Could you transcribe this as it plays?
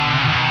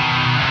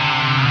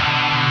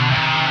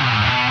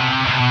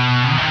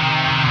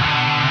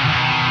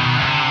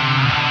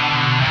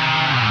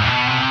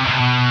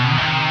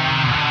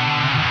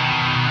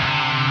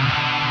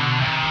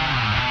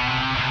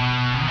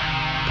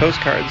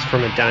Postcards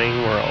from a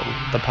Dying World,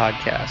 the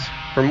podcast.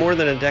 For more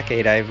than a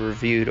decade, I've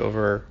reviewed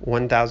over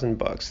 1,000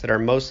 books that are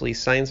mostly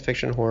science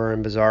fiction, horror,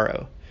 and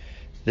bizarro.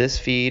 This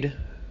feed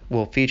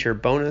will feature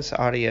bonus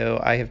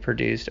audio I have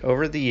produced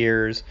over the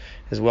years,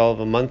 as well as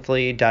a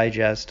monthly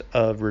digest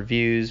of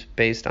reviews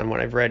based on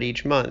what I've read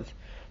each month,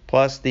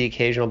 plus the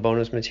occasional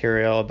bonus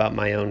material about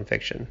my own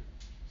fiction.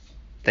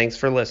 Thanks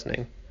for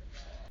listening.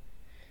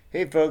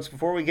 Hey folks,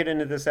 before we get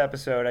into this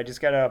episode, I just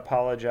gotta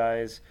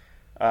apologize.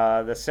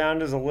 The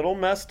sound is a little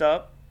messed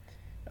up.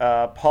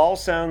 Paul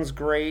sounds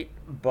great,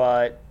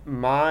 but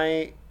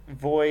my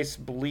voice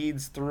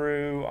bleeds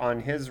through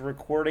on his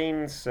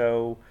recording,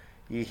 so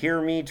you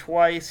hear me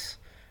twice.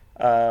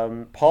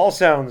 Paul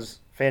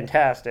sounds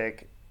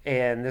fantastic,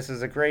 and this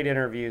is a great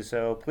interview,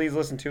 so please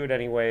listen to it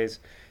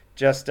anyways.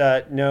 Just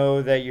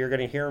know that you're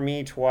going to hear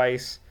me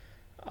twice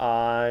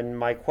on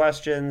my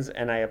questions,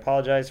 and I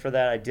apologize for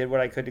that. I did what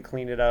I could to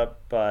clean it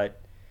up,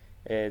 but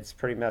it's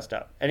pretty messed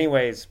up.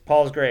 Anyways,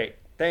 Paul's great.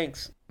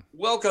 Thanks.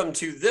 Welcome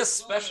to this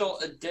special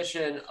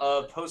edition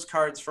of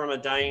Postcards from a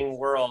Dying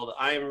World.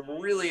 I'm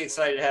really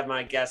excited to have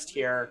my guest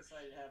here.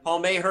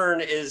 Paul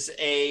Mayhern is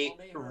a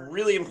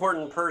really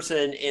important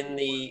person in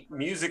the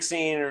music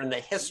scene or in the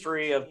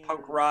history of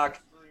punk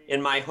rock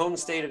in my home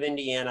state of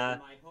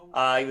Indiana.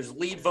 He was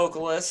lead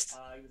vocalist,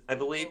 I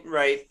believe,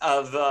 right,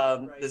 of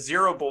the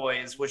Zero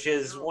Boys, which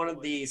is one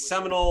of the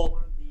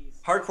seminal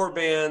hardcore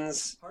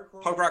bands,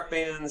 punk rock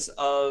bands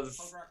of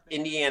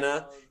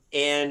Indiana,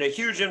 and a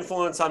huge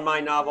influence on my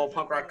novel,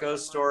 Punk Rock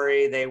Ghost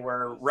Story. They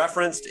were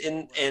referenced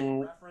in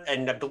and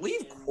I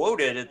believe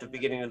quoted at the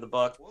beginning of the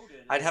book.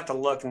 I'd have to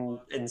look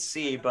and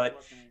see,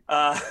 but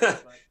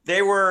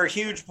they were a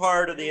huge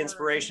part of the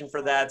inspiration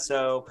for that.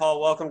 So, Paul,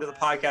 welcome to the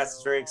podcast.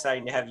 It's very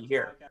exciting to have you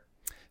here.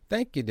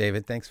 Thank you,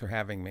 David. Thanks for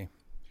having me.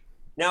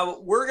 Now,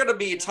 we're going to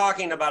be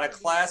talking about a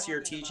class you're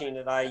teaching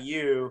at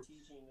IU,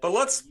 but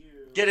let's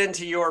get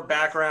into your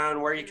background,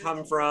 where you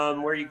come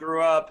from, where you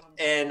grew up,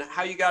 and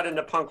how you got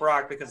into punk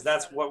rock, because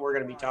that's what we're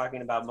going to be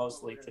talking about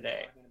mostly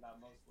today.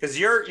 Because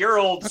you're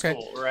old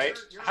school, right?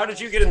 How did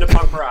you get into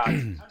punk rock?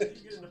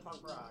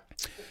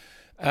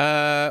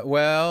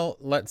 Well,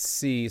 let's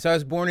see. So I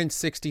was born in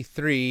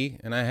 1963,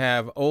 and I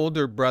have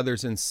older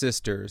brothers and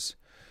sisters.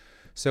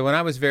 So when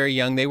I was very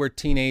young, they were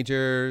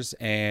teenagers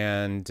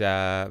and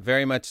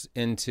very much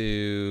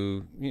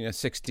into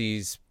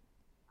 60s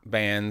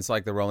bands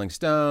like the Rolling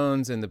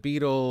Stones and the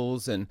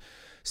Beatles. And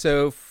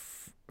so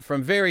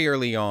from very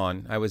early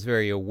on, I was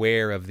very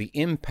aware of the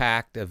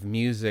impact of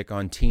music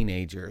on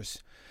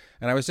teenagers.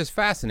 And I was just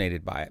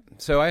fascinated by it.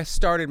 So I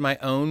started my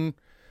own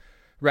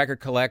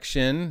record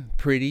collection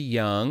pretty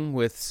young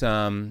with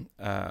some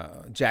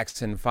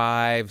Jackson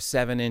 5,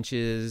 7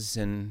 inches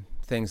and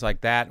things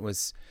like that.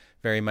 Was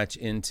very much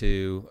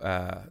into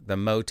the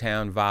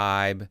Motown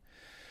vibe.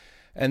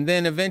 And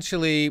then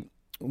eventually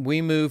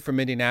we moved from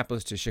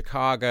Indianapolis to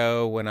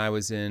Chicago when I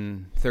was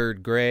in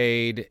 3rd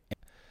grade.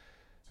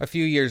 A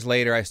few years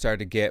later, I started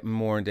to get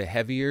more into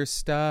heavier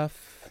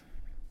stuff,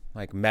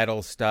 like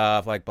metal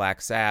stuff, like Black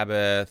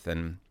Sabbath.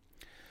 And,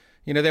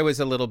 there was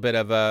a little bit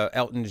of a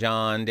Elton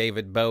John,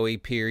 David Bowie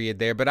period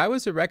there. But I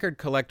was a record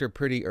collector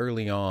pretty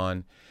early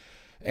on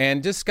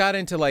and just got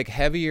into like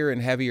heavier and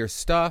heavier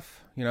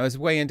stuff. I was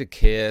way into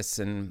Kiss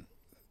and,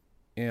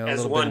 a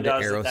As little one bit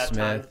into does at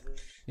that Aerosmith.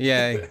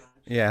 time.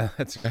 Yeah,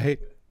 that's right.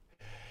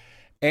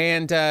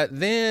 And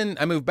then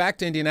I moved back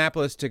to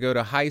Indianapolis to go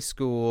to high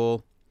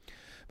school.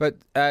 But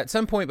at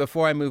some point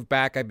before I moved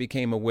back, I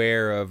became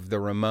aware of the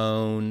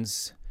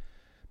Ramones.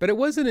 But it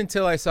wasn't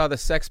until I saw the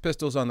Sex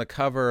Pistols on the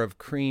cover of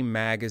Cream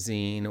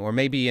magazine, or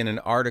maybe in an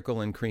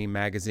article in Cream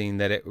magazine,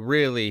 that it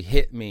really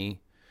hit me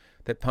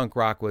that punk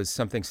rock was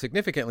something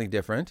significantly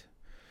different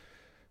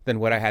than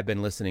what I had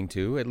been listening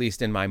to. At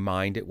least in my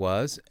mind it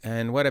was.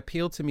 And what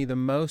appealed to me the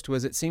most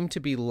was it seemed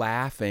to be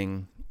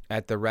laughing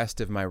at the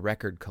rest of my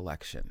record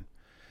collection.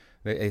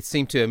 It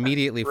seemed to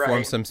immediately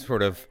form some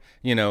sort of,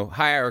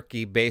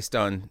 hierarchy based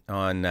on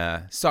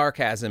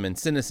sarcasm and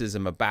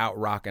cynicism about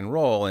rock and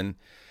roll, and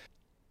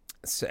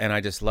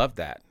I just loved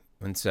that.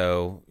 And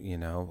so,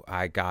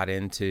 I got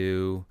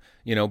into,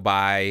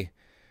 by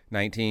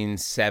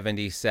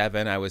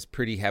 1977, I was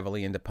pretty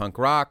heavily into punk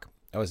rock.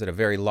 I was at a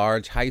very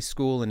large high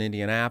school in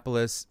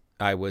Indianapolis.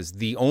 I was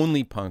the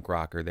only punk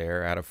rocker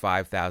there out of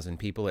 5,000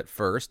 people at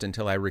first,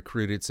 until I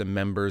recruited some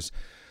members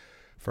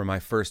for my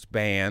first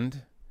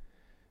band.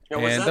 Now,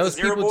 was that the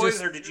Zero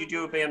Boys, or did you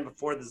do a band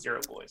before the Zero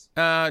Boys?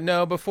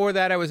 No, before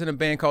that I was in a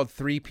band called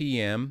 3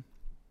 p.m.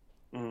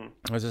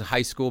 It was a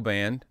high school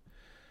band.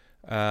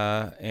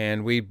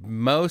 And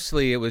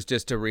it was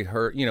just to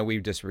rehearse, we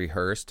just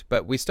rehearsed,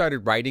 but we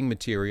started writing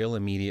material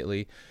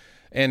immediately.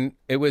 And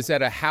it was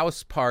at a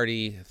house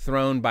party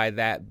thrown by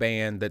that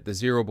band that the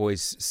Zero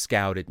Boys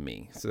scouted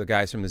me. So the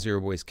guys from the Zero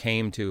Boys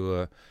came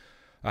to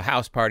a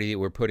house party that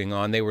we're putting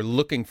on. They were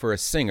looking for a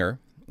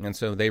singer, and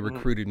so they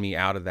recruited me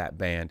out of that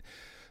band.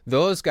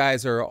 Those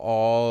guys are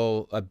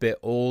all a bit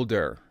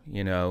older,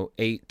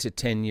 8 to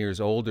 10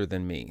 years older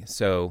than me.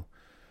 So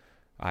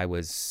I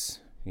was,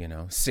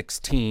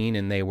 16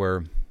 and they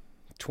were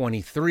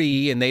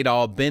 23, and they'd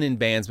all been in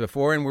bands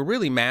before and were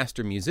really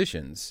master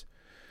musicians.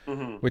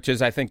 Which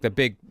is, I think,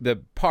 the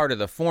part of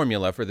the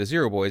formula for the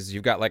Zero Boys. Is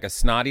you've got like a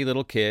snotty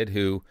little kid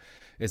who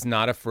is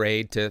not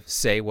afraid to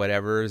say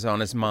whatever is on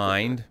his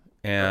mind.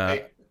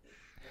 And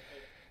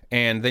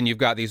then you've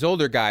got these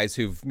older guys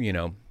who've,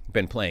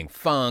 been playing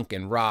funk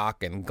and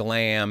rock and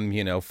glam,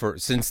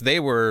 since they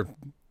were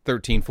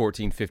 13,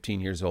 14,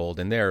 15 years old,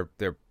 and they're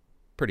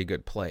pretty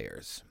good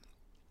players.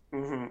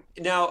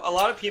 Now, a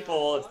lot of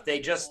people,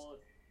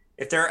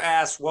 if they're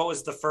asked what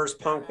was the first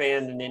punk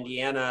band in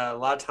Indiana, a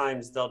lot of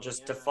times they'll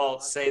just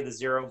default say the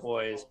Zero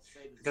Boys,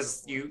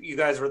 because you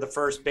guys were the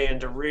first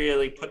band to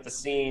really put the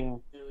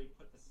scene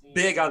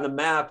big on the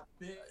map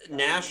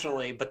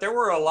nationally. But there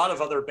were a lot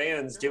of other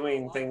bands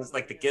doing things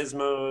like the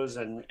Gizmos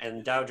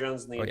and Dow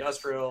Jones and the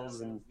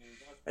Industrials, and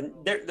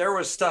there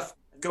was stuff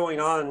going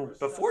on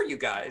before you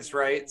guys,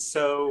 right?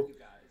 So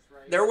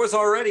there was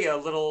already a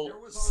little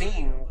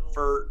scene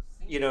for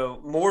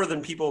more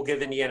than people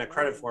give Indiana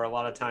credit for a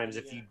lot of times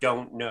if you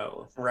don't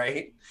know,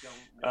 right?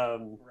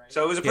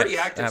 So it was a pretty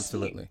active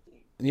absolutely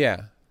scene.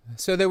 Yeah.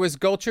 So there was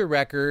Gulcher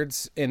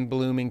Records in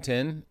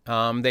Bloomington.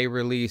 They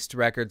released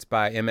records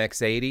by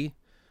MX80,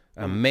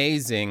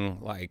 amazing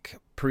like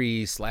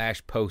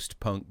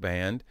pre/post-punk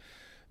band,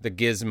 the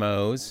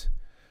Gizmos.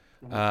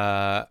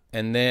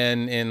 And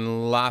then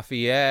in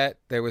Lafayette,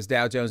 there was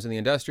Dow Jones and the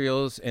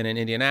Industrials, and in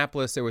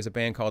Indianapolis, there was a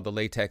band called the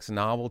Latex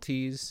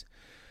Novelties.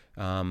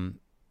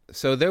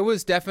 So it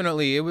was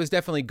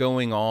definitely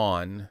going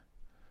on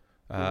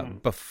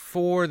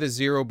before the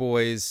Zero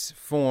Boys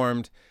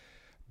formed,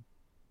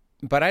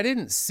 but I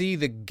didn't see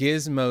the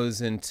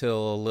Gizmos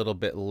until a little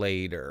bit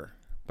later.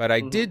 But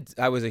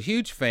I was a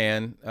huge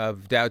fan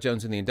of Dow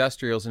Jones and the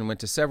Industrials and went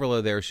to several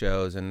of their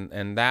shows,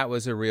 and that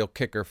was a real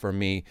kicker for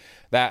me.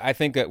 That I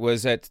think it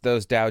was at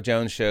those Dow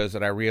Jones shows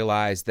that I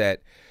realized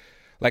that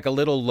like a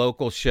little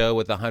local show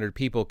with 100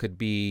 people could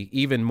be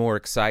even more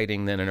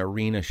exciting than an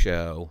arena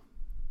show.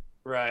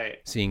 Right.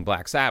 Seeing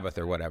Black Sabbath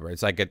or whatever.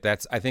 It's like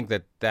I think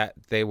that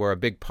they were a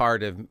big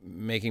part of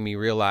making me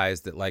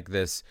realize that like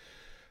this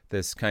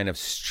kind of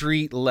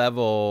street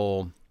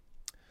level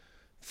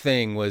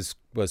thing was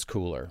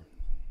cooler.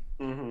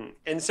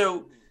 And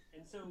so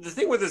the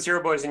thing with the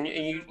Zero Boys, and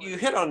you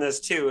hit on this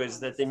too, is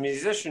that the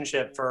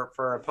musicianship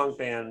for a punk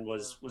band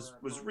was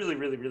really,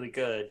 really, really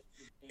good.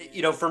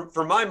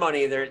 For my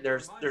money,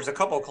 there's a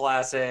couple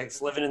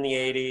classics, Living in the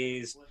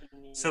 80s,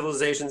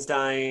 Civilization's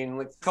Dying,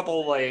 like a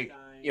couple like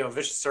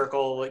Vicious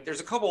Circle, like there's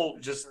a couple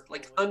just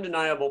like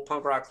undeniable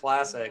punk rock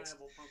classics,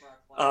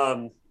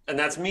 and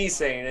that's me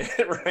saying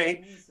it,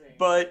 right?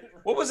 But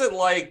what was it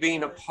like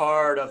being a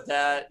part of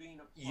that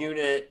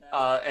unit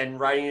and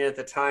writing it at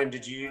the time?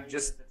 Did you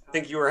just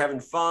think you were having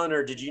fun,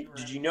 or did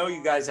you know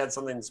you guys had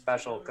something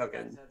special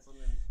cooking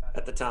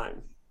at the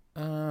time?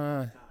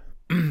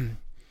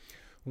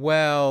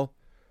 Well,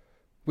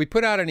 we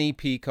put out an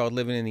EP called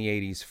Living in the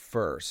 80s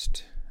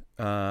first.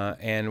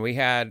 And we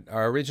had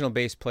our original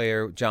bass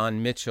player,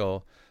 John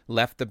Mitchell,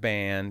 left the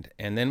band.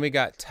 And then we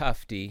got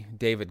Tufty,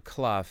 David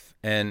Clough.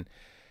 And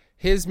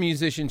his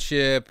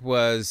musicianship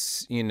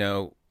was,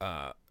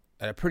 at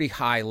a pretty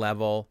high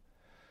level.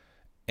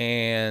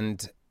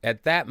 And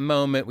at that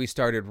moment, we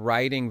started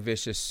writing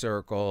Vicious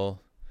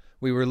Circle.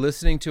 We were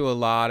listening to a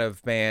lot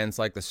of bands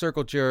like the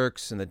Circle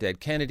Jerks and the Dead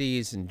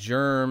Kennedys and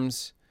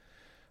Germs,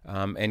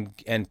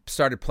 and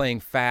started playing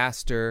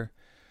faster.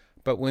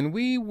 But when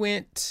we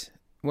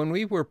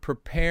were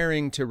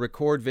preparing to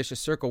record Vicious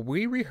Circle,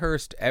 we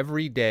rehearsed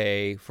every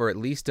day for at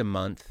least a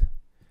month,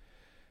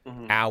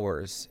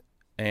 hours.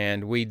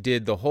 And we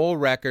did the whole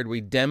record.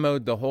 We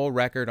demoed the whole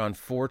record on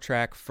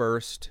 4-track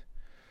first.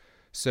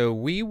 So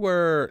we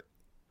were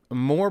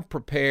more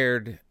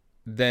prepared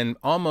than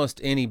almost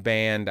any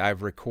band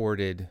I've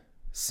recorded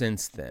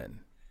since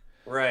then.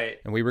 Right.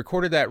 And we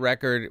recorded that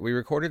record. We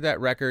recorded that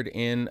record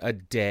in a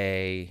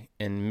day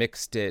and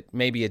mixed it,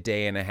 maybe a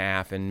day and a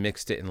half, and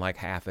mixed it in like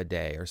half a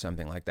day or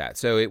something like that.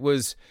 So it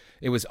was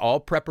all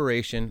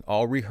preparation,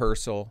 all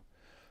rehearsal,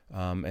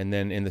 and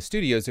then in the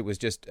studios it was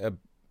just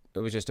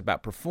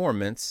about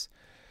performance.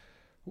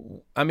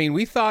 I mean,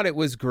 we thought it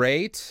was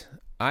great.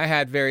 I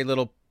had very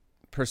little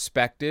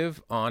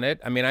perspective on it.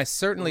 I mean, I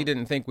certainly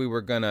didn't think we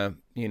were gonna,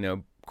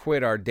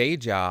 quit our day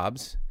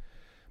jobs,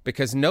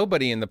 because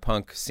nobody in the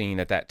punk scene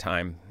at that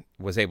time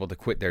was able to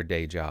quit their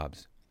day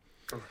jobs.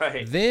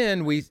 Right.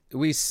 Then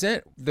we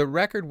sent, the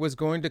record was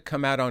going to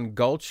come out on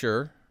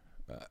Gulcher,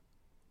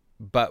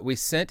 but we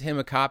sent him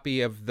a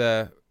copy of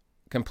the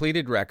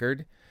completed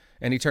record,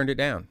 and he turned it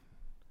down.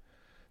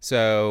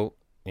 So,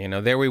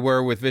 there we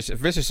were with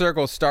Vicious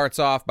Circle starts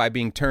off by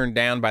being turned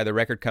down by the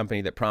record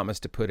company that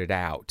promised to put it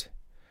out.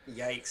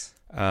 Yikes.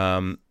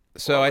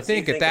 So I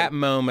think at that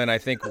moment,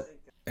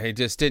 he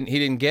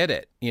didn't get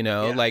it,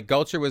 like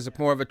Gulcher was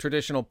more of a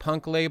traditional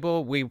punk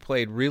label. We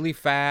played really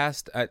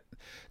fast.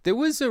 There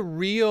was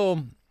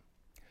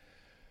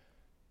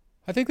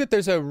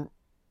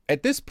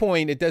at this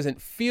point, it doesn't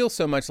feel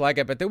so much like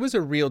it, but there was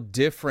a real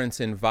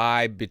difference in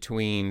vibe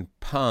between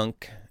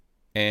punk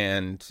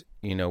and,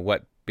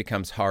 what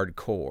becomes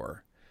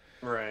hardcore.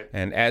 Right.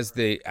 And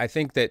I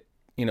think that,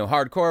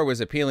 hardcore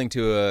was appealing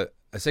to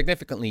a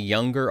significantly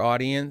younger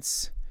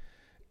audience,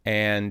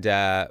 and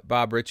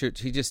Bob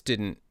Richards, he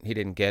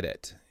didn't get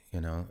it,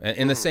 And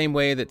in the same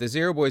way that the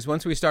Zero Boys,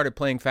 once we started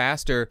playing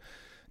faster,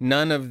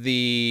 none of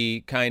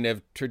the kind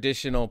of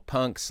traditional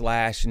punk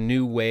 /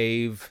 new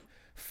wave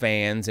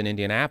fans in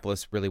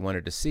Indianapolis really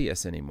wanted to see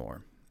us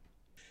anymore.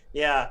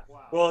 Yeah.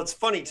 Well, it's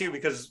funny too,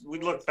 because we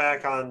look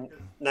back on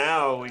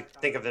now, we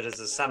think of it as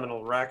a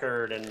seminal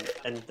record,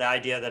 and the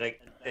idea that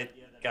it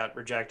got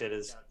rejected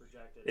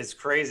is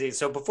crazy.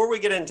 So before we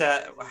get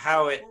into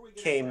how it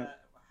came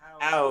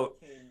out,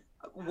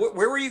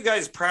 where were you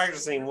guys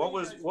practicing? What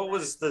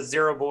was the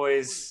Zero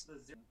Boys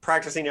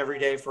practicing every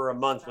day for a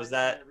month? Was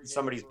that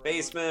somebody's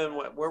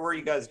basement? Where were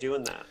you guys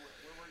doing that?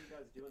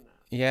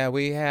 Yeah,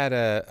 we had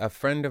a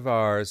friend of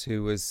ours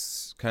who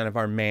was kind of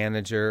our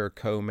manager or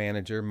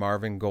co-manager,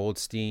 Marvin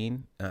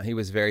Goldstein. He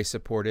was very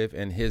supportive,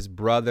 and his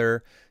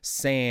brother,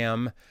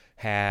 Sam,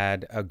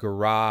 had a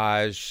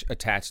garage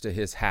attached to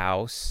his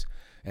house,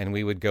 and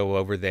we would go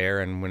over there,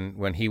 and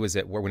when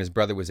his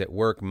brother was at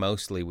work,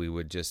 mostly we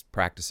would just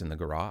practice in the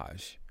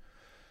garage.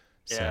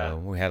 Yeah. So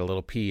we had a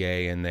little PA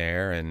in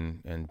there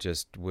and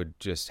would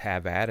just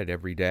have at it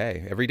every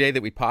day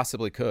that we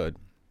possibly could.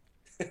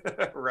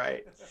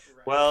 Right.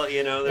 Well,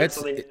 there's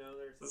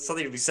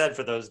something to be said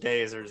for those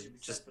days. There's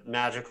just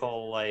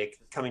magical, like,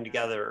 coming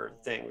together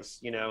things,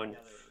 and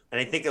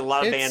I think a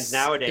lot of bands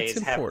nowadays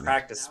have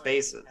practice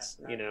spaces,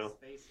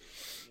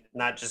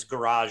 not just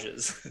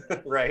garages,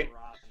 right?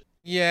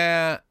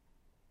 Yeah.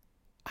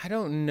 I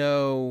don't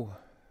know.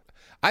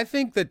 I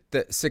think that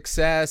the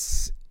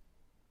success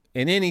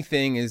in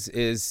anything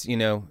is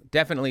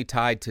definitely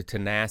tied to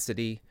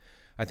tenacity.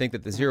 I think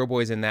that the Zero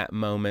Boys in that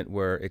moment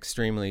were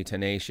extremely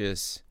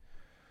tenacious.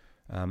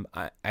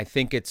 I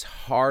think it's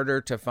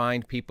harder to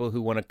find people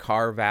who want to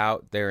carve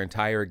out their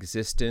entire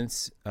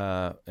existence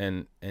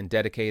and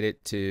dedicate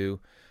it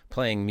to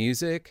playing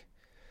music.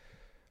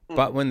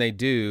 But when they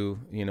do,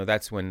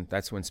 that's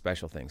when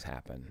special things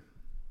happen.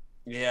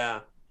 Yeah.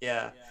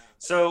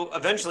 So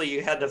eventually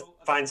you had to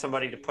find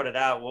somebody to put it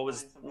out.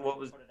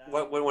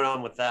 What went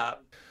on with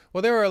that?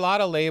 Well, there were a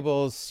lot of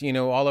labels,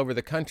 all over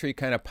the country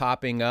kind of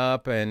popping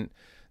up and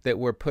that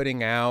were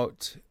putting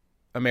out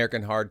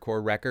American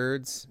hardcore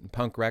records,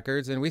 punk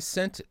records, and we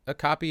sent a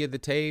copy of the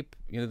tape,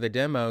 the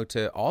demo,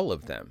 to all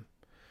of them.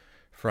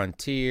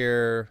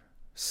 Frontier,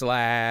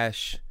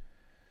 Slash,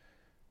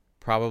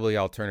 probably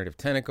Alternative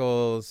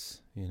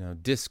Tentacles,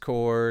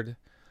 Discord.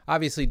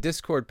 Obviously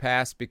Discord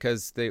passed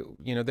because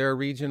they're a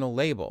regional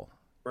label.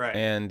 Right.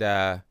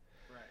 And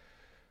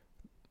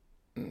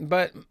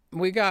but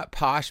we got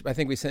Posh, I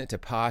think we sent it to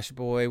Posh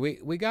Boy.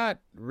 We got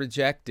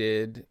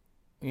rejected,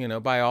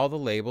 by all the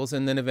labels,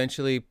 and then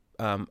eventually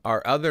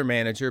our other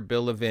manager,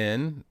 Bill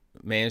Levin,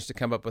 managed to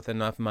come up with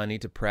enough money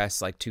to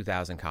press like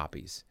 2,000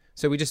 copies.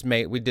 So we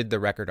did the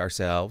record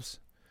ourselves.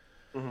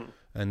 Mm-hmm.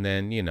 And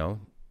then,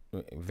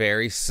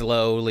 very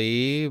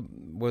slowly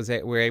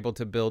we're able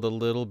to build a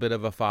little bit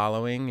of a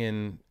following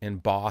in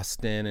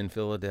Boston and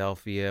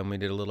Philadelphia, and we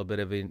did a little bit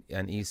of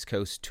an East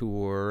Coast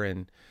tour,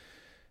 and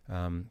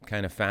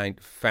kind of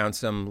found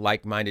some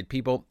like-minded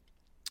people.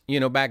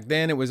 Back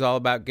then it was all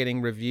about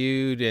getting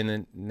reviewed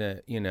in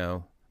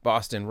the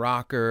Boston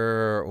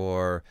Rocker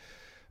or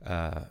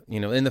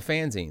in the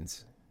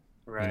fanzines,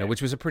 right?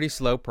 Which was a pretty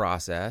slow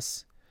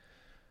process.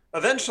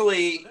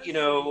 Eventually,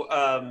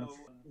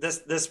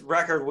 this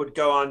record would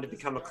go on to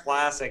become a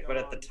classic, but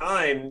at the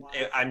time,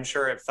 I'm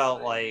sure it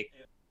felt like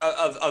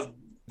of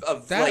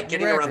like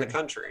getting around the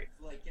country.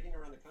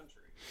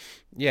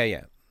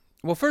 Yeah.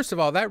 Well, first of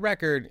all, that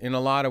record in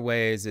a lot of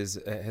ways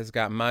has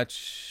got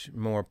much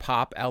more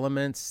pop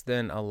elements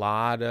than a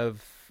lot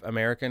of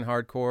American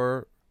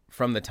hardcore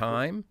from the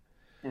time.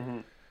 Mm-hmm.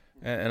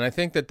 And I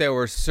think that there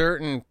were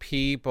certain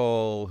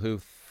people who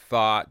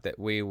thought that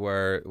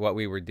what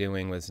we were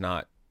doing was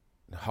not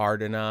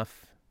hard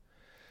enough.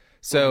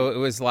 So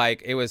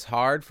it was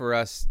hard for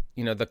us,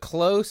 the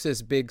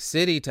closest big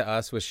city to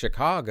us was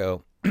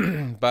Chicago,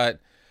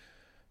 but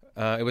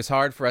it was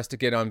hard for us to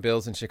get on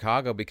bills in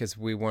Chicago because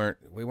we weren't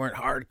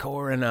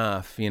hardcore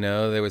enough.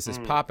 There was this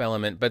pop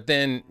element, but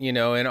then, in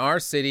our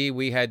city,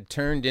 we had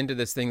turned into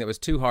this thing that was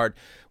too hard.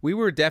 We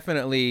were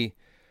definitely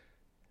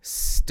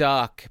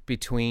stuck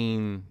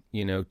between,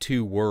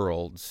 two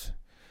worlds.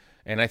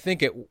 And I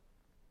think that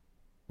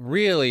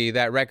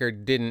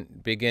record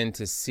didn't begin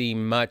to see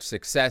much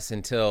success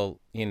until,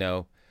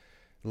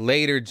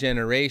 later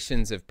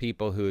generations of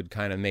people who had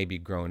kind of maybe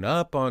grown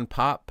up on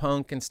pop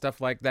punk and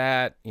stuff like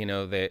that.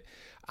 That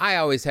I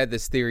always had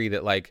this theory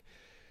that, like,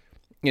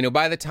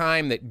 by the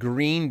time that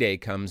Green Day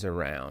comes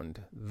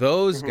around,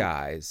 those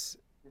guys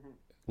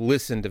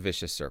listen to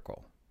Vicious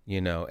Circle,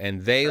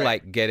 and they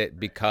like get it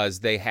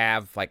because they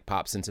have like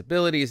pop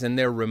sensibilities and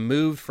they're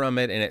removed from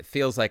it and it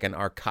feels like an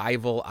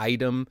archival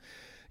item,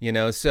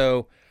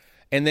 so.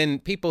 And then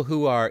people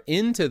who are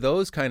into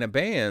those kind of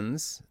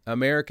bands,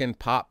 American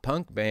pop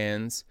punk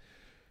bands,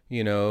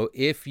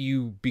 if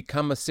you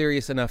become a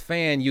serious enough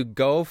fan, you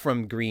go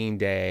from Green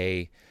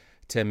Day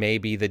to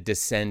maybe the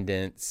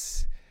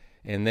Descendants.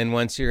 And then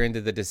once you're into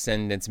the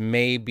Descendants,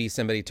 maybe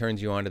somebody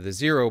turns you on to the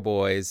Zero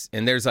Boys,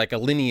 and there's like a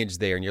lineage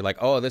there, and you're like,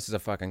 oh, this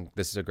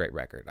is a great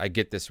record. I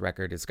get this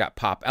record. It's got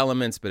pop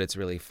elements, but it's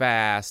really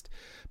fast.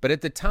 But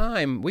at the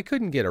time, we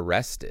couldn't get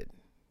arrested.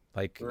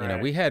 Like,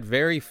 Right. we had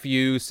very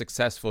few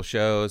successful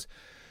shows.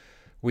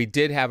 We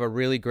did have a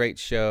really great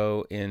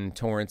show in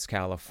Torrance,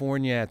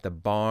 California at the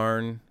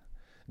Barn.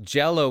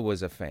 Jello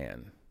was a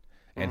fan,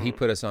 and he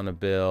put us on a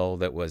bill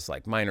that was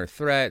like Minor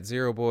Threat,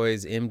 Zero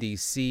Boys,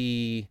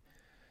 MDC,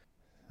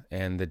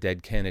 and the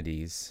Dead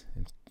Kennedys,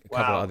 and a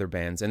couple Wow. other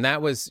bands. And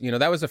that was,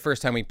 that was the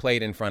first time we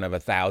played in front of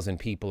 1,000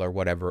 people or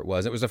whatever it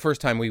was. It was the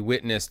first time we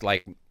witnessed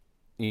like,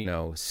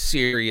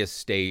 serious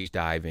stage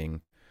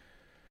diving.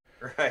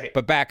 Right.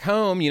 But back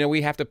home,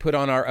 we have to put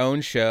on our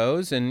own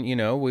shows, and,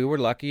 we were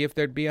lucky if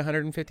there'd be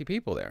 150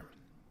 people there.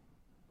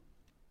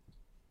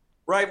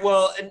 Right.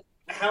 Well, and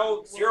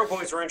how Zero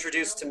Boys were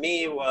introduced to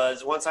me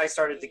was once I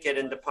started to get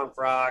into punk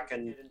rock,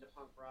 and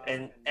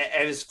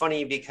it was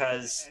funny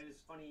because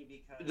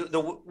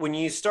when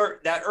you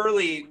start that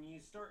early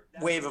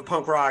wave of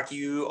punk rock,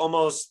 you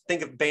almost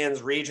think of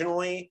bands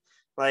regionally.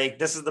 Like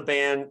this is the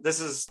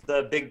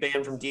big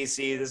band from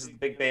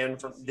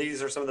DC.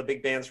 These are some of the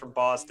big bands from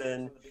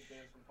Boston.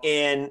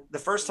 And the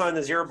first time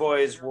the Zero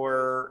Boys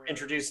were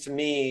introduced to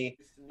me,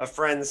 a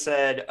friend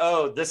said,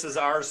 "Oh, this is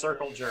our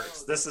Circle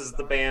Jerks. This is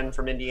the band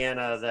from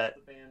Indiana that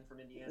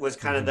was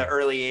kind of our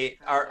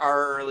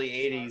early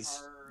 '80s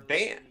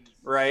band,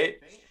 right?"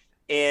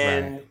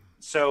 And Right.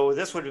 so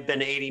this would have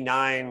been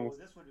 '89,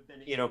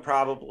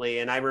 probably.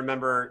 And I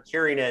remember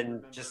hearing it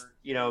and just,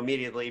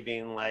 immediately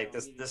being like,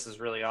 this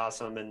is really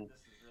awesome. And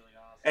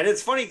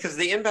it's funny because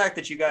the impact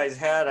that you guys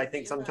had, I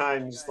think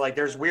sometimes like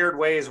there's weird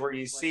ways where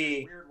you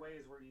see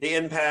the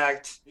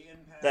impact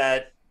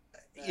that,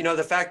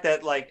 the fact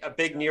that like a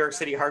big New York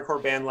City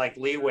hardcore band like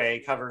Leeway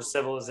covers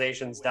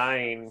Civilization's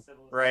Dying,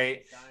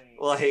 right?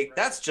 Like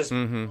that's just,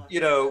 Mm-hmm.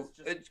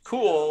 it's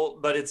cool,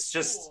 but it's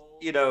just,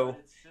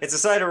 it's a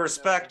sign of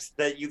respect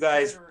that you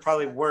guys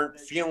probably weren't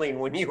feeling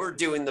when you were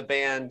doing the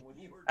band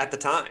at the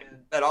time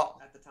at all.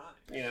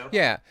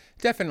 Yeah,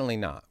 definitely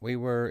not.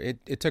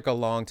 It took a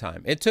long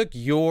time. It took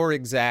your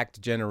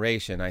exact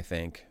generation, I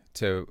think,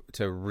 to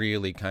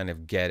really kind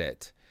of get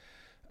it.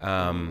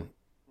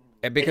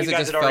 Because you it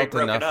guys just had already felt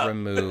broken enough up.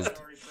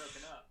 removed.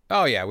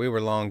 Oh yeah, we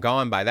were long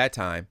gone by that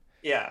time.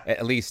 Yeah.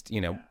 At least,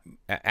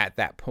 at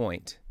that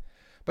point.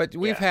 But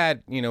we've Yeah.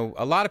 had,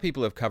 a lot of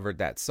people have covered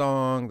that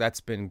song.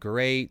 That's been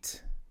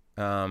great.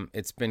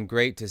 It's been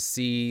great to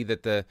see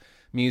that the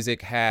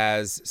music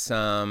has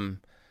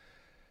some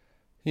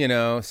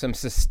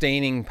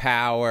sustaining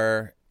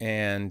power.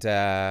 And,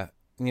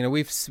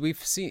 we've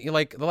seen,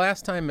 like the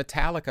last time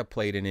Metallica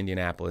played in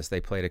Indianapolis, they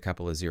played a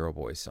couple of Zero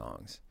Boys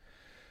songs.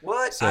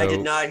 What? So- I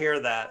did not hear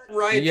that.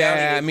 Right.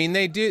 Yeah, I mean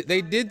they did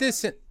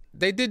this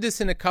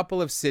in a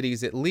couple of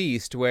cities at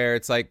least, where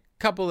it's like a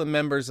couple of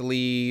members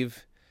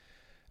leave,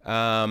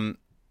 and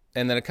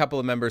then a couple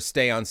of members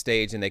stay on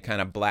stage and they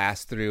kind of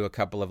blast through a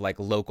couple of like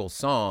local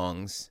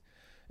songs,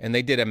 and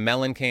they did a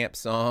Mellencamp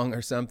song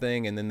or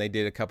something, and then they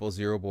did a couple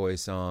Zero Boys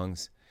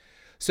songs.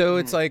 So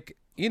it's like,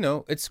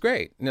 it's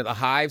great. The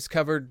Hives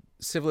covered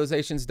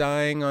Civilization's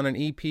Dying on an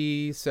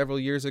EP several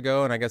years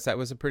ago, and I guess that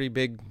was a pretty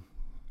big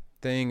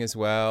thing as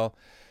well.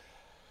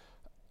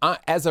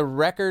 As a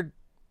record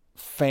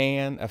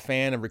fan, a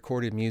fan of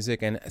recorded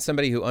music, and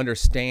somebody who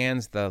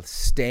understands the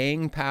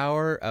staying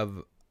power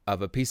of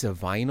a piece of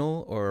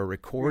vinyl or a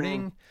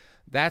recording,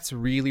 that's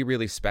really,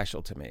 really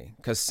special to me.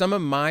 Because some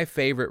of my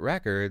favorite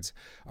records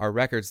are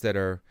records that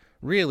are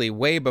really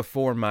way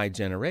before my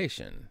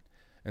generation.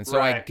 And so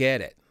I Right.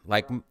 get it.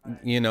 Like,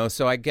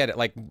 so I get it.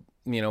 Like,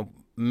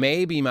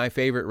 maybe my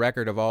favorite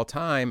record of all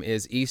time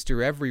is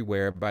Easter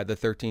Everywhere by the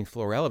 13th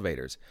Floor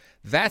Elevators.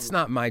 That's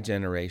not my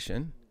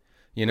generation.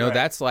 Right.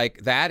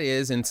 That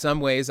is in some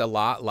ways a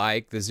lot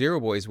like the Zero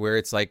Boys, where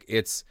it's like,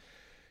 it's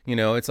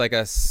like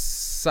a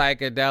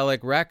psychedelic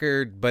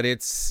record, but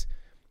it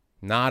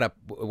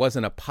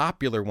wasn't a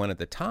popular one at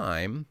the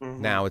time.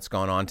 Now it's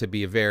gone on to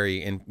be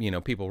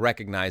people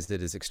recognized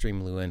it as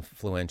extremely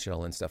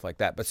influential and stuff like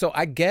that. But so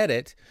I get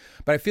it,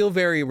 but I feel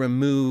very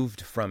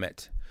removed from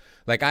it.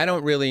 Like, I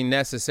don't really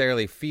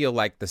necessarily feel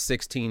like the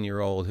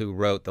 16-year-old who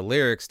wrote the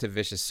lyrics to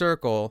Vicious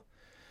Circle.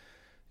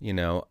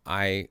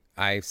 I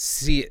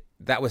see it.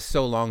 That was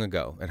so long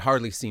ago. It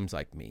hardly seems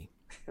like me.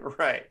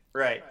 Right.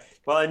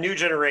 Well, A New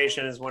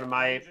Generation is one of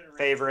my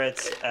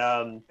favorites.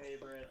 I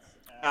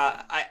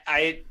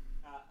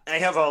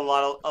have a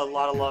lot of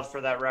love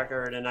for that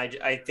record, and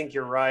I think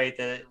you're right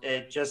that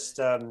it just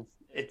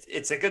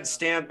it's a good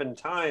stamp in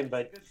time.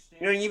 But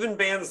even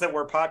bands that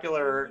were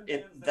popular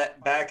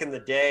back in the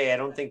day, I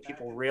don't think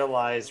people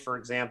realize. For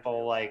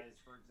example, like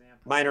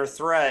Minor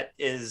Threat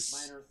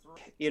is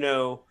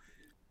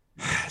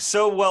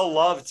so well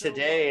loved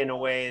today in a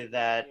way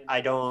that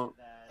I don't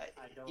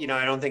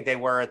think they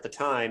were at the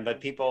time,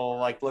 but people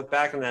like look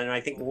back on that. And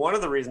I think one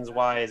of the reasons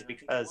why is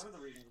because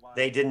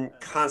they didn't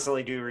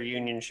constantly do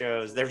reunion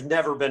shows. There's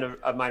never been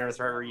a Minor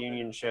Threat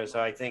reunion show. So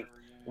I think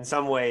in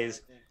some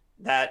ways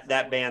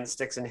that band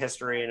sticks in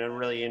history in a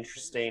really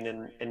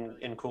interesting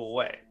and cool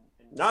way.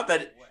 Not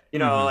that,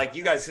 like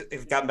you guys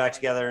have gotten back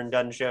together and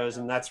done shows,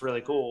 and that's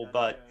really cool,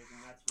 but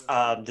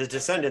the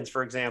Descendants,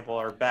 for example,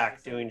 are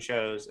back doing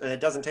shows, and it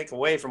doesn't take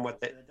away from what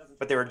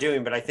they were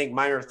doing. But I think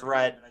Minor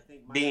Threat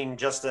being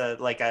just a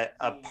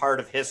part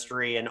of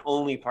history and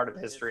only part of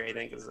history, I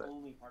think is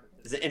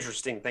an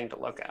interesting thing to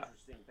look at.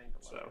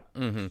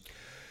 So,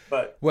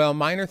 but well,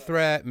 Minor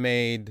Threat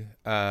made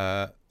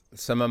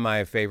some of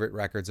my favorite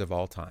records of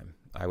all time.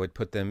 I would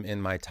put them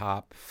in my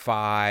top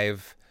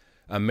 5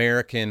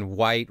 American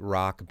white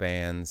rock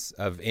bands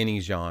of any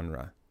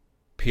genre,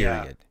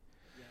 period.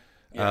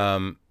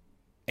 Yeah.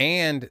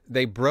 And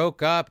they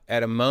broke up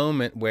at a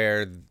moment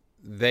where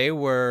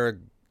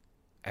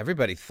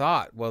everybody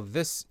thought, well,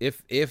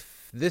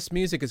 if this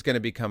music is going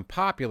to become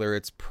popular,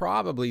 it's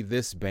probably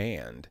this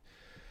band.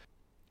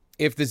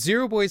 If the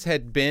Zero Boys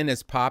had been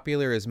as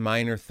popular as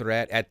Minor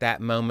Threat at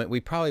that moment, we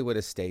probably would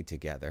have stayed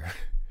together.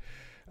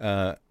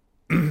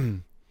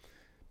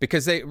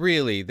 Because they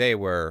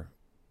were,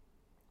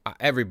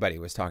 everybody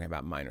was talking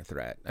about Minor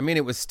Threat. I mean,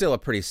 it was still a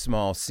pretty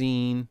small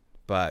scene,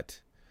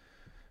 but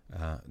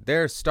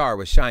their star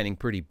was shining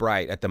pretty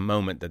bright at the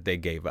moment that they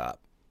gave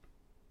up.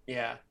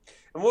 Yeah.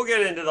 And we'll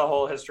get into the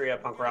whole history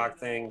of punk rock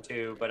thing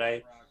too, but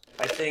I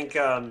think,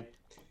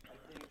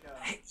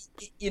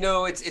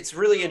 it's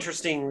really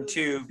interesting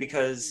too,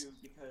 because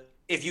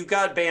if you've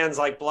got bands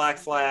like Black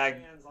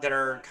Flag that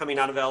are coming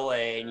out of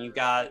LA and you've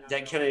got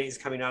Dead Kennedys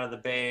coming out of the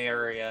Bay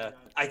Area,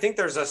 I think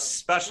there's a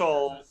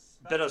special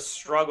bit of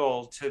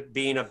struggle to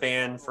being a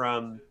band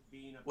from,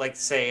 like,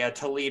 say, a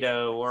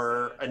Toledo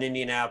or an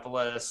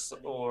Indianapolis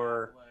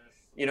or,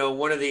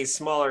 one of these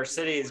smaller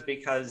cities,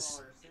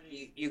 because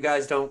you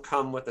guys don't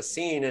come with a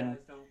scene. And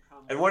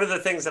one of the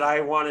things that I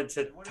wanted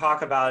to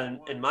talk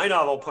about in my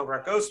novel, Punk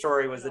Rock Ghost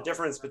Story, was the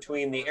difference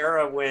between the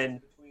era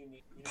when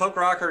punk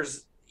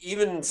rockers,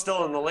 even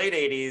still in the late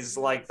 80s,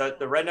 like the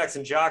Rednecks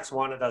and Jocks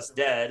wanted us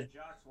dead,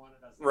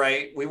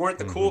 right? We weren't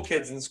the cool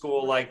kids in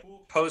school, like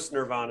post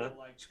Nirvana,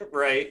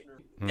 right?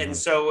 And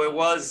so it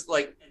was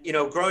like,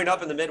 growing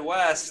up in the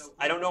Midwest,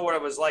 I don't know what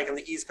it was like on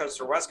the East Coast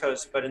or West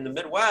Coast, but in the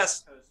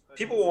Midwest,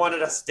 people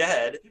wanted us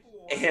dead.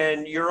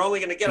 And you're only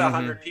going to get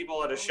 100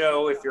 people at a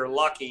show if you're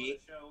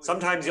lucky.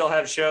 Sometimes you'll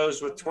have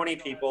shows with 20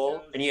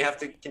 people, and you have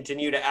to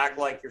continue to act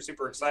like you're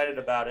super excited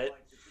about it.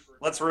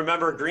 Let's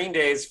remember Green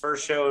Day's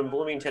first show in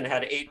Bloomington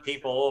had 8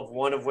 people,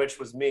 one of which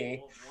was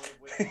me.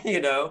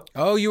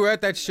 Oh, you were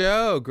at that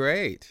show.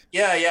 Great.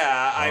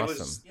 Yeah.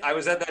 Awesome. I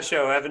was at that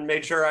show. I haven't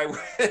made sure I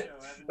went.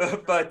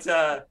 But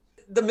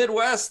the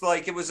Midwest,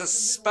 like, it was a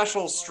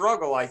special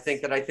struggle, I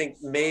think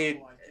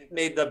made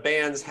the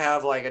bands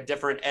have like a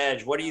different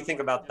edge. What do you think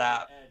about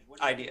that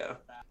idea?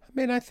 I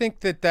mean, I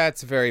think that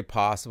that's very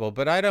possible,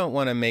 but I don't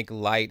want to make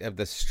light of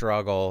the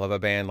struggle of a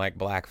band like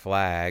Black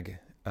Flag.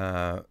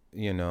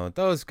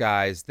 Those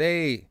guys,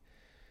 they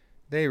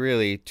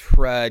really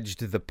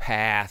trudged the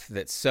path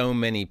that so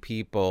many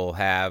people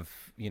have,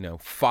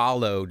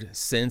 followed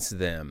since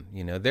them.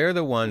 They're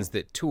the ones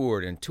that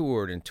toured and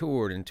toured and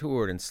toured and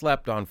toured and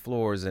slept on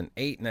floors and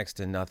ate next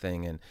to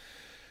nothing. And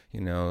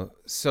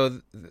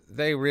so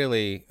they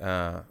really,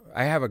 I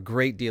have a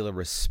great deal of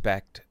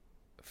respect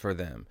for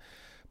them.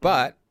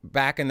 But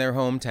back in their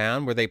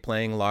hometown, were they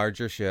playing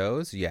larger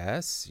shows?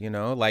 Yes.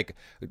 Like,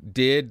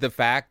 did the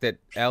fact that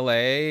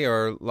LA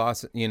or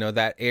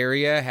that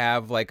area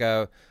have like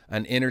an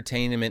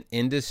entertainment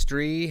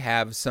industry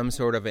have some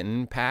sort of an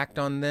impact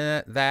on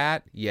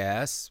that?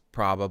 Yes,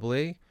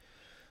 probably.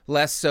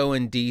 Less so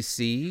in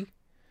DC.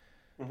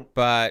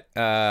 But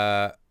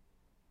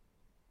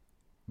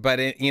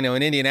in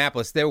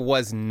Indianapolis, there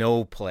was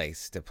no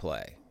place to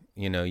play.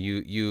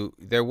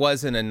 There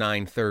wasn't a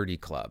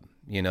 9:30 club.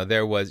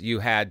 You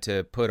had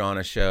to put on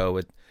a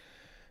show,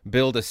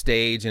 build a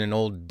stage in an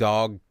old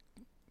dog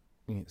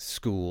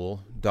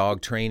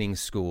training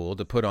school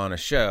to put on a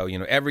show.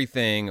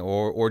 Everything,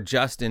 or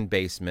just in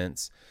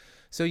basements.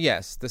 So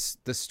yes,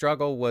 the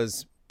struggle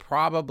was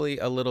probably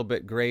a little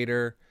bit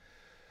greater.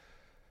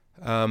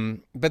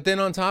 But then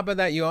on top of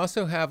that, you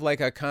also have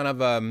like a kind of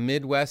a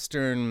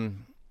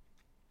Midwestern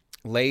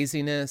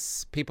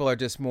laziness. People are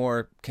just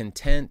more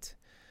content.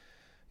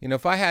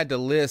 If I had to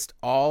list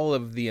all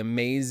of the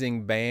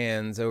amazing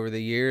bands over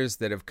the years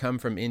that have come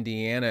from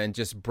Indiana and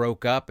just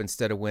broke up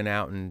instead of went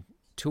out and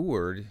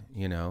toured,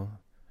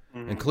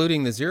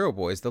 including the Zero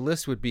Boys, the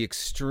list would be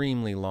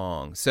extremely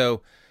long.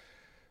 So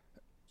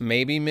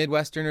maybe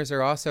Midwesterners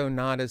are also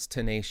not as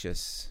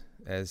tenacious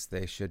as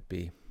they should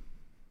be.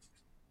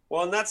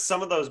 Well, and that's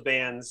some of those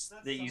bands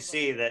that you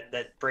see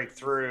that break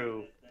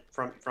through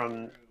from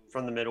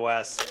the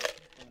Midwest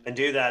and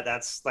do that.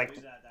 That's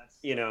like,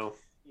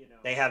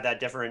 they have that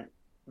different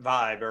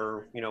vibe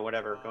or,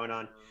 whatever going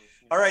on.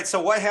 All right.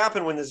 So what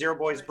happened when the Zero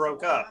Boys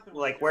broke up?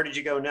 Like, where did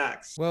you go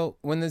next? Well,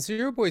 when the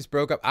Zero Boys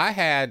broke up, I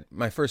had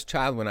my first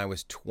child when I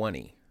was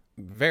 20.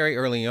 Very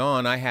early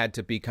on, I had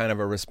to be kind of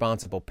a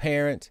responsible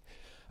parent.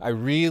 I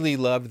really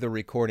loved the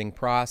recording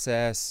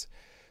process.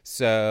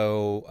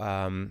 So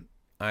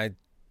I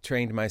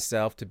trained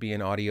myself to be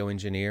an audio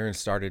engineer and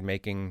started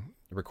making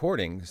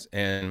recordings.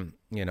 And,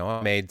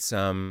 I made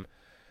some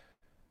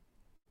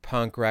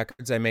punk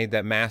records. I made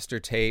that Master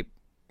Tape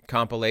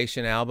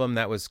compilation album.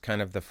 That was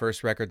kind of the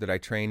first record that I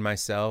trained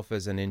myself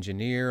as an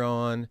engineer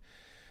on.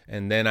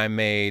 And then I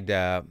made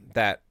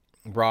that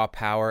Raw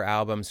Power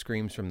album,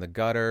 Screams from the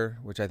Gutter,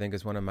 which I think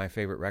is one of my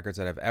favorite records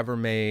that I've ever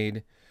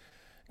made.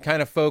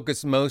 Kind of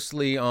focused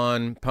mostly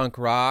on punk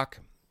rock,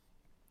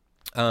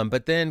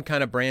 but then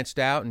kind of branched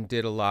out and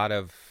did a lot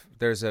of,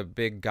 there's a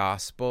big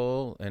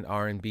gospel and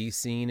R&B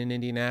scene in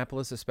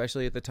Indianapolis,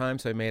 especially at the time.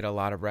 So I made a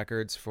lot of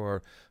records for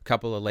a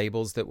couple of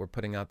labels that were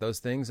putting out those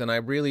things. And I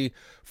really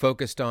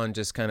focused on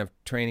just kind of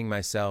training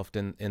myself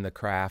in the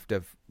craft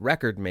of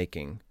record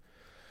making.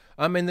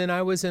 And then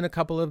I was in a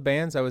couple of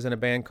bands. I was in a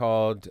band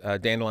called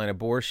Dandelion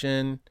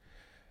Abortion.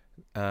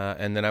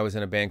 And then I was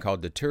in a band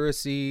called Datura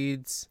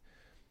Seeds.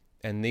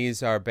 And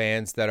these are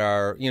bands that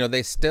are,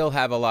 they still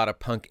have a lot of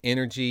punk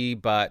energy,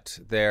 but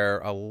they're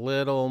a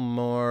little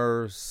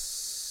more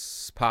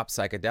pop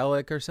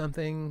psychedelic or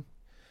something.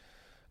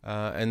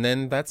 And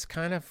then that's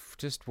kind of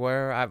just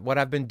what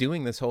I've been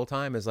doing this whole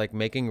time is like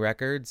making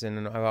records.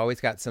 And I've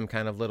always got some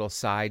kind of little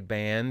side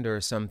band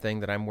or something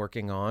that I'm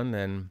working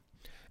on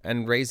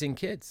and raising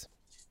kids.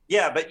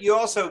 Yeah, but you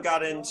also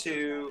got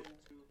into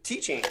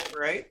teaching,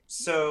 right?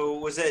 So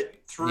was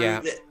it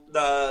through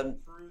the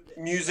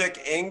music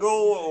angle,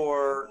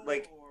 or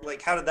like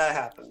how did that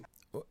happen?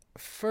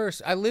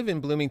 First, I live in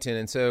Bloomington,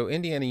 and so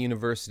Indiana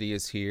University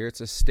is here.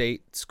 It's a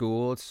state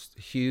school. It's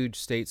a huge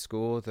state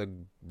school with a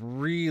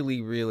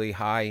really, really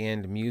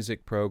high-end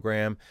music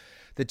program.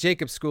 The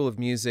Jacobs School of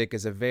Music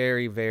is a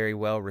very, very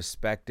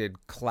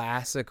well-respected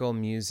classical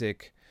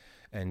music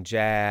and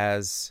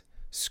jazz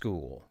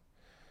school,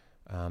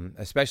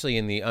 especially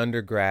in the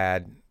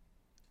undergrad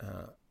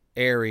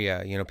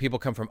area. People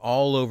come from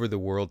all over the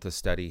world to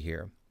study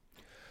here.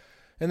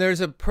 And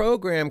there's a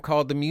program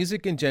called the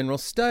Music and General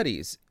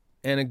Studies.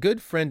 And a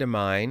good friend of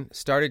mine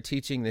started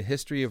teaching the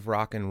history of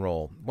rock and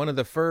roll. One of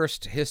the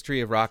first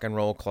history of rock and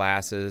roll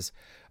classes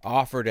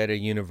offered at a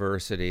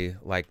university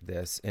like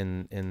this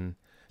in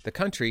the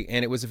country.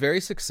 And it was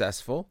very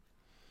successful.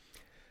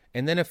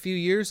 And then a few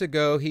years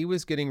ago, he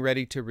was getting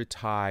ready to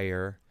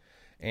retire.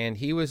 And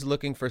he was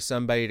looking for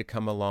somebody to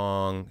come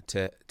along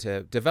to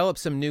develop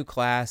some new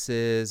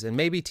classes and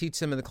maybe teach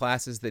some of the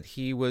classes that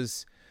he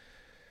was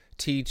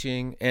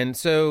teaching. And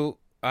so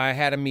I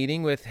had a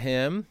meeting with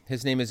him.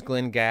 His name is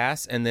Glenn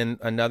Gass, and then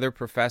another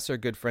professor,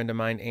 good friend of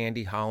mine,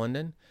 Andy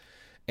Hollenden.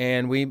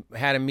 And we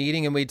had a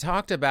meeting and we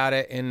talked about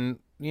it and,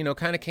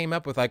 kind of came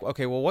up with like,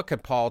 okay, well, what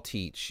could Paul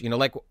teach?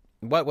 Like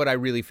what would I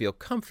really feel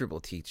comfortable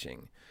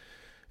teaching?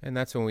 And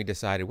that's when we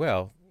decided,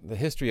 well, the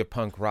history of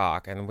punk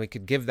rock, and we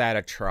could give that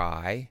a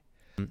try.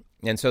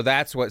 And so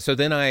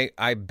then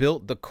I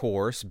built the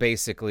course,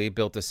 basically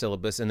built the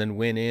syllabus, and then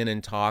went in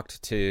and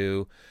talked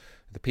to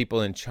the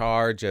people in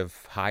charge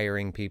of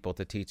hiring people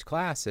to teach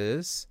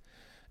classes.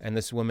 And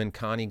this woman,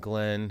 Connie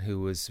Glenn,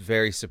 who was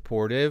very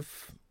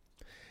supportive.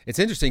 It's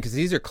interesting because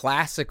these are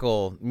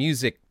classical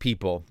music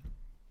people.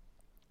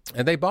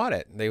 And they bought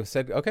it. They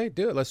said, okay,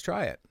 do it. Let's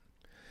try it.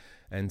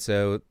 And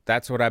so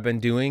that's what I've been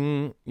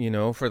doing,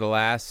 for the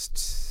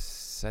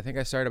last, I think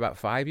I started about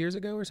 5 years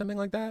ago or something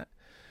like that.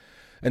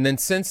 And then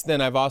since then,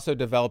 I've also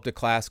developed a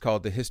class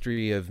called the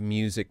History of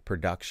Music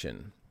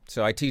Production.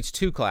 So I teach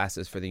 2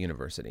 classes for the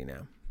university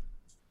now.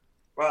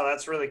 Wow,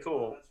 that's really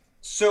cool.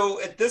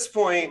 So at this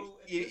point,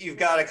 you've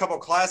got a couple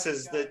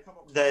classes that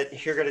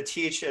you're going to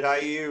teach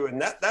at IU,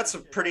 and that's a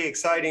pretty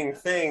exciting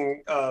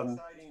thing. Had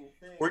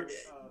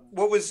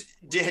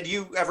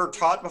you ever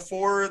taught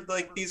before,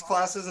 like these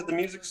classes at the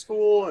music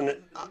school, and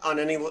on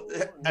any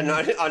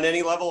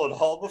level at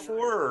all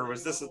before, or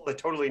was this a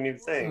totally new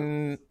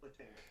thing?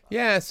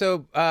 Yeah,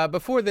 so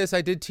before this,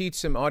 I did teach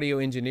some audio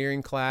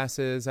engineering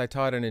classes. I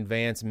taught an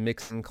advanced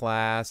mixing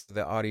class,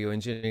 the audio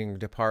engineering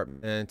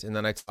department, and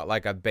then I taught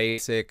like a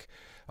basic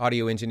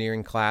audio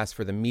engineering class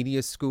for the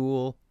media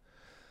school.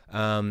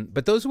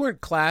 But those weren't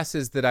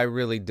classes that I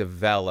really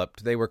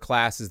developed. They were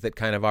classes that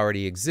kind of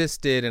already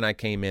existed, and I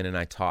came in and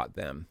I taught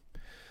them.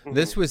 Mm-hmm.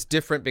 This was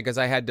different because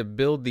I had to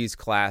build these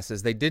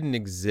classes. They didn't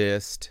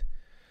exist.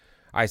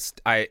 As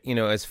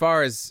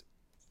far as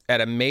at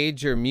a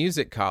major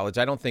music college,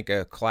 I don't think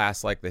a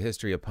class like the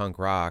history of punk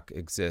rock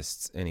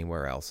exists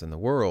anywhere else in the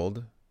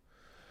world.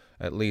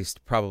 At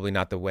least probably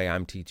not the way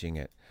I'm teaching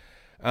it.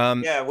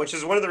 Which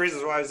is one of the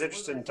reasons why I was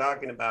interested in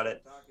talking about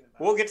it.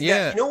 We'll get to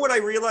that. You know what I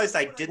realized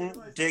I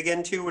didn't dig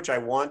into, which I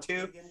want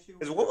to,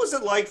 is what was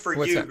it like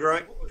for you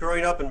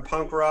growing up in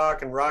punk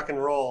rock and rock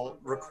and roll,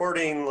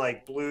 recording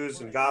like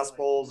blues and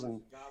gospels,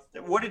 and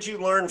what did you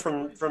learn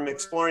from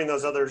exploring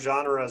those other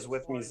genres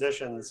with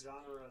musicians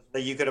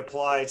that you could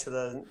apply to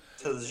the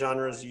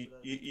genres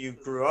you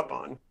grew up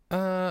on?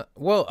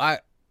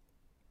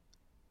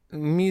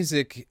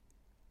 Music,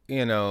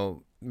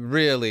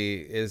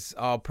 really is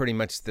all pretty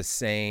much the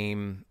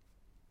same.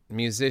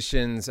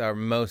 Musicians are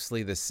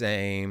mostly the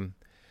same.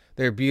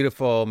 They're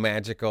beautiful,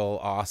 magical,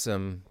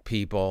 awesome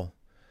people.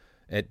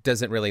 It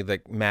doesn't really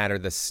matter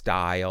the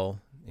style.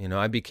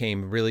 I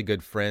became really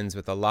good friends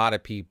with a lot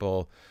of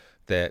people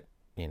that,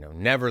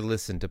 never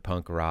listened to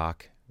punk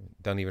rock,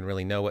 don't even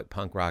really know what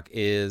punk rock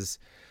is,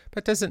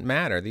 but doesn't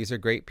matter. These are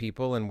great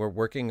people, and we're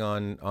working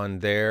on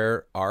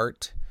their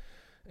art.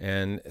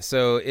 And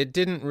so it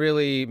didn't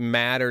really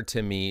matter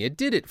to me. It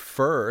did at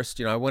first.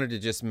 I wanted to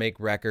just make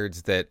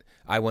records that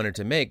I wanted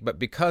to make. But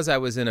because I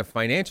was in a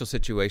financial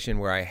situation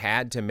where I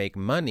had to make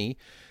money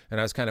and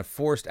I was kind of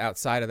forced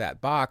outside of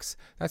that box,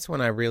 that's when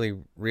I really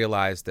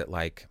realized that,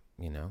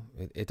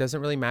 it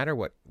doesn't really matter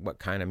what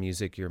kind of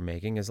music you're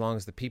making, as long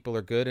as the people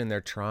are good and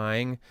they're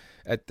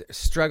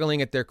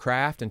struggling at their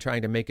craft and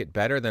trying to make it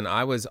better. Then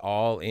I was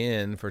all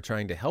in for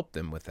trying to help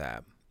them with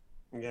that.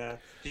 Yeah.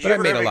 But I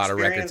made a lot of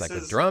records like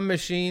with drum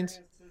machines.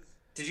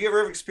 Did you ever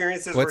have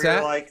experiences where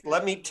you're like,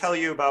 let me tell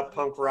you about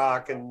punk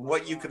rock and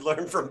what you could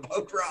learn from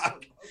punk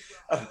rock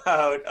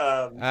about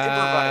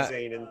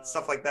improvising and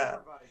stuff like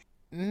that?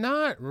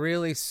 Not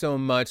really so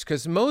much,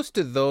 because most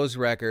of those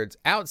records,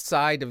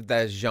 outside of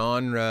that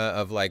genre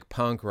of like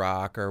punk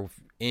rock or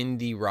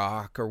indie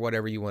rock or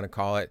whatever you want to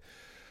call it,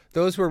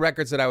 those were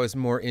records that I was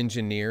more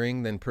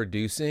engineering than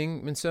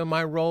producing. And so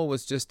my role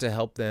was just to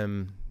help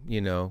them,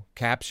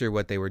 capture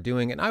what they were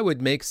doing. And I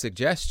would make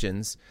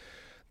suggestions,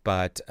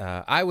 but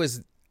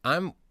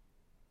I'm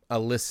a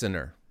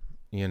listener,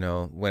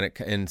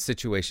 in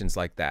situations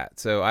like that.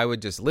 So I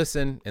would just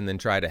listen and then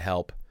try to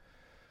help.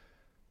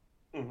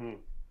 Mm-hmm.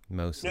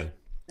 Mostly.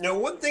 Now,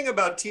 one thing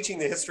about teaching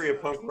the history of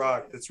punk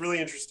rock that's really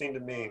interesting to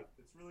me.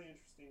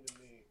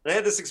 I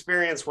had this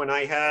experience when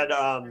I had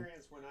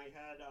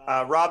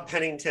Robert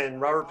Pennington,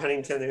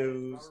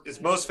 who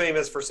is most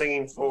famous for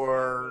singing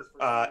for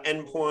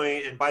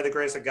Endpoint and By the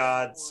Grace of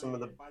God, some of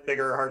the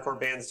bigger hardcore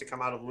bands to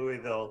come out of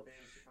Louisville.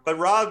 But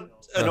Rob,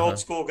 an old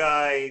school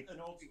guy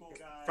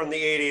from the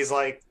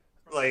 80s,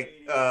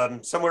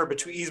 somewhere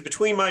between, he's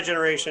between my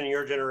generation and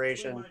your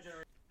generation.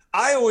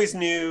 I always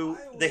knew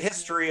the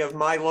history of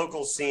my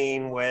local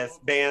scene with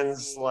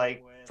bands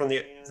like in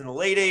the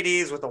late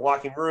 80s with the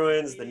Walking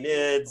Ruins, the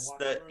Nids,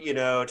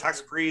 the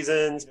Toxic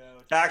Reasons,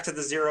 back to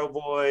the Zero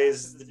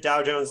Boys, the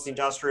Dow Jones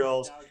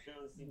Industrials.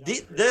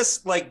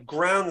 This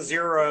ground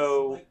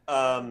zero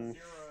kind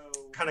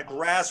of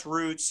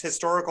grassroots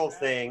historical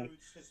thing.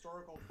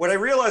 What I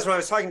realized when I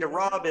was talking to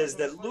Rob is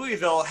that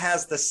Louisville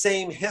has the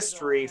same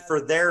history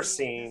for their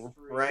scene,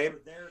 right?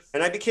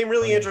 And I became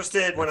really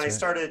interested when I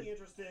started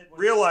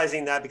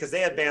realizing that, because they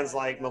had bands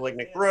like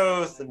Malignant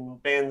Growth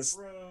and bands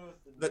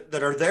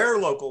that are their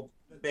local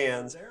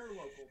bands.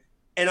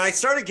 And I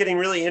started getting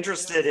really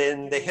interested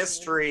in the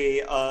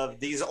history of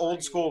these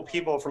old school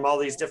people from all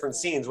these different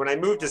scenes. When I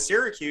moved to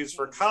Syracuse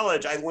for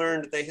college, I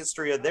learned the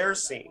history of their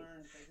scene.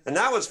 And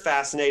that was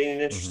fascinating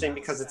and interesting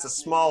because it's a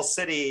small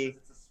city,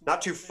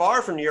 not too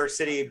far from New York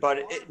City, but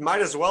it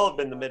might as well have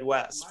been the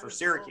Midwest for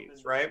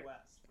Syracuse, right?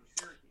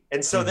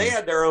 And so they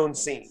had their own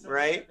scene,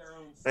 right?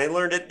 And I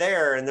learned it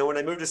there. And then when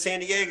I moved to San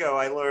Diego,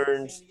 I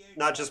learned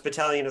not just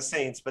Battalion of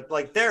Saints,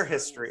 but their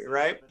history,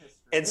 right?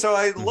 And so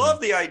I love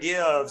the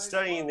idea of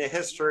studying the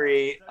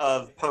history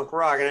of punk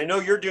rock. And I know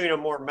you're doing a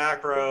more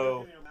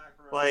macro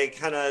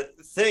kind of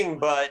thing,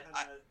 but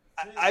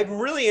I'm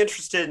really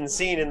interested in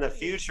seeing in the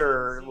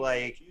future,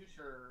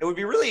 it would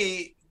be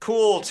really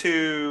cool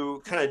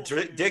to kind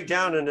of dig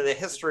down into the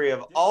history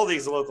of all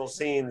these local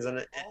scenes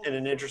in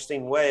an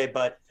interesting way.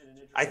 But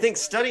I think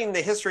studying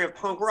the history of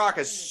punk rock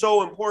is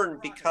so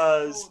important,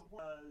 because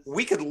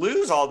we could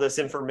lose all this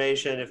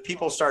information if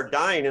people start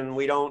dying and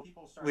we don't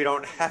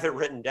have it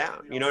written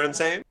down. You know what I'm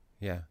saying?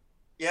 Yeah.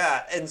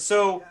 Yeah. And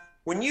so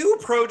when you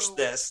approach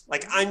this,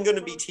 I'm going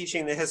to be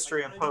teaching the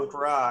history of punk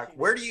rock,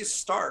 where do you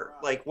start?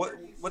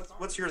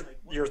 What's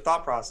your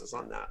thought process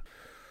on that?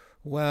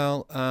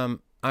 Well,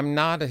 I'm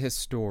not a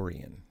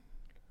historian.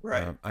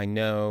 Right. I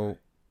know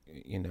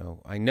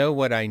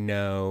what I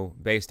know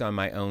based on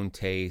my own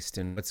taste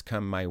and what's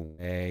come my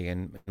way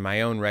and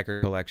my own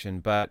record collection.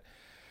 But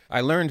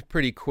I learned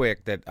pretty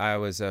quick that I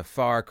was a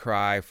far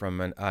cry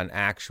from an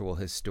actual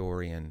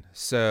historian.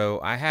 So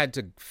I had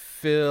to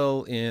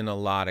fill in a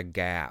lot of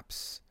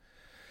gaps.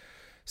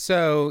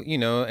 So,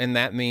 and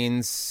that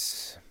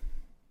means,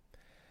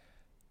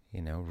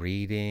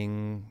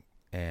 reading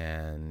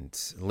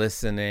and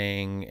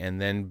listening,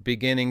 and then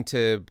beginning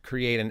to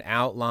create an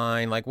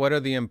outline, what are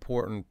the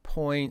important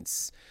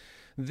points.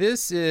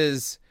 This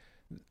is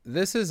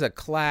a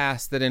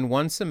class that in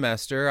one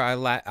semester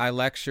I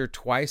lecture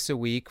twice a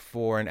week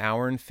for an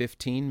hour and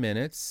 15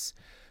 minutes.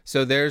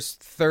 So there's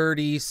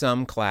 30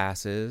 some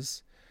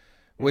classes,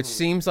 which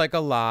seems like a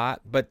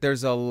lot, but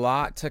there's a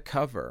lot to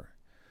cover.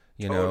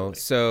 Totally.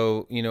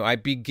 So, I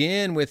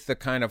begin with the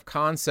kind of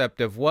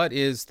concept of what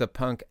is the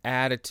punk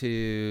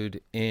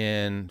attitude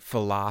in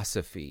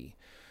philosophy.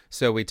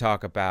 So we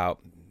talk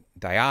about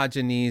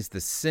Diogenes,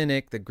 the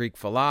cynic, the Greek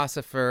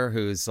philosopher,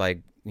 who's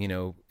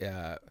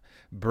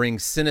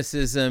brings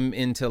cynicism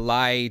into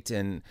light.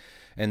 And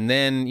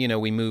then,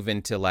 we move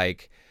into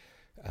the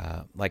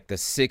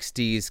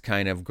 60s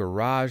kind of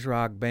garage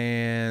rock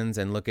bands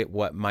and look at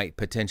what might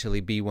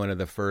potentially be one of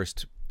the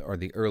first or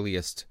the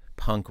earliest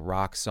punk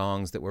rock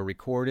songs that were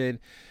recorded.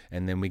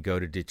 And then we go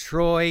to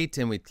Detroit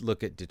and we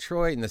look at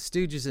Detroit and the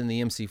Stooges and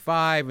the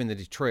MC5 and the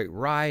Detroit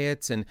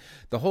riots. And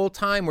the whole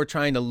time we're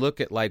trying to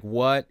look at like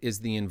what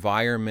is the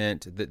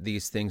environment that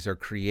these things are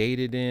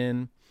created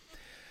in.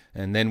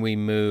 And then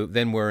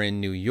we're in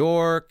New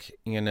York,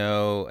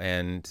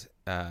 and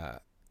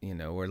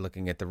we're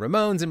looking at the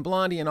Ramones and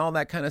Blondie and all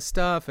that kind of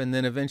stuff. And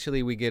then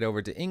eventually we get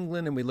over to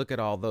England and we look at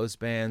all those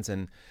bands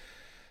and,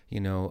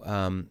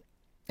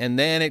 and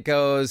then it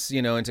goes,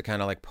 into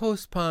kind of like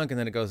post-punk, and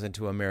then it goes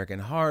into American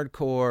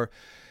hardcore.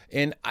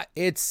 And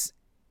it's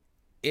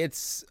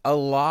a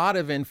lot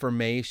of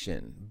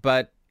information,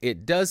 but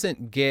it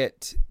doesn't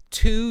get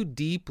too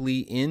deeply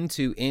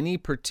into any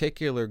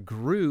particular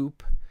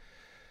group,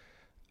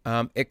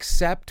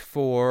 except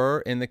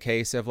for in the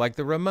case of like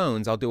the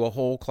Ramones. I'll do a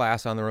whole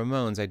class on the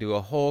Ramones. I do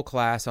a whole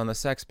class on the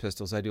Sex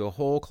Pistols. I do a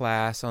whole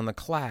class on the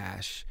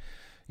Clash.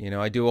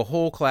 I do a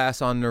whole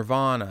class on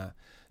Nirvana.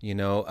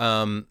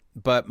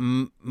 But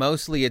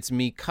mostly it's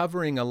me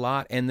covering a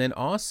lot, and then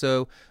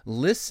also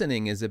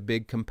listening is a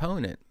big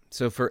component.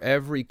 So for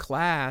every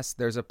class,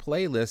 there's a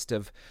playlist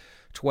of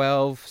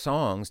 12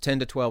 songs, 10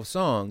 to 12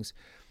 songs.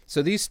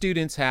 So these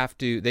students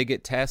they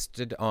get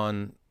tested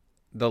on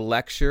the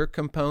lecture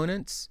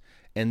components,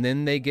 and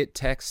then they get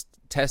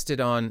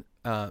tested on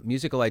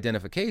musical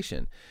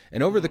identification.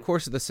 And over the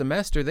course of the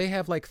semester, they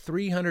have like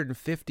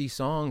 350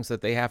 songs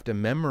that they have to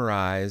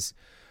memorize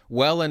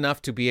well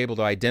enough to be able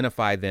to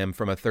identify them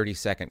from a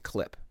 30-second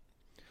clip.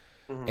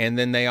 Mm-hmm. And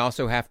then they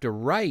also have to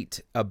write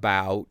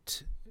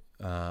about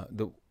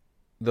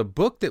the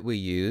book that we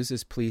use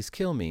is Please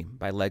Kill Me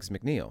by Legs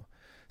McNeil.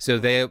 So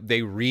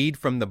they read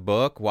from the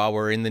book while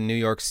we're in the New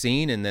York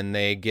scene, and then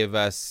they give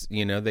us,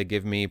 they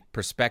give me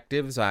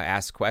perspectives. I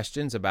ask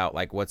questions about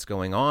like what's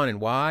going on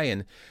and why.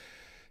 And,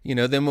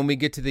 then when we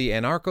get to the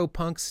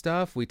anarcho-punk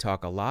stuff, we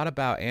talk a lot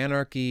about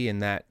anarchy and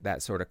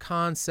that sort of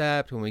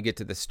concept. When we get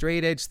to the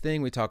straight edge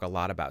thing, we talk a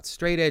lot about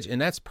straight edge.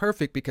 And that's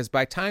perfect because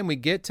by the time we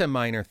get to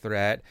Minor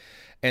Threat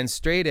and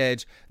straight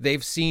edge,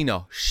 they've seen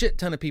a shit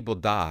ton of people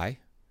die,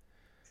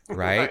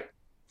 right?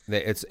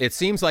 It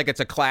seems like it's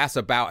a class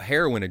about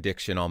heroin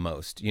addiction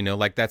almost,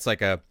 like that's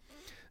a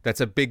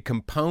big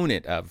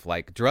component of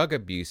like drug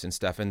abuse and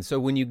stuff. And so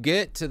when you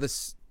get to the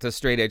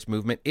straight edge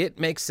movement, it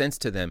makes sense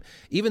to them,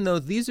 even though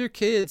these are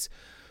kids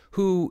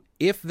who,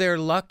 if they're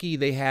lucky,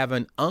 they have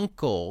an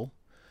uncle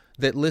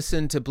that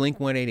listened to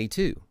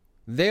Blink-182.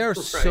 They are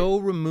so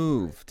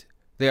removed.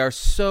 They are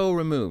so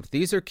removed.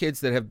 These are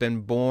kids that have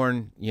been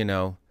born,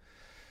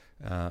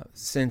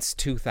 since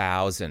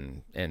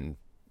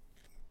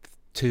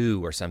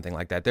 2002 or something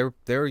like that.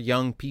 They're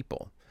young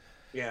people.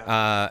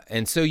 Yeah.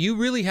 And so you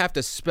really have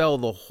to spell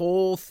the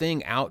whole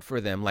thing out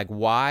for them. Like,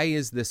 why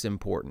is this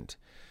important?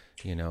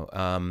 Yeah,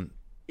 I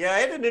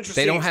had an interesting.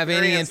 They don't have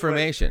any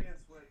information.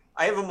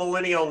 I have a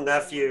millennial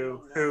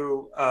nephew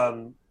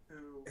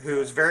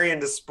who's very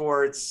into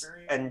sports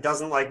and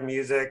doesn't like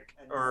music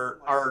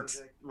or art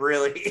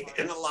really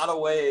in a lot of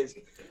ways.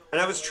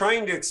 And I was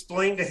trying to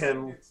explain to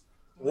him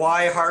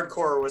why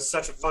hardcore was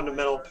such a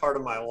fundamental part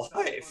of my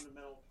life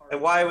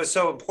and why it was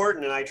so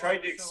important. And I tried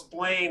to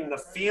explain the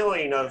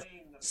feeling of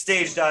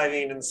stage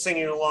diving and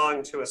singing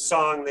along to a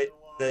song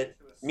that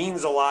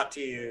means a lot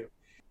to you.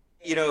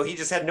 He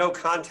just had no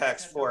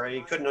context for it.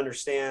 He couldn't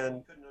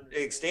understand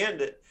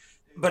it.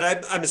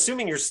 But I'm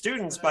assuming your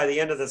students by the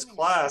end of this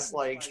class,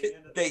 like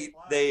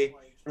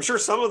I'm sure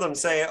some of them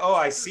say, "Oh,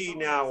 I see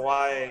now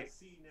why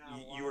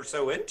you were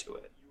so into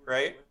it,"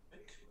 right?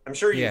 I'm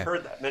sure you've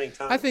heard that many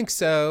times. I think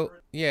so.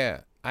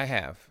 Yeah, I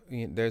have.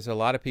 There's a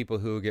lot of people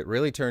who get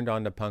really turned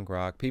on to punk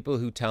rock, people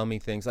who tell me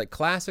things like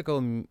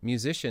classical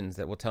musicians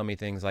that will tell me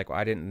things like, well,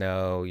 I didn't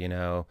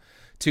know,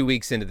 2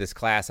 weeks into this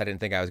class, I didn't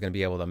think I was going to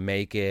be able to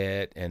make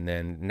it. And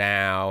then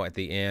now at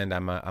the end,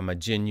 I'm a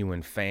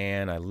genuine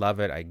fan. I love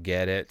it. I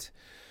get it.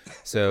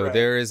 So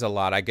There is a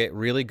lot. I get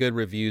really good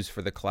reviews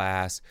for the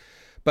class,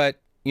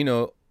 but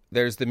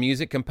there's the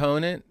music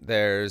component.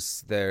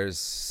 There's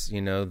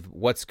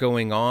what's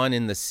going on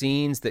in the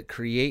scenes that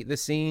create the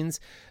scenes.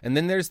 And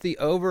then there's the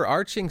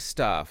overarching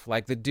stuff,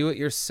 like the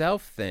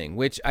do-it-yourself thing,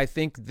 which I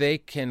think they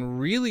can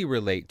really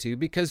relate to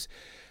because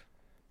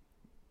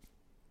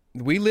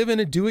we live in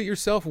a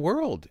do-it-yourself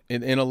world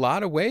in a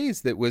lot of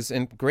ways that was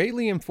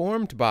greatly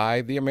informed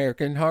by the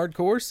American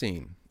hardcore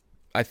scene.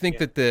 I think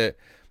that the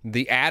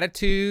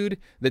attitude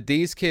that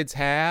these kids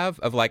have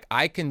of like,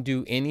 I can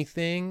do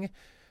anything,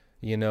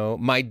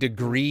 my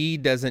degree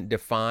doesn't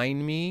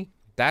define me,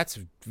 that's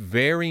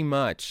very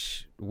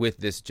much with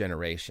this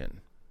generation.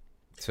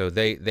 So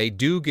they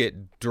do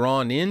get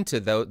drawn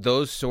into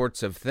those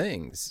sorts of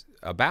things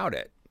about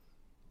it.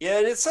 Yeah,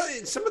 and it's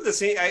some of the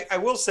scene. I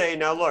will say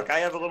now. Look, I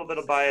have a little bit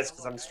of bias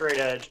because I'm straight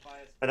edge,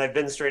 and I've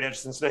been straight edge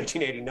since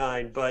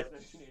 1989. But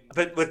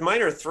with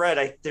Minor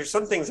Threat, there's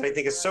some things that I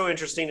think is so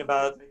interesting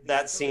about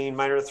that scene.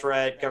 Minor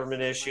Threat,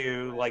 Government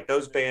Issue, like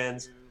those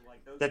bands,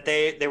 that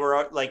they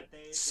were like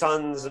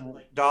sons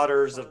and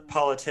daughters of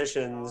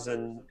politicians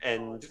and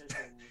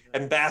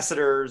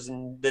ambassadors,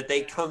 and that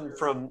they come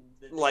from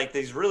like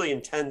these really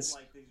intense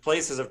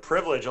places of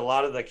privilege, a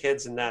lot of the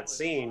kids in that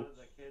scene,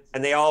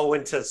 and they all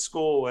went to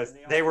school with.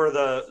 They were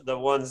the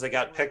ones that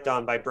got picked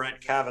on by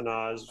Brett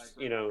Kavanaugh's. Just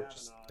weird.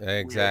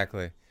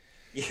 Exactly.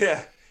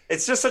 Yeah,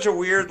 it's just such a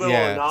weird little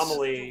Yeah.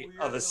 anomaly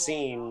of a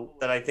scene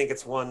that I think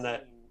it's one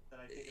that,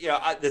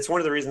 it's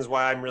one of the reasons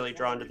why I'm really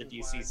drawn to the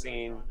DC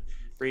scene,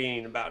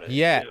 reading about it.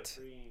 Yet.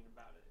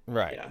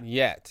 Right. Yeah.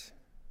 Yet.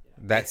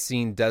 That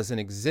scene doesn't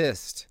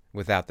exist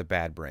without the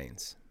Bad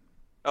Brains.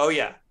 Oh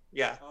yeah,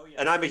 yeah.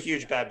 And I'm a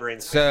huge Bad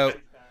Brains So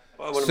fan.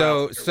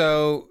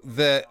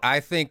 I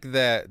think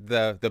that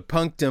the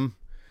punctum,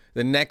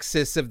 the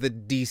nexus of the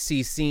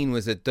DC scene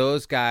was that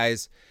those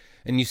guys,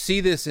 and you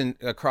see this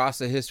across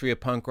the history of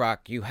punk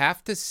rock, you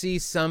have to see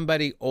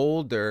somebody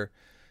older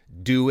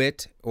do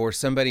it, or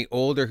somebody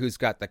older who's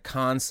got the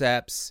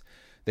concepts.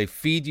 They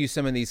feed you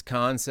some of these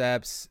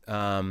concepts,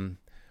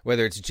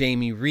 whether it's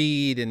Jamie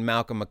Reed and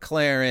Malcolm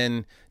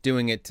McLaren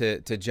doing it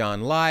to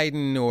John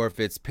Lydon, or if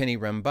it's Penny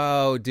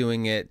Rambeau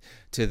doing it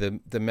to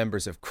the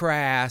members of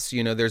Crass.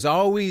 There's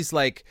always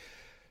like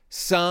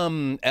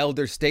some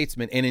elder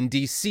statesman. And in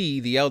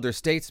DC, the elder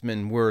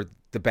statesmen were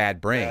the Bad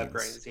Brains. Bad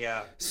Brains,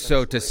 yeah.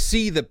 So to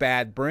see the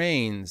Bad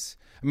Brains,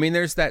 I mean,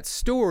 there's that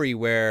story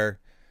where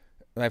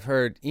I've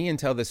heard Ian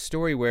tell this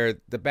story where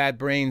the Bad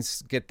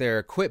Brains get their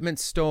equipment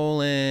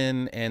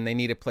stolen and they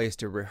need a place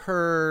to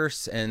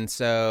rehearse. And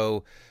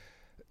so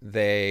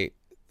the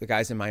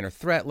guys in Minor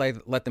Threat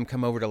let them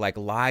come over to like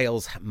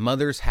Lyle's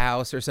mother's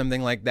house or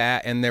something like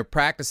that. And they're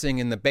practicing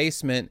in the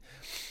basement.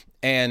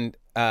 And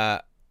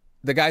the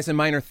guys in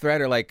Minor Threat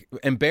are like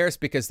embarrassed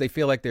because they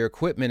feel like their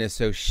equipment is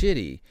so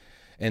shitty.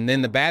 And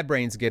then the Bad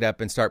Brains get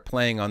up and start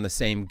playing on the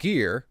same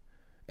gear.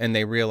 And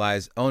they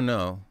realize, oh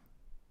no,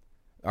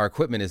 our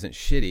equipment isn't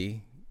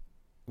shitty.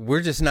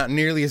 We're just not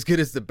nearly as good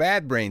as the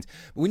Bad Brains.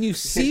 When you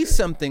see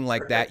something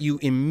like that, you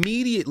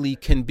immediately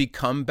can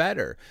become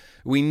better.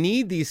 We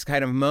need these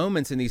kind of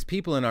moments and these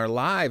people in our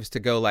lives to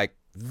go like,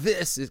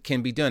 this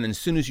can be done. And as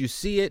soon as you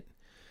see it,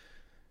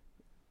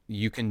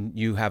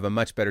 you have a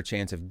much better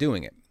chance of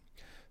doing it.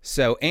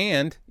 So,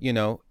 and,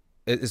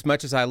 as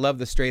much as I love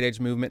the straight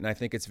edge movement, and I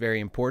think it's very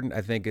important,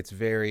 I think it's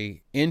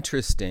very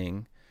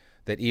interesting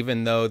that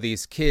even though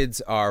these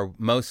kids are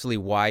mostly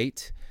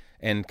white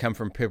and come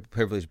from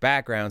privileged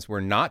backgrounds,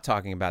 we're not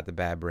talking about the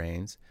Bad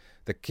Brains.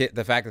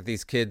 The fact that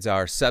these kids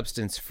are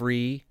substance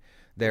free,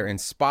 they're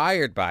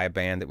inspired by a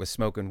band that was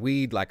smoking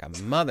weed like a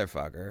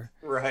motherfucker.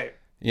 Right.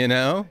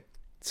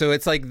 So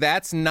it's like,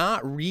 that's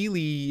not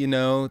really,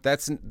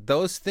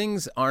 those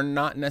things are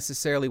not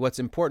necessarily what's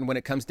important when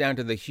it comes down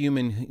to the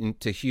human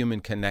to human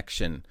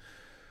connection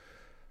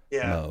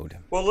mode.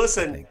 Well,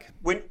 listen,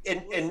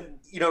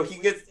 he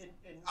gets.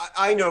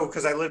 I know,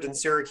 because I lived in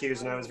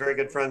Syracuse and I was very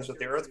good friends with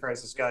the Earth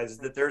Crisis guys,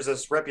 that there's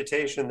this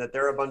reputation that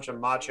they're a bunch of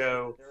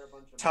macho,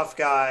 tough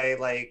guy,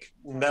 like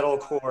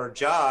metalcore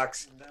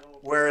jocks,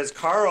 whereas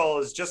Carl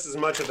is just as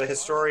much of a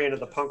historian of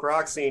the punk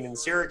rock scene in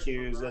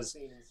Syracuse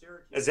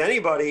as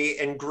anybody,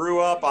 and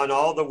grew up on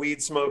all the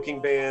weed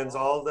smoking bands,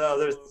 all the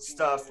other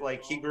stuff.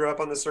 Like, he grew up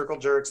on the Circle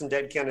Jerks and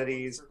Dead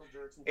Kennedys,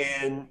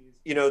 and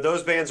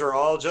those bands are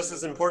all just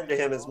as important to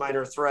him as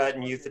Minor Threat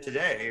and Youth of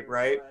Today,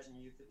 right?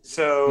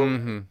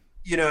 So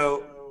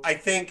I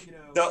think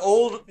the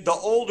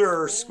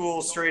older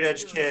school straight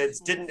edge kids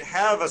didn't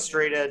have a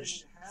straight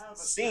edge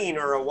scene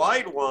or a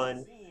wide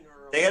one.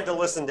 They had to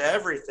listen to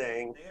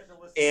everything,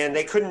 and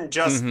they couldn't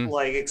just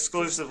like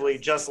exclusively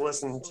just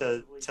listen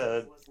to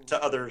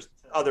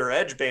other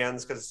edge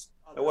bands, because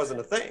it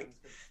wasn't a thing.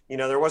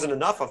 There wasn't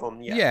enough of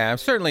them yet. Yeah,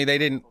 certainly they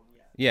didn't.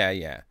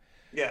 Yeah.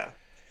 And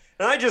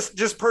I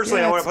just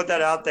personally, I want to put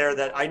that out there,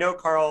 that I know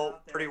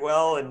Carl pretty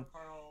well, and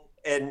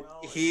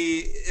he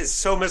is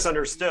so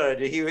misunderstood.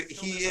 He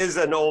is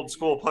an old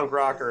school punk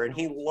rocker, and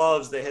he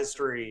loves the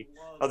history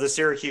of the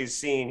Syracuse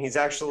scene. He's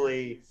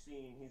actually,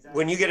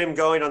 when you get him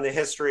going on the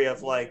history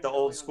of like the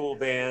old school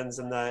bands,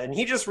 and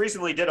he just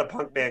recently did a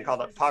punk band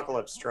called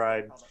Apocalypse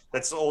Tribe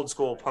that's old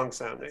school punk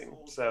sounding.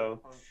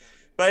 So,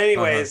 but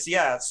anyways,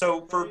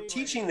 so for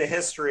teaching the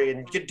history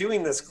and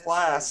doing this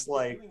class,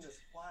 like,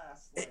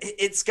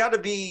 it's got to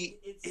be,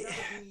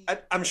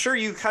 I'm sure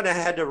you kind of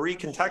had to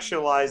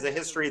recontextualize the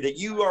history that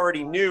you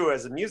already knew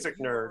as a music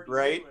nerd,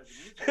 right?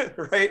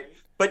 Right.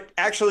 But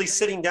actually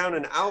sitting down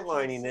and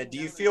outlining it, do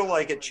you feel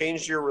like it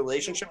changed your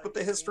relationship with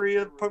the history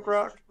of punk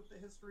rock?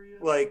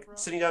 Like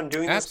sitting down and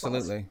doing this?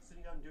 Absolutely.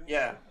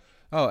 Yeah.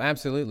 Oh,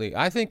 absolutely.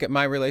 I think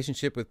my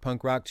relationship with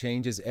punk rock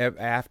changes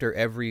after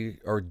every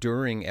or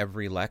during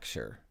every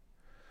lecture.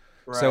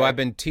 Right. So I've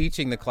been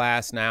teaching the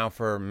class now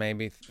for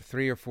maybe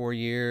 3 or 4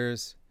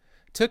 years.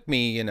 Took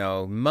me,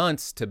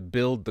 months to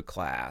build the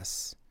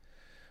class.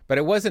 But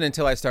it wasn't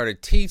until I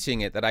started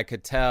teaching it that I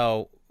could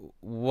tell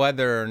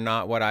whether or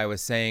not what I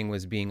was saying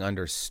was being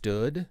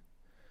understood.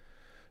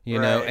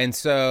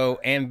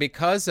 And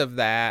because of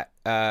that,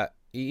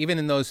 even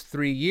in those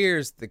 3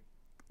 years,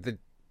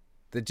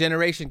 the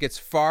generation gets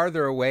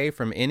farther away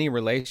from any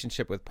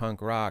relationship with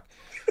punk rock.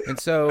 And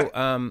so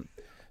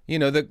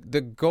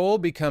the goal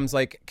becomes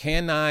like,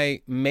 can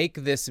I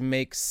make this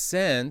make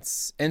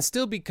sense and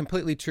still be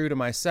completely true to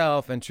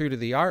myself and true to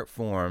the art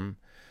form?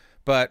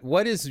 But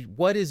what is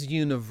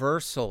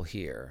universal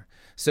here?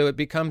 So it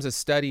becomes a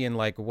study in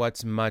like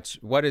what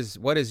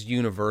is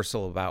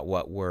universal about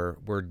what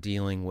we're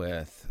dealing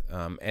with,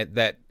 and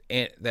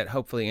that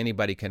hopefully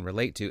anybody can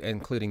relate to,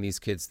 including these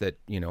kids that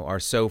are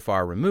so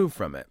far removed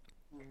from it.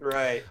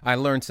 Right. I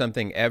learned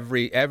something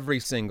every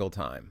single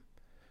time.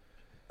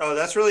 Oh,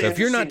 that's really interesting. If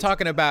you're not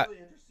talking about,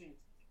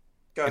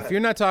 Go ahead. if you're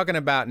not talking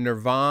about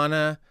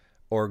Nirvana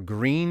or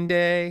Green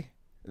Day,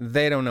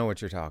 they don't know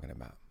what you're talking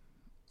about.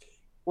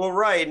 Well,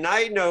 right. And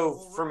I know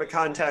from a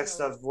context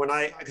of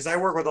because I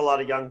work with a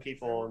lot of young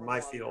people in my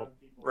field,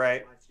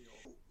 right?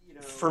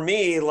 For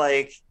me,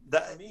 like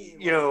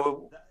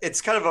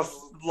it's kind of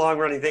a long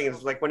running thing.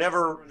 It's like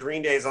whenever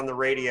Green Day is on the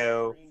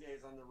radio,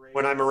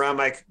 when I'm around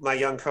my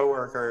young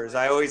coworkers,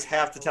 I always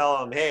have to tell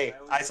them, hey,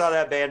 I saw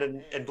that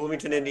band in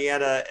Bloomington,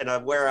 Indiana in a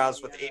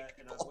warehouse with 8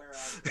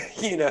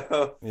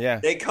 people. Yeah.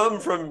 They come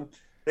from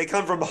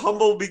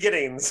humble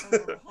beginnings,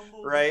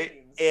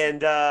 right?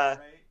 And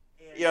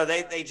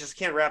they just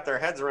can't wrap their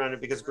heads around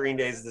it because Green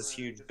Day is this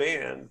huge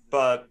band.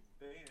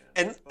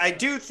 And I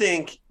do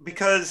think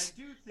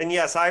and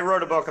yes, I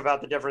wrote a book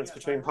about the difference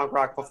between punk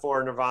rock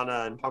before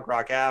Nirvana and punk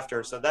rock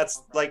after. So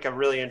that's like a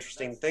really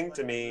interesting thing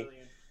to me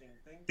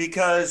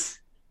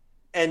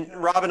and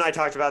Rob and I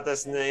talked about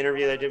this in the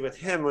interview that I did with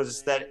him,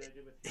 was that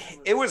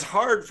it was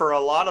hard for a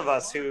lot of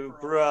us who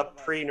grew up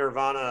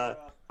pre-Nirvana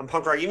on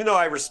punk rock, even though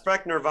I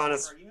respect Nirvana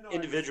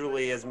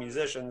individually as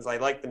musicians, I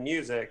like the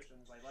music.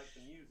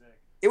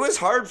 It was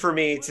hard for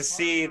me to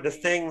see the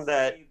thing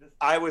that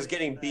I was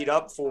getting beat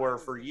up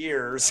for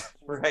years,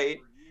 right?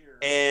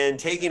 And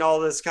taking all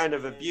this kind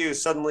of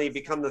abuse suddenly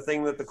become the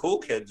thing that the cool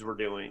kids were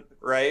doing,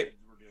 right?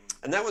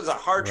 And that was a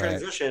hard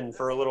transition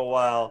for a little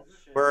while,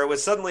 where it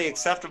was suddenly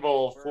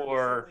acceptable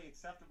for,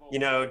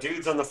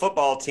 dudes on the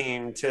football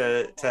team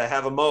to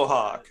have a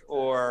mohawk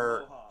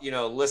or,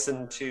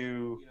 listen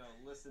to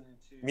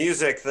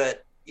music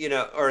that,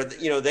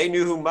 they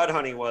knew who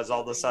Mudhoney was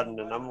all of a sudden.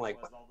 And I'm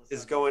like, what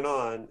is going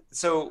on?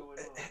 So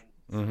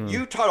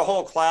you taught a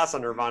whole class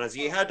on Nirvana. So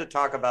you had to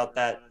talk about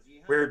that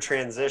weird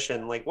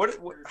transition. Like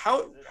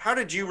how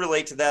did you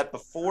relate to that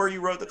before you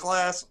wrote the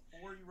class?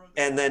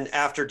 And then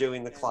after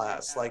doing the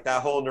class, like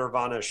that whole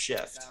Nirvana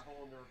shift?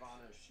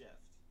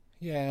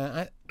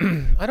 Yeah,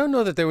 I don't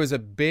know that there was a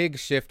big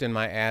shift in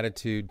my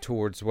attitude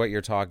towards what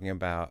you're talking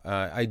about.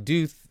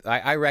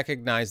 I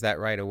recognize that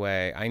right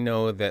away. I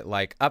know that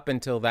like up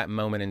until that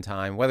moment in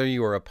time, whether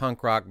you were a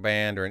punk rock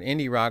band or an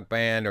indie rock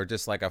band or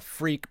just like a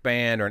freak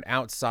band or an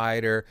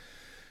outsider,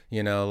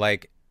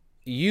 like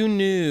you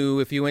knew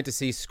if you went to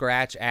see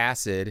Scratch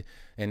Acid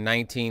in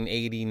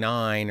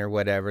 1989 or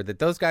whatever, that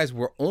those guys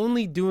were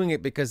only doing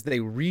it because they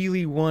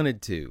really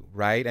wanted to,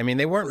 right? I mean,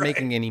 they weren't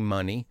making any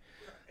money.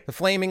 The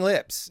Flaming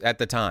Lips at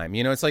the time,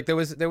 it's like there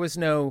was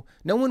no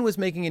one was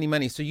making any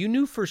money. So you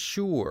knew for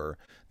sure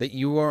that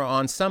you were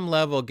on some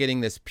level getting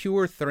this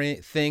pure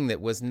thing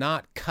that was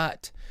not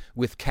cut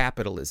with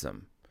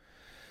capitalism.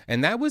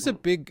 And that was a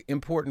big,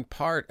 important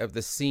part of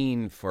the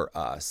scene for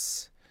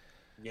us.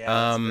 Yeah,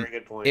 that's a very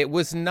good point. It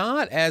was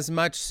not as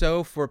much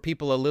so for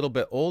people a little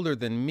bit older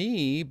than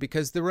me,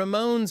 because the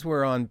Ramones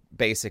were on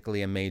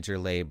basically a major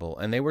label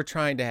and they were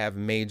trying to have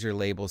major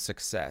label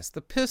success.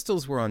 The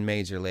Pistols were on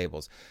major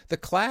labels. The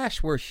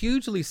Clash were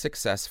hugely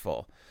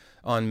successful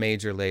on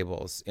major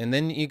labels. And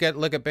then you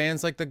look at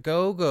bands like the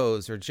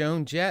Go-Go's or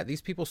Joan Jett.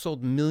 These people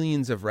sold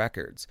millions of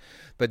records.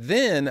 But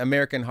then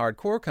American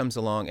hardcore comes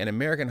along, and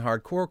American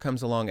hardcore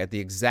comes along at the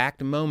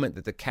exact moment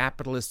that the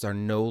capitalists are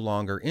no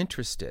longer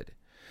interested.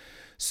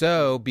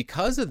 So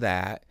because of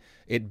that,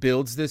 it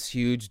builds this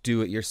huge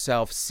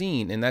do-it-yourself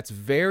scene. And that's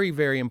very,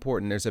 very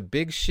important. There's a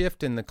big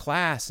shift in the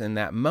class in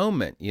that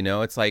moment.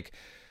 It's like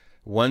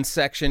one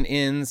section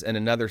ends and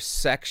another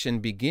section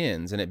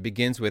begins. And it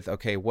begins with,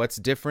 okay, what's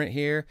different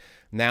here?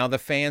 Now the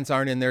fans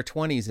aren't in their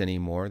 20s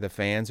anymore. The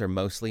fans are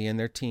mostly in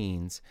their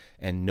teens,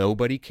 and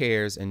nobody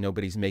cares and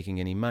nobody's making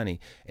any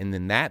money. And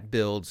then that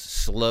builds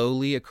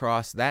slowly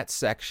across that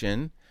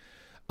section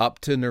up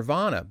to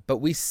Nirvana. But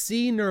we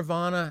see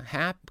Nirvana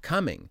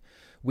coming.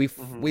 We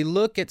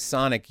look at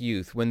Sonic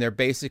Youth when they're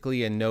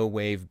basically a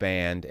no-wave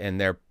band and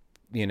they're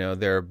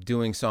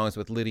doing songs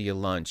with Lydia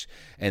Lunch,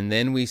 and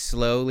then we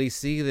slowly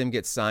see them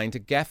get signed to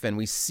Geffen.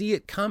 We see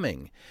it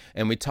coming,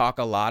 and we talk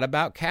a lot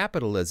about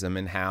capitalism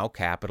and how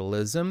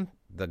capitalism,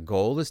 the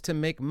goal is to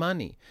make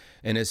money,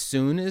 and as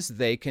soon as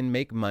they can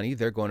make money,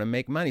 they're going to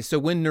make money. So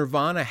when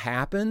Nirvana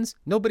happens,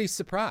 nobody's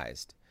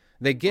surprised.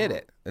 They get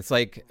it. It's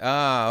like,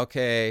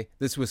 okay,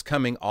 this was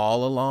coming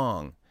all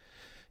along,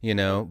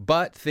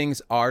 but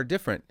things are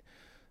different.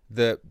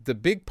 The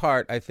big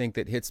part, I think,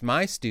 that hits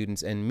my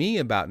students and me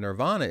about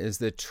Nirvana is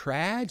the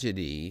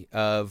tragedy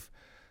of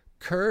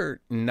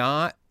Kurt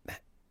not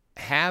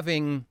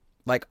having,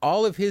 like,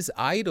 all of his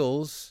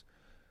idols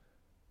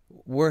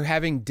were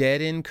having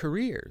dead-end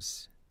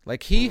careers.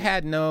 Like, he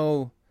had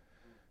no,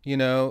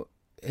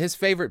 his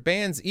favorite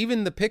bands,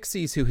 even the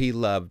Pixies, who he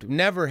loved,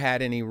 never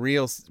had any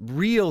real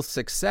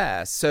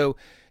success. So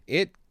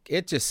it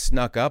just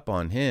snuck up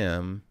on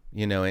him,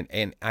 you know,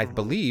 and I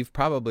believe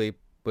probably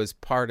was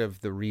part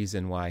of the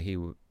reason why he,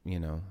 you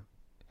know,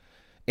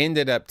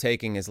 ended up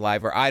taking his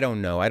life. Or I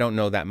don't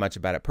know that much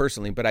about it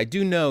personally, but I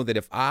do know that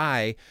if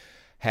I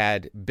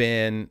had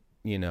been,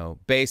 you know,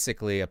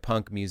 basically a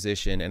punk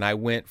musician, and I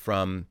went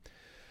from,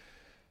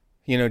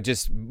 you know,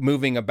 just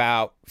moving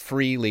about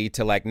freely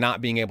to like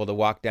not being able to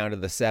walk down to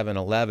the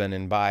 7-Eleven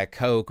and buy a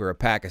Coke or a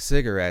pack of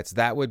cigarettes,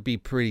 that would be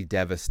pretty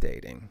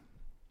devastating.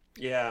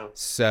 Yeah.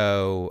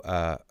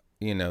 So,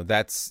 you know,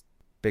 that's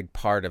a big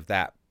part of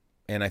that.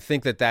 And I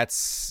think that that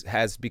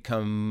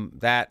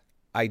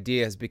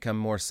idea has become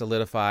more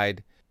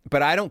solidified.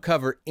 But I don't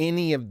cover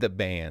any of the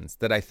bands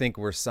that I think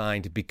were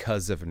signed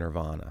because of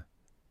Nirvana.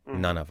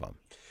 None of them.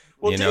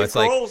 Well, you know, Dave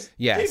Grohl's, like,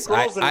 yes,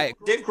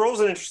 Dave Grohl's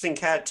an interesting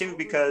cat too,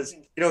 because,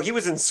 you know, he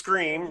was in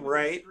Scream,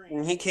 right?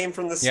 And he came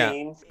from the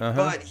scene,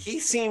 but he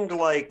seemed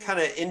like kind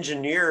of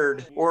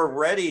engineered or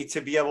ready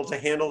to be able to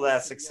handle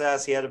that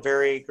success. He had a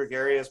very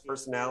gregarious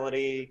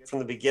personality from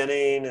the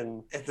beginning.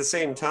 And at the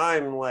same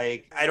time,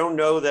 like, I don't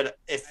know that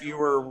if you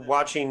were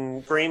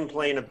watching Scream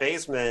play in a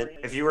basement,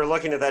 if you were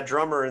looking at that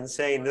drummer and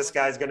saying, this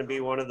guy's going to be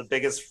one of the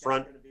biggest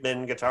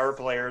frontman guitar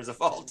players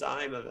of all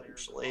time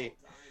eventually.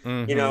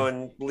 You know,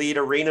 and lead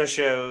arena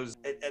shows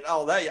and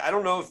all that. I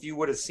don't know if you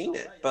would have seen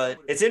it, but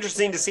it's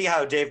interesting to see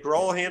how Dave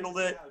Grohl handled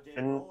it.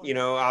 And, you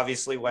know,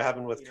 obviously what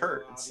happened with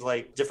Kurt. It's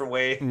like different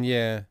way.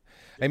 Yeah.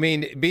 I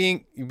mean,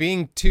 being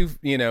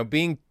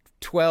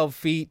 12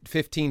 feet,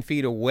 15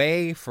 feet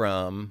away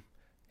from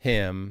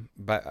him,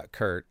 but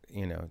Kurt,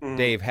 you know,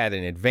 Dave had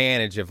an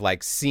advantage of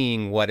like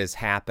seeing what is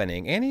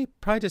happening. And he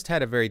probably just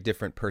had a very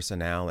different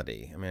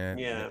personality. I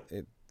mean,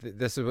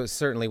 this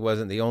certainly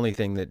wasn't the only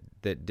thing that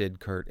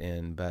did Kurt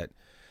in,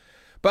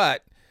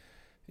 but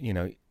you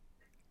know,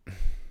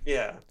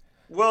 yeah.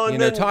 Well, and you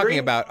know, talking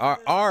about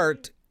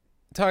art.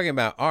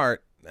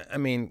 I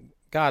mean,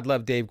 God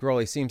love Dave Grohl.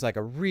 He seems like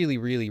a really,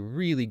 really,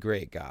 really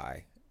great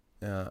guy.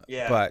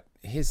 But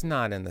he's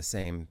not in the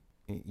same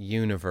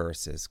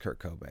universe as Kurt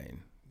Cobain.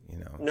 You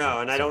know.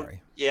 No, and I don't.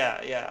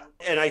 Yeah.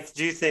 And I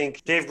do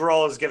think Dave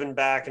Grohl has given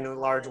back in a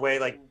large way,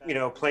 like, you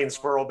know, playing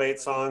Squirrel Bait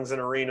songs in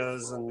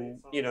arenas and,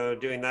 you know,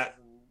 doing that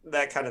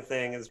kind of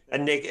thing,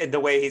 and the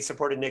way he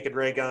supported Naked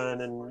Ray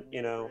Gun and,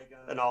 you know,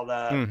 and all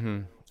that.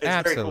 It's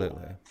absolutely. Very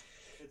cool.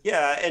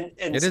 Yeah,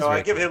 and so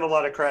I give him a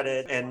lot of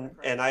credit,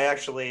 and I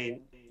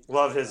actually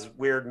love his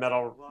weird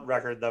metal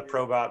record, the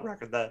Probot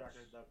record. That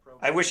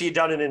I wish he'd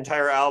done an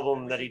entire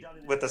album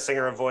with the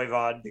singer of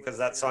Voivod, because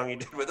that song he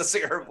did with the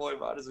singer of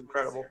Voivod is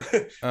incredible.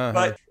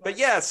 But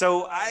yeah,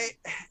 so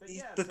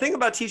the thing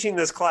about teaching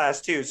this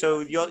class too,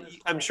 so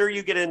I'm sure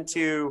you get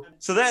into,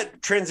 so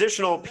that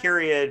transitional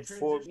period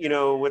for, you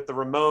know, with the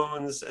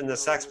Ramones and the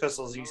Sex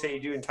Pistols, you say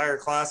you do entire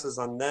classes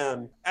on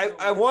them.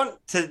 I want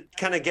to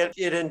kind of get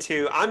it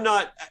into, I'm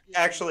not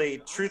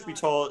actually, truth be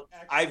told,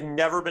 I've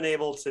never been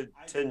able to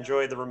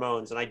enjoy the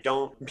Ramones,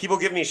 and people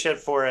give me shit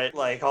for it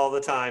like all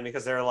the time,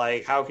 because they're like,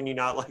 how can you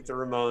not like the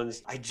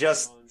Ramones?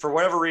 For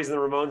whatever reason,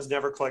 the Ramones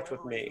never clicked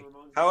with me.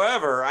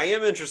 However, I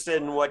am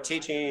interested in what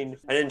teaching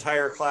an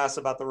entire class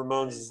about the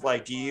Ramones is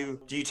like. Do you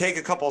take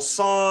a couple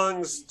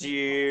songs? Do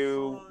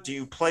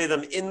you play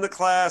them in the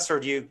class, or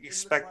do you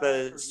expect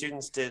the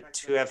students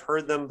to have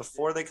heard them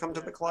before they come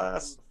to the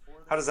class?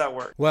 How does that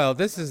work? Well,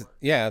 this is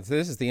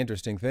the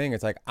interesting thing.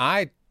 It's like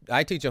I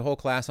teach a whole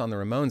class on the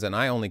Ramones, and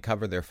I only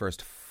cover their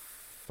first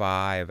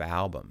 5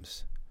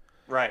 albums.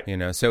 Right. You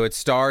know, so it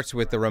starts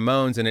with the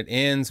Ramones and it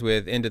ends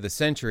with End of the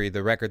Century,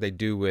 the record they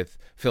do with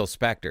Phil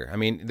Spector. I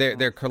mean,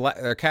 their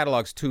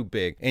catalog's too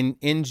big. And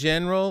in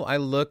general, I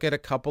look at a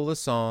couple of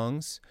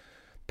songs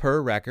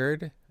per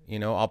record. You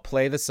know, I'll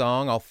play the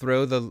song, I'll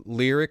throw the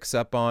lyrics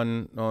up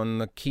on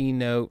the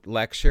keynote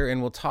lecture,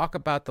 and we'll talk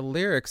about the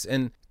lyrics.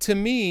 And to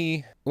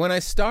me, when I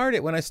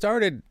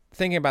started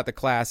thinking about the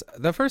class,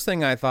 the first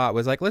thing I thought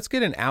was like, let's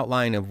get an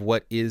outline of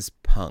what is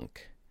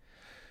punk.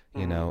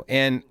 You know,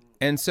 and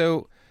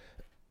so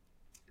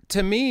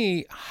to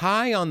me,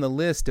 high on the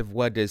list of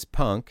what is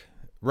punk,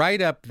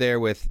 right up there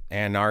with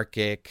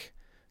anarchic,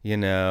 you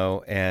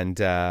know,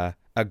 and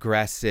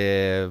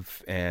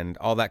aggressive and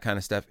all that kind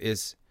of stuff,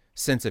 is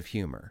sense of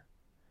humor.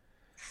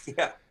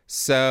 Yeah.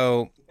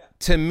 So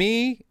to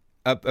me,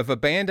 if a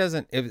band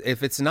doesn't,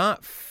 if it's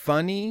not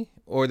funny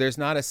or there's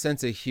not a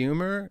sense of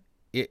humor,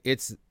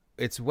 it's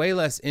way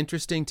less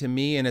interesting to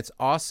me, and it's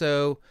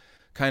also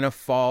kind of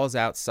falls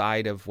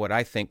outside of what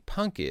I think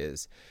punk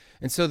is.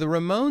 And so the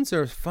Ramones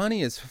are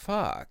funny as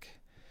fuck.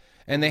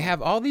 And they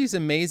have all these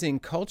amazing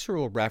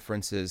cultural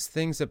references,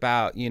 things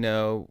about, you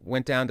know,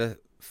 went down to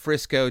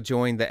Frisco,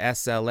 joined the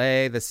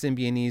SLA, the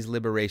Symbionese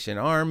Liberation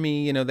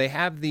Army. You know, they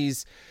have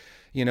these,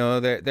 you know,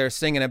 they're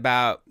singing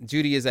about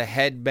Judy is a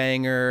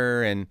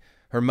headbanger and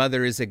her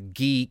mother is a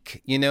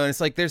geek, you know, and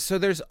it's like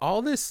there's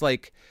all this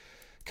like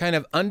kind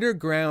of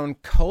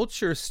underground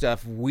culture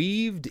stuff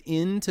weaved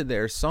into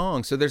their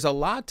songs. So there's a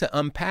lot to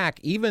unpack,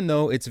 even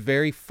though it's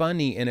very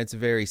funny and it's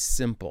very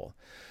simple.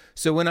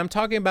 So when I'm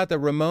talking about the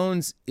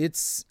Ramones,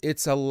 it's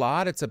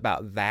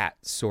about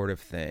that sort of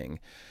thing.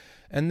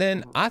 And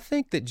then I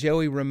think that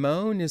Joey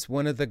Ramone is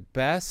one of the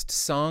best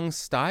song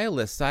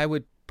stylists. I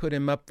would put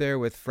him up there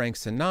with Frank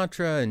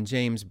Sinatra and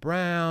James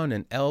Brown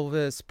and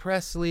Elvis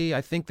Presley.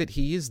 I think that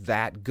he is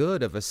that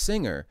good of a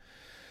singer.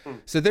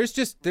 So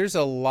there's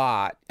a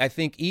lot. I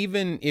think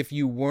even if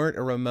you weren't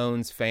a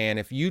Ramones fan,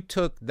 if you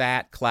took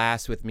that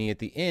class with me at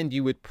the end,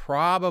 you would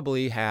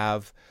probably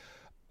have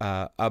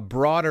a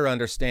broader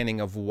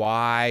understanding of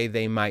why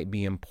they might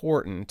be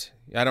important.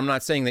 And I'm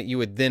not saying that you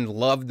would then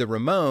love the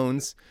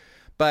Ramones,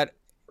 but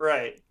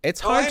right.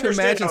 It's hard to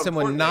imagine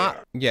someone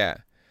not. Yeah.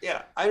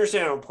 Yeah, I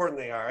understand how important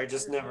they are. I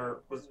just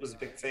never was a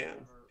big fan.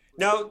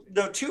 No,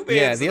 two bands.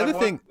 Yeah, the other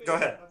thing. Go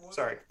ahead.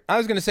 Sorry. I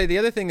was going to say the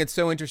other thing that's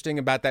so interesting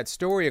about that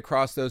story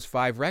across those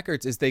 5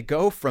 records is they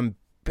go from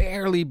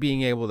barely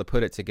being able to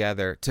put it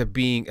together to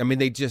being, I mean,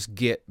 they just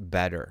get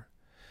better.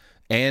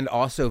 And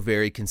also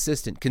very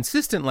consistent.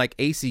 Consistent like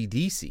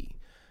AC/DC.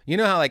 You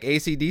know how like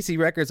AC/DC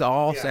records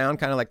all sound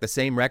kind of like the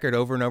same record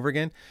over and over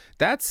again?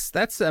 That's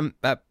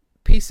a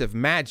piece of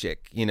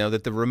magic, you know,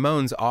 that the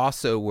Ramones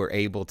also were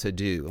able to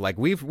do. Like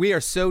we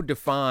are so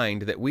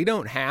defined that we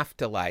don't have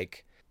to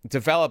like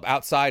develop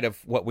outside of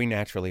what we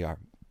naturally are.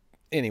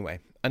 Anyway,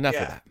 enough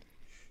of that.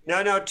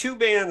 Now, two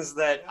bands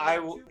that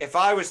if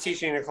I was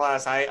teaching a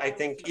class, I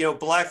think, you know,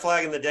 Black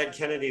Flag and the Dead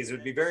Kennedys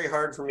would be very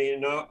hard for me to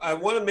know. I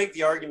want to make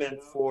the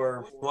argument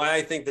for why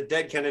I think the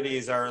Dead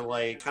Kennedys are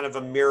like kind of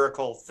a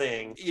miracle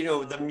thing. You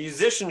know, the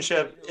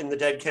musicianship in the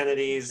Dead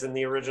Kennedys and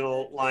the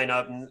original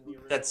lineup,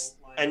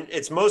 and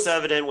it's most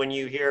evident when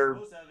you hear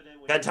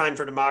Bedtime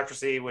for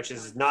Democracy, which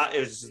is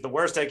the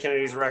worst Dead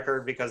Kennedys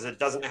record because it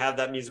doesn't have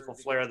that musical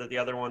flair that the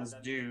other ones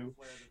do.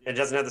 It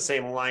doesn't have the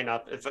same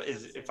lineup,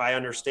 if I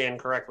understand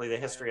correctly the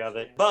history of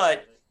it.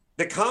 But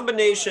the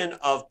combination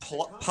of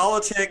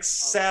politics,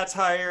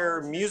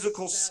 satire,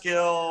 musical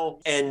skill,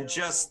 and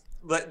just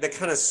the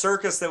kind of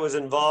circus that was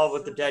involved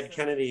with the Dead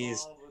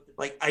Kennedys,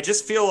 like I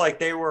just feel like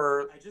they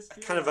were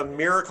kind of a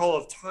miracle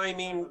of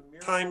timing,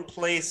 time,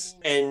 place,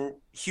 and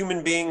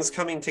human beings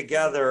coming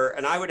together.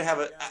 And I would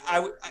have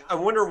I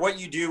wonder what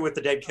you do with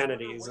the Dead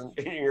Kennedys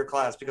in your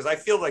class, because I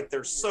feel like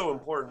they're so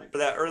important for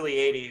that early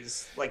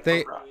 80s, like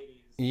punk rock.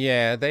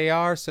 Yeah, they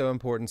are so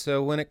important.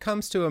 So when it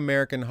comes to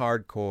American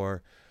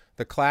hardcore,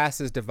 the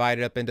class is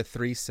divided up into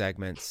 3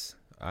 segments.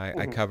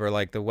 I cover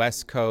like the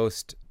West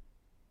Coast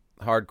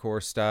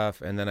hardcore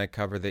stuff, and then I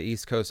cover the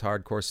East Coast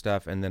hardcore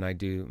stuff, and then I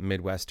do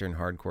Midwestern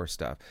hardcore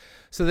stuff.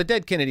 So the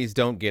Dead Kennedys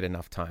don't get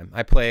enough time.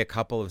 I play a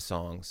couple of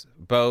songs,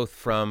 both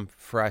from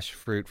Fresh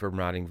Fruit from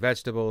Rotting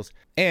Vegetables,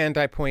 and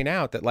I point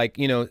out that, like,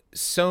 you know,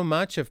 so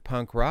much of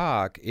punk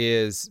rock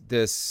is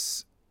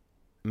this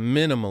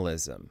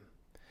minimalism.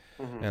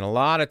 And a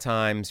lot of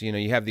times, you know,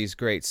 you have these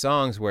great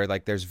songs where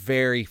like there's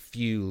very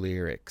few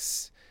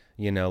lyrics.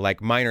 You know,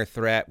 like Minor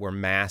Threat were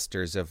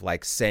masters of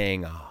like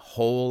saying a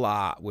whole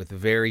lot with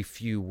very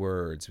few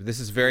words.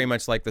 This is very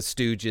much like the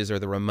Stooges or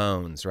the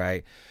Ramones,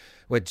 right?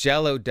 What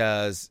Jello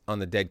does on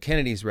the Dead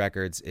Kennedys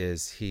records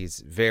is he's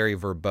very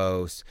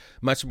verbose,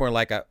 much more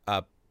like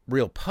a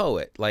real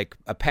poet, like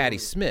a Patti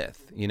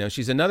Smith. You know,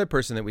 she's another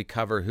person that we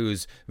cover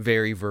who's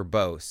very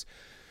verbose.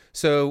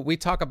 So we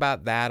talk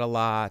about that a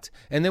lot.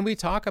 And then we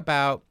talk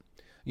about,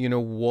 you know,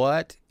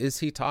 what is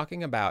he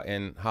talking about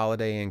in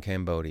Holiday in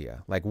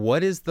Cambodia? Like,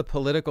 what is the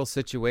political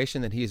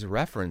situation that he's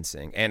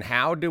referencing? And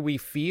how do we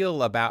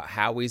feel about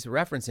how he's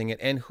referencing it?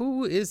 And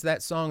who is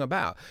that song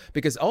about?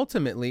 Because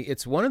ultimately,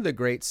 it's one of the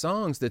great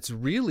songs that's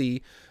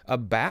really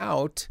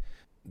about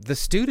the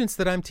students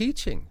that I'm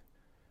teaching.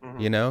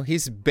 You know,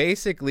 he's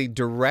basically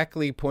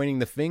directly pointing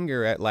the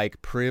finger at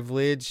like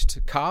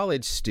privileged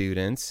college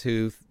students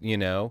who, you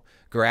know,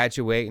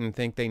 graduate and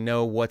think they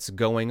know what's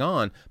going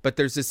on. But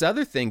there's this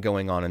other thing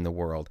going on in the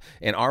world.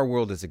 And our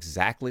world is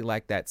exactly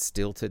like that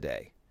still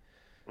today.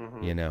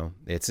 You know,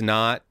 it's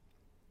not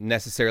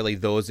necessarily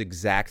those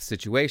exact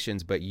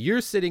situations, but you're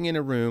sitting in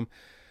a room.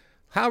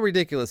 How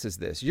ridiculous is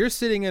this? You're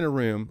sitting in a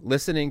room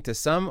listening to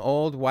some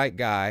old white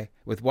guy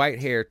with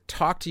white hair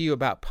talk to you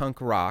about punk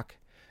rock.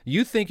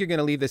 You think you're going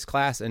to leave this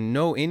class and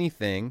know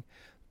anything,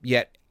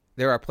 yet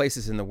there are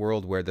places in the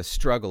world where the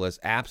struggle is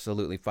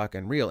absolutely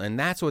fucking real, and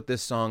that's what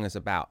this song is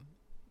about.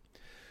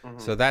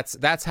 So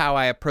that's how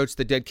I approach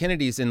the Dead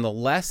Kennedys in the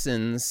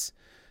lessons,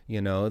 you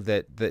know,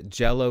 that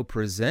Jello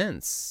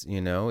presents. You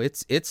know,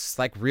 it's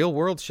like real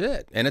world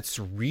shit, and it's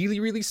really,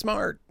 really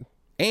smart,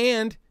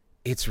 and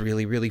it's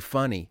really, really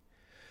funny.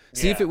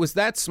 See, if it was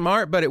that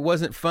smart but it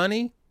wasn't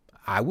funny,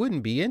 I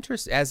wouldn't be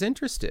as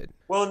interested.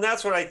 Well, and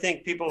that's what I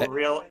think people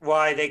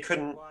why they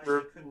couldn't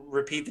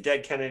repeat the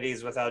Dead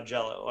Kennedys without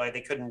Jello. Why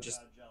they couldn't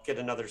just get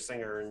another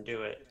singer and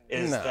do it.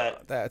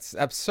 That's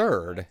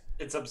absurd.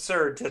 It's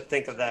absurd to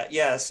think of that.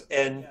 Yes,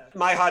 and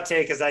my hot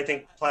take is I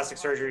think Plastic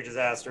Surgery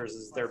Disasters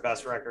is their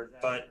best record.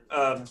 But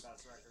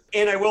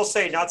and I will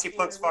say, Nazi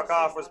Punks Fuck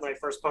Off was my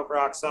first punk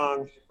rock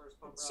song,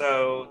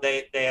 so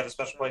they have a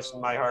special place in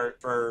my heart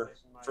for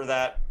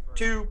that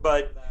too.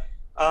 But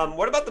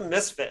What about the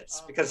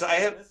Misfits? Because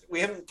we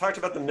haven't talked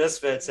about the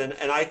Misfits, and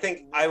I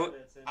think I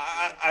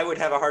would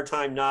have a hard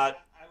time not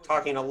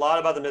talking a lot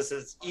about the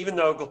Misfits, even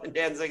though Glenn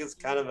Danzig is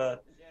kind of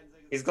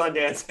he's Glenn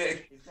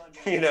Danzig,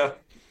 you know.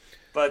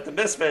 But the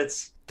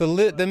Misfits,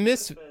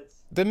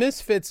 The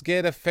Misfits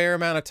get a fair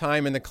amount of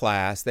time in the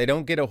class. They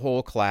don't get a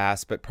whole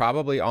class, but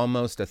probably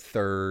almost a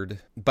third.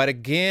 But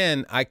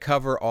again, I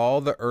cover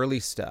all the early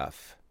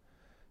stuff.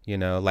 You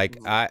know, like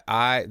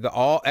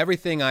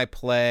everything I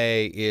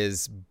play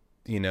is,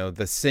 you know,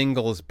 the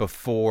singles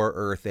before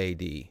Earth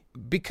AD.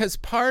 Because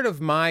part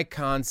of my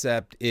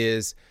concept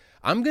is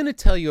I'm going to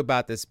tell you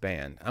about this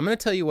band. I'm going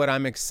to tell you what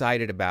I'm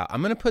excited about.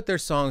 I'm going to put their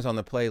songs on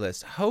the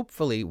playlist.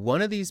 Hopefully,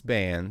 one of these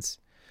bands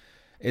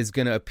is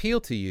going to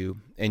appeal to you,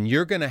 and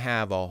you're going to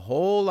have a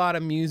whole lot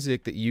of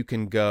music that you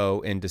can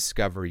go and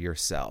discover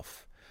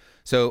yourself.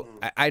 So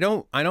I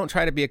don't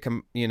try to be a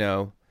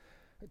completist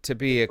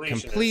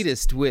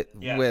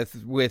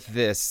with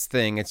this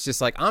thing. It's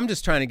just like I'm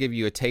just trying to give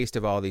you a taste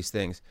of all these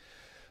things.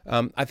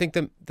 I think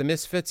the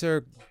Misfits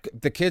are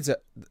the kids.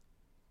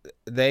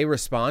 They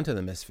respond to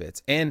the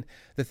Misfits, and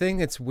the thing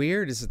that's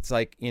weird is it's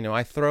like, you know,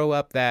 I throw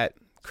up that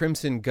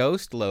Crimson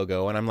Ghost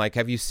logo and I'm like,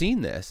 have you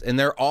seen this? And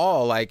they're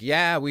all like,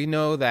 yeah, we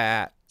know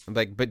that. I'm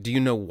like, but do you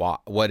know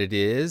what it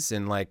is?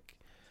 And like,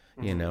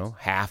 you know,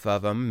 half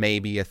of them,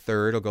 maybe a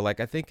third will go like,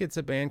 I think it's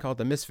a band called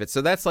the Misfits.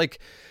 So that's like,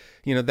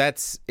 you know,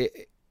 that's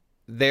it,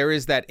 there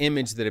is that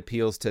image that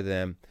appeals to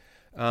them.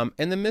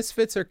 And the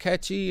Misfits are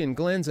catchy, and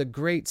Glenn's a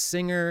great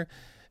singer.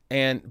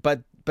 And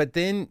but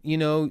then, you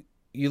know,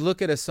 you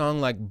look at a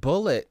song like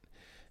Bullet,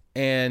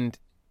 and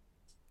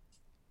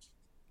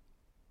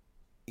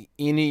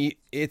you know,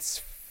 it's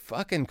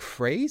fucking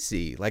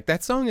crazy. Like,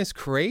 that song is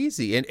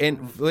crazy.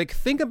 And like,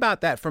 think about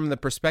that from the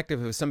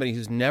perspective of somebody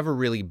who's never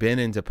really been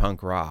into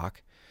punk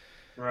rock.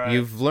 Right.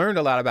 You've learned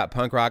a lot about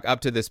punk rock up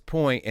to this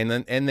point, and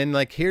then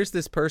like, here's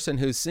this person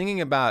who's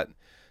singing about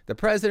the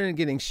president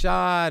getting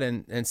shot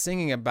and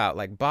singing about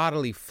like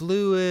bodily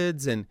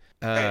fluids and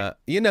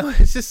you know,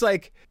 it's just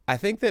like, I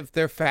think that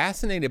they're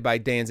fascinated by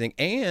Danzig,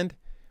 and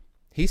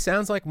he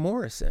sounds like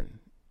Morrison.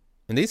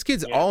 And these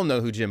kids all know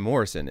who Jim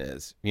Morrison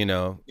is, you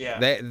know.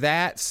 Yeah.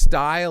 That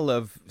style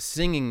of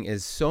singing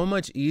is so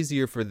much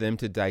easier for them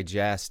to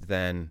digest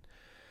than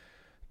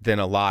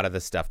a lot of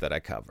the stuff that I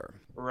cover.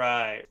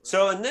 Right.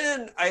 So, and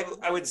then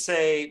I would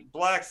say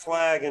Black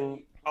Flag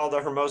and all the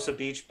Hermosa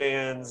Beach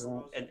bands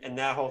and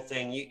that whole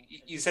thing.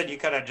 You said you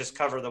kind of just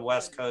cover the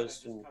West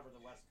Coast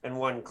in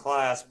one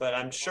class, but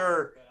I'm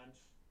sure,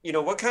 you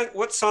know,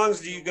 what songs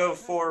do you go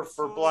for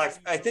Black?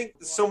 I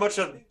think so much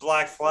of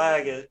Black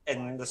Flag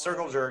and the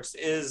Circle Jerks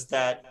is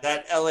that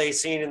LA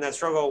scene and that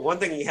struggle. One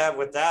thing you have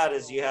with that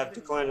is you have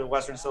Decline of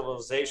Western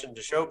Civilization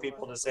to show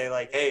people, to say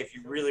like, hey, if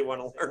you really want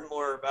to learn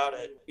more about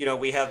it, you know,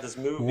 we have this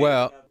movie.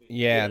 Well,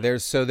 yeah,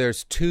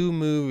 there's two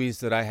movies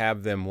that I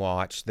have them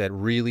watch that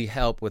really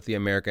help with the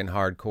American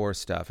hardcore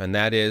stuff, and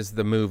that is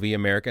the movie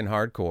American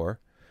Hardcore,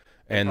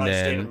 and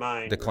then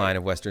Decline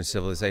of Western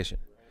Civilization.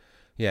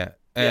 Yeah.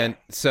 And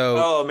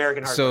so,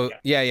 American Hardcore. So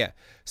yeah.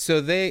 So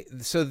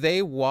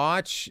they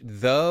watch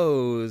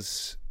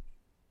those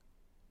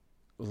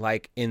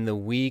like in the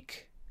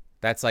week.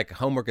 That's like a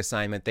homework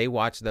assignment. They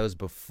watch those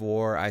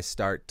before I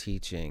start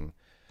teaching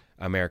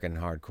American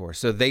Hardcore.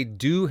 So they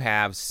do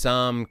have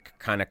some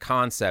kind of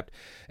concept,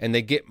 and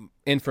they get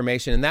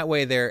information, and that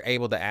way they're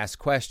able to ask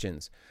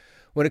questions.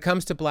 When it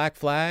comes to Black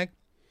Flag,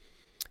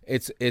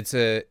 it's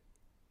a,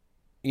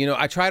 you know,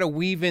 I try to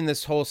weave in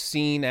this whole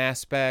scene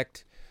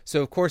aspect.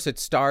 So, of course, it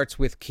starts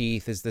with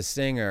Keith as the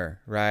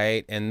singer,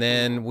 right? And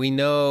then we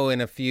know in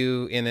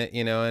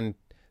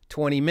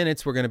 20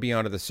 minutes, we're going to be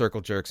onto the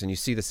Circle Jerks, and you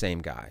see the same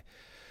guy.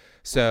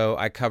 So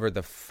I covered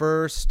the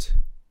first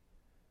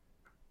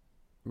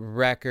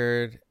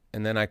record,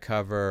 and then I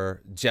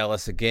cover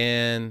Jealous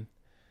Again,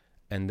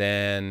 and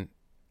then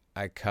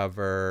I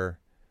cover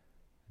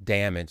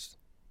Damaged.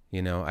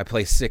 You know, I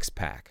play Six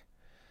Pack.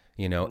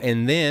 You know,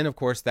 and then, of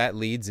course, that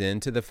leads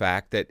into the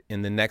fact that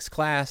in the next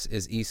class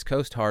is East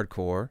Coast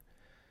Hardcore,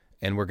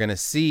 and we're going to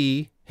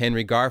see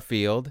Henry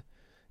Garfield,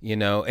 you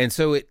know, and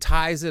so it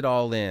ties it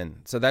all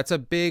in. So that's a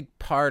big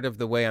part of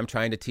the way I'm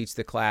trying to teach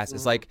the class.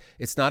 It's like,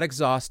 it's not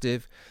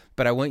exhaustive,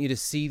 but I want you to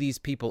see these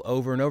people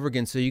over and over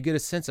again so you get a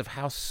sense of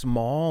how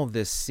small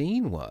this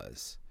scene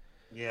was.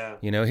 Yeah.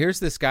 You know, here's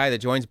this guy that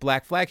joins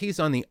Black Flag. He's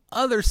on the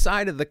other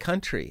side of the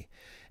country,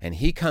 and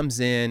he comes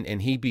in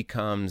and he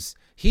becomes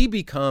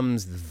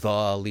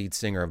the lead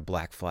singer of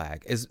Black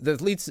Flag.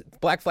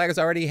 Black Flag has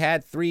already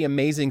had 3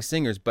 amazing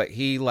singers, but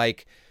he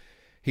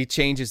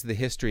changes the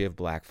history of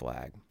Black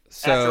Flag.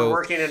 So, after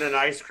working in an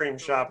ice cream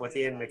shop with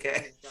Ian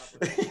MacKaye.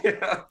 You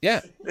know? Yeah.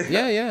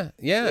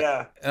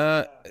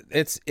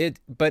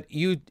 But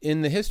you,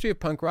 in the history of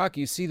punk rock,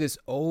 you see this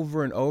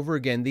over and over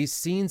again. These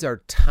scenes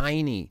are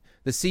tiny.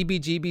 The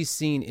CBGB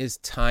scene is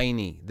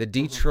tiny. The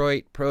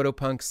Detroit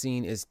proto-punk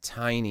scene is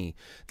tiny.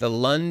 The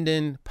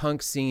London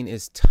punk scene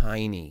is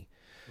tiny.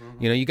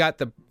 You know, you got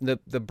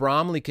the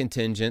Bromley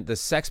contingent, the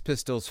Sex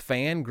Pistols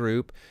fan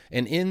group,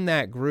 and in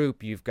that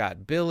group you've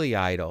got Billy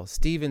Idol,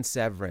 Steven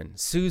Severin,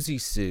 Susie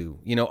Sue,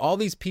 you know, all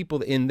these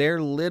people in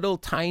their little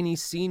tiny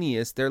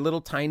scenius, their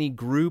little tiny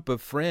group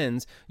of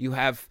friends. You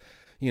have,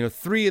 you know,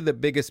 three of the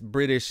biggest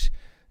British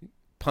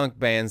punk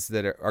bands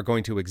that are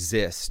going to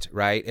exist,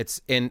 right?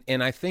 It's and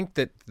I think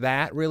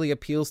that really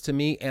appeals to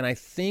me, and I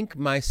think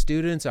my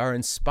students are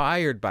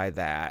inspired by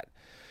that.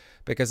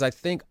 Because I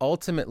think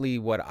ultimately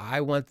what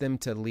I want them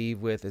to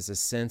leave with is a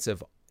sense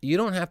of, you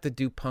don't have to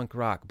do punk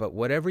rock, but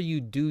whatever you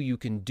do, you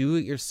can do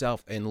it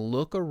yourself, and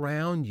look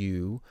around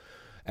you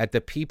at the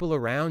people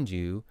around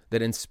you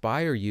that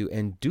inspire you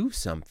and do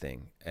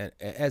something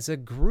as a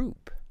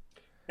group.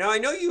 Now, I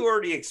know you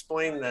already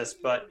explained this,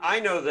 but I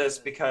know this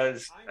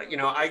because, you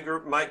know,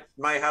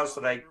 my house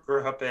that I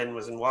grew up in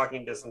was in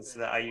walking distance to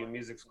the IU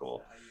Music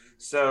School.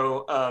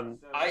 So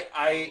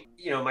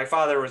you know, my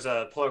father was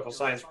a political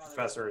science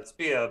professor at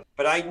SPIA,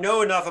 but I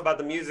know enough about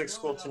the music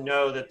school to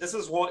know that this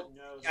is what,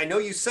 I know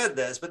you said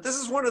this, but this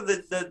is one of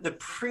the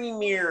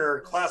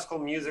premier classical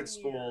music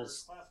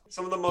schools.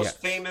 Some of the most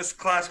famous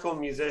classical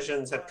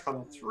musicians have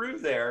come through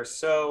there.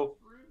 So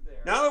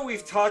now that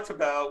we've talked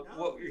about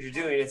what you're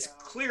doing, it's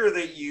clear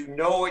that you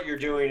know what you're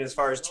doing as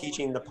far as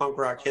teaching the punk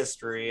rock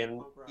history,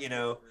 and, you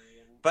know,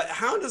 but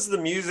how does the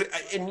music,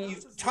 and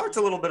you've talked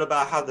a little bit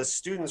about how the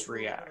students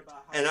react,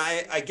 and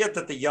I get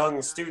that the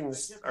young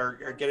students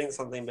are getting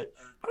something, but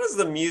how does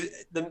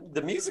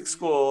the music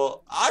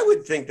school, I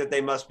would think that they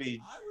must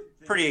be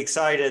pretty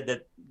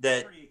excited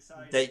that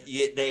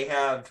they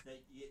have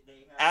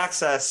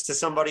access to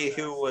somebody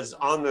who was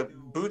on the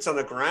boots on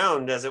the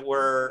ground, as it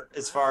were,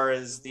 as far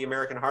as the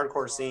American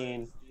hardcore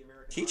scene,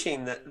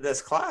 teaching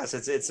this class.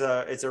 It's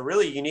a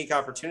really unique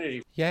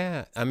opportunity.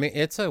 Yeah, I mean,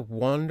 it's a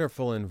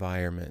wonderful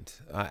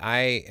environment.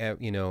 I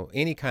you know,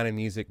 any kind of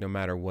music, no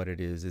matter what it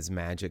is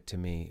magic to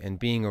me. And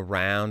being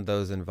around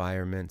those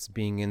environments,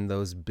 being in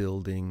those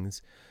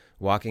buildings,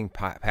 walking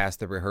past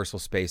the rehearsal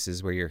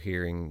spaces where you're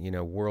hearing, you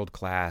know,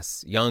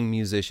 world-class young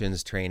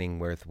musicians training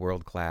with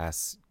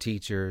world-class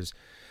teachers,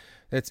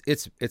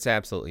 it's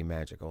absolutely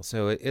magical.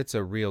 So it's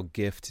a real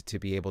gift to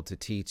be able to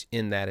teach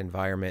in that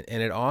environment.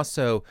 And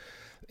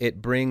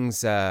it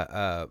brings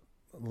a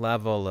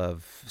level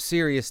of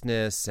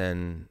seriousness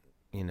and,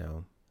 you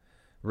know,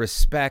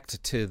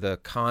 respect to the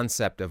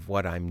concept of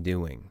what I'm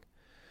doing.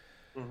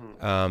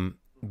 Mm-hmm.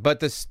 But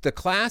the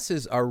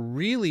classes are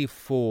really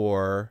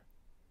for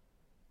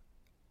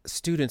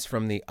students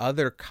from the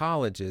other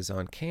colleges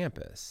on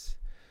campus.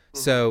 Mm-hmm.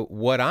 So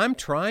what I'm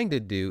trying to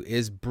do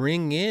is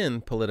bring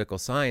in political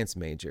science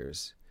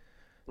majors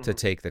to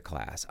take the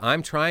class.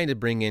 I'm trying to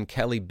bring in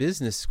Kelley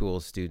Business School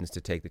students to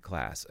take the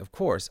class. Of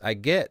course, I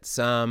get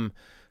some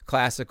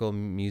classical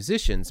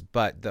musicians,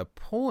 but the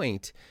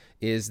point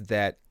is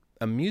that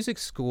a music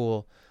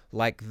school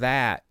like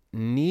that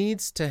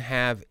needs to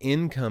have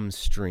income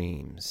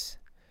streams.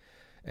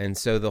 And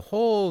so the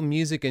whole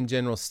Music and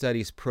General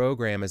Studies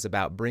program is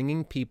about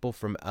bringing people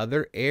from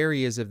other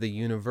areas of the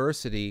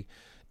university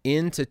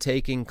into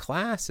taking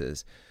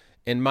classes.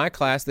 In my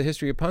class, the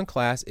History of Punk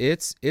class,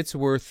 it's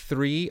worth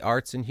 3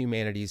 arts and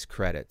humanities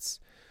credits.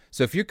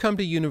 So if you come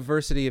to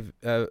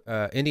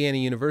Indiana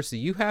University,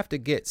 you have to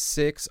get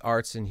 6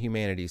 arts and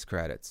humanities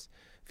credits.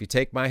 If you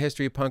take my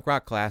History of Punk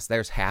Rock class,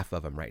 there's half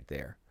of them right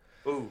there.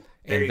 Ooh,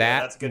 and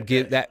that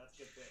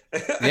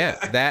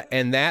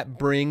that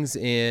brings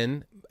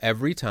in,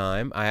 every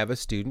time I have a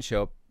student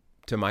show up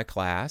to my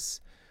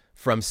class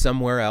from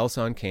somewhere else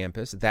on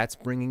campus, that's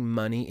bringing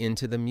money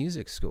into the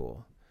music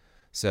school.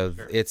 So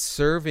it's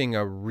serving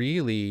a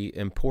really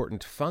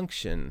important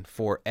function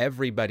for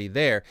everybody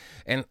there.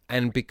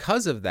 And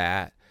because of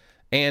that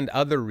and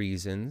other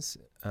reasons,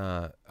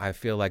 I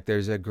feel like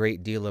there's a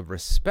great deal of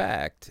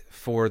respect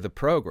for the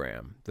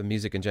program, the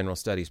Music and General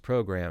Studies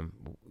program,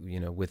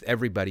 you know, with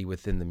everybody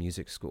within the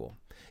music school.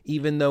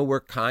 Even though we're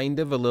kind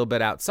of a little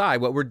bit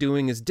outside, what we're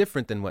doing is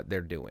different than what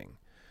they're doing.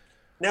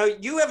 Now,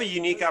 you have a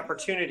unique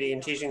opportunity in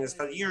teaching this.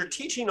 You're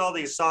teaching all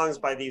these songs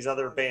by these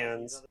other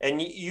bands,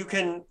 and you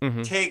can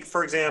take,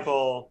 for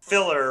example,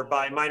 Filler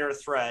by Minor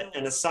Threat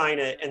and assign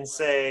it and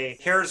say,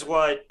 here's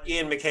what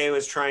Ian MacKaye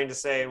was trying to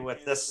say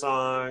with this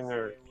song,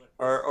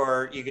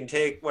 or you can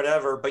take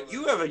whatever. But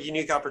you have a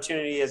unique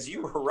opportunity as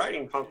you were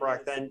writing punk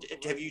rock then.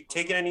 Have you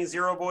taken any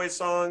Zero Boys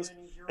songs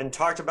and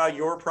talked about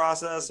your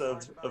process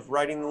of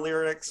writing the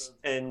lyrics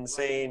and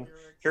saying,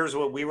 here's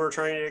what we were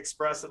trying to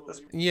express at this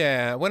point?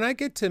 Yeah, when I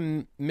get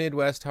to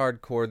Midwest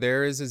hardcore,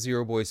 there is a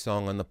Zero Boys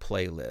song on the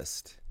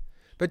playlist,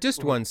 but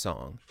just one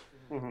song.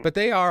 Mm-hmm. But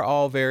they are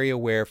all very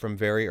aware from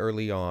very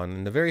early on.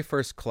 In the very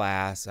first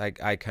class,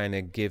 I kind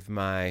of give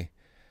my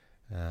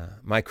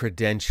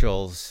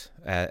credentials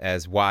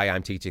as why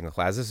I'm teaching the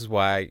class. This is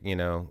why, you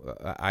know,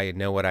 I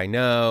know what I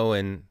know,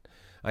 and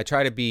I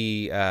try to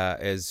be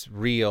as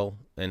real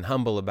and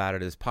humble about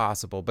it as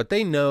possible. But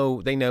they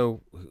know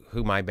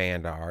who my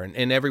band are,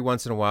 and every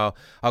once in a while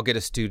I'll get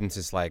a student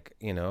that's like,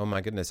 you know, oh my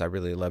goodness, I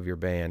really love your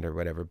band or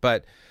whatever.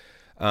 But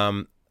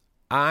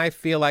I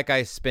feel like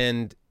I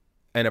spend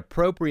an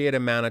appropriate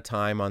amount of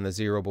time on the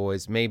Zero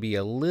Boys, maybe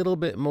a little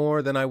bit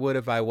more than I would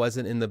if I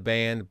wasn't in the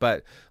band.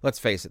 But let's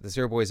face it, the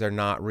Zero Boys are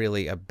not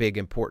really a big,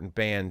 important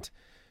band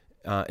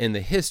in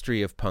the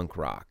history of punk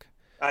rock.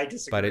 I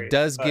disagree. But it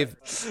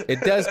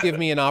does give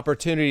me an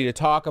opportunity to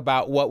talk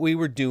about what we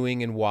were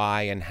doing and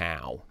why and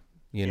how,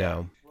 you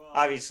know.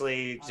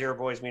 Obviously, Zero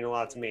Boys mean a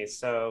lot to me,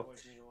 so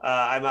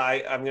I'm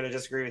going to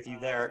disagree with you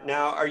there.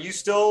 Now, are you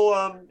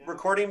still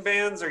recording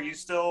bands? Are you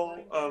still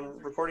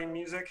recording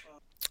music?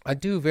 I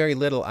do very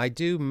little. I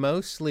do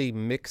mostly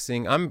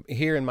mixing. I'm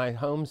here in my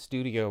home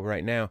studio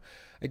right now.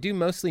 I do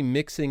mostly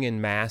mixing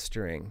and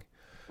mastering,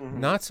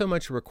 not so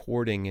much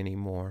recording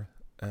anymore.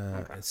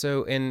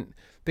 So, and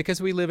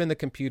because we live in the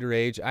computer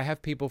age, I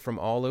have people from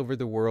all over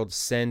the world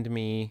send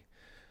me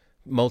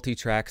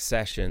multi-track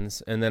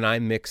sessions, and then I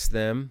mix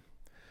them.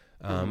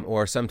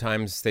 Or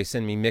sometimes they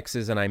send me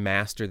mixes and I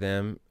master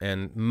them.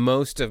 And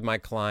most of my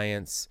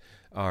clients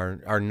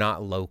are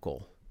not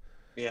local.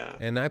 Yeah.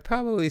 And I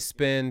probably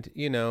spend,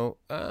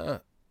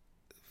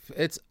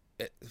 it's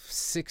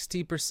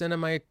 60% of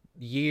my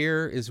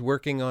year is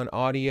working on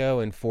audio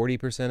and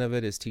 40% of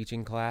it is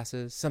teaching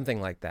classes, something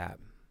like that.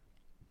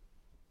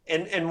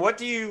 And what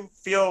do you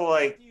feel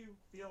like,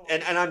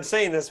 and I'm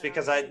saying this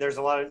because there's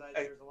a lot of,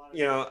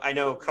 I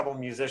know a couple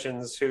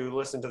musicians who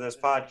listen to this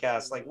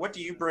podcast. Like, what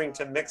do you bring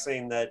to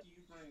mixing that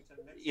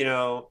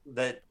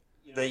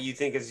you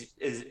think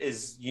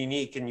is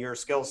unique in your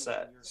skill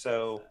set?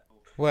 So,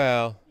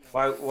 well,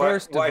 why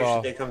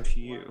should they come to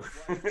you?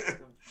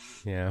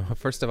 Yeah.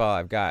 First of all,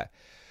 I've got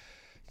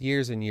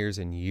years and years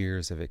and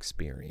years of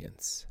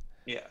experience.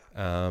 Yeah.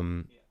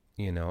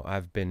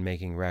 I've been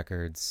making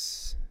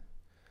records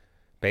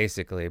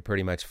basically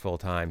pretty much full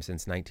time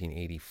since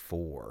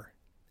 1984.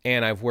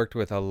 And I've worked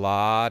with a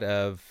lot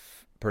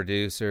of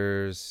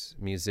producers,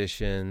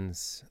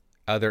 musicians,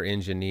 other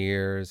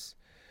engineers.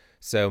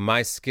 So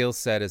my skill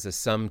set is a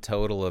sum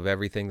total of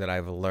everything that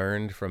I've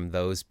learned from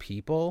those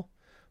people,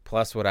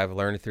 plus what I've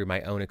learned through my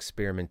own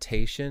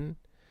experimentation.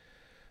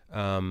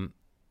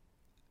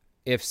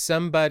 If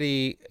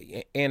somebody,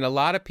 and a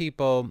lot of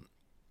people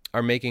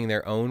are making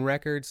their own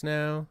records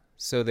now,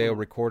 so they'll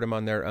record them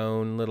on their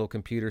own little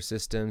computer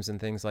systems and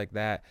things like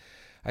that.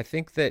 I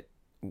think that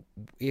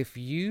if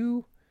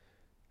you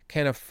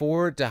can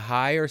afford to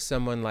hire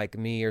someone like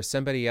me or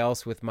somebody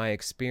else with my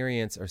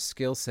experience or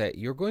skill set,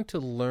 you're going to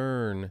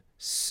learn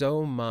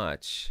so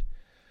much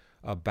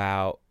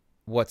about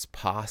what's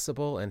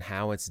possible and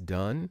how it's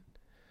done.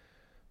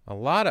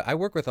 I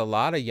work with a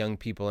lot of young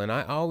people, and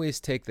I always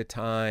take the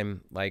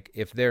time, like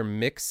if they're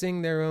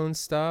mixing their own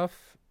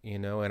stuff,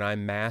 and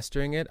I'm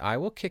mastering it, I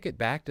will kick it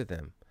back to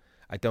them.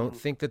 I don't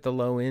think that the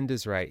low end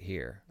is right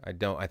here.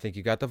 I think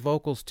you got the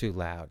vocals too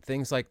loud,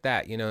 things like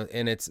that,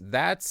 and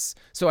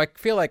so I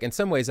feel like in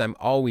some ways I'm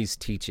always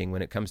teaching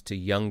when it comes to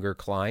younger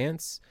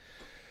clients.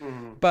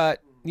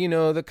 But,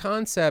 the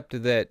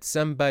concept that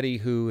somebody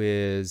who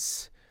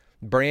is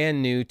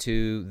brand new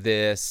to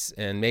this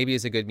and maybe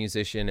is a good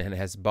musician and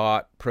has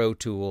bought Pro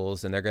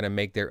Tools and they're going to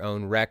make their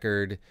own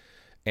record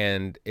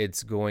and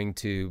it's going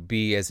to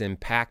be as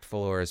impactful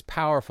or as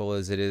powerful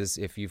as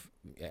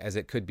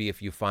it could be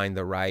if you find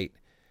the right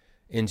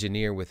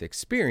engineer with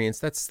experience,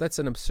 that's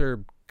an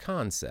absurd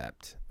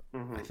concept,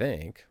 I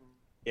think.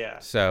 Yeah.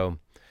 So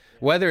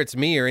whether it's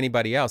me or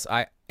anybody else,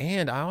 I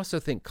also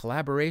think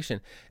collaboration,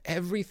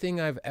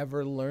 everything I've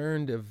ever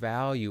learned of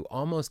value,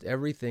 almost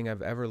everything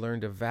I've ever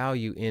learned of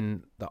value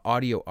in the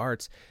audio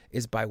arts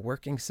is by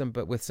working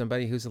with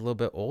somebody who's a little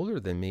bit older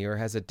than me or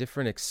has a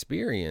different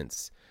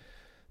experience.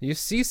 You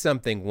see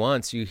something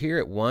once, you hear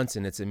it once,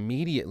 and it's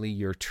immediately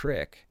your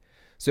trick.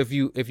 So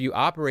if you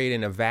operate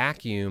in a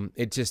vacuum,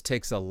 it just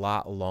takes a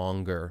lot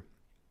longer,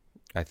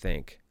 I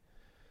think,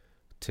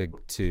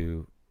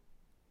 to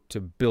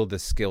build a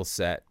skill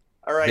set.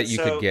 All right, that you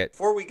could get.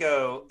 Before we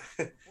go,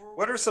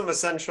 what are some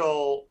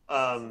essential?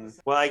 Well,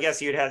 I guess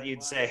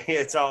you'd say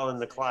it's all in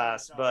the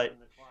class, but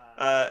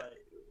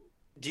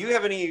do you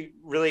have any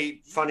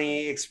really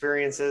funny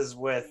experiences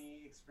with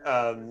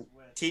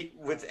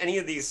any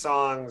of these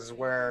songs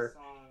where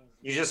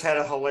you just had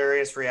a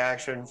hilarious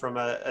reaction from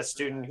a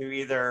student who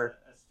either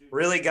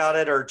really got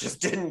it or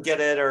just didn't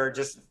get it, or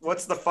just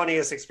what's the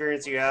funniest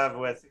experience you have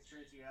with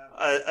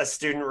a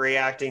student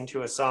reacting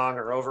to a song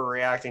or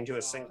overreacting to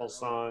a single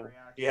song?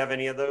 Do you have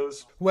any of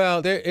those?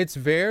 Well,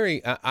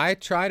 I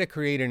try to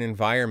create an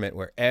environment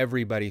where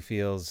everybody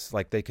feels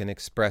like they can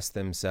express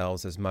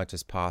themselves as much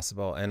as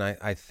possible. And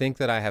I think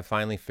that I have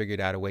finally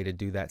figured out a way to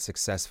do that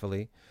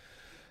successfully.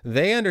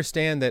 They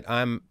understand that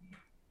I'm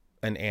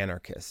an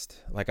anarchist,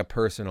 like a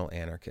personal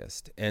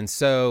anarchist. And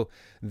so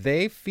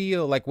they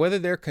feel like whether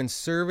they're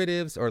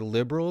conservatives or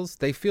liberals,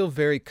 they feel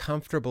very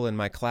comfortable in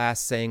my class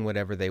saying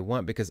whatever they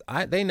want because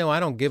they know I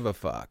don't give a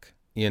fuck,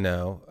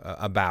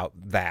 about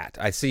that.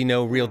 I see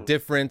no real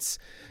difference.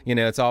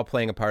 It's all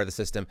playing a part of the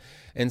system.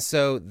 And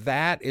so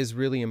that is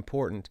really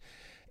important.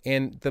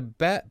 And the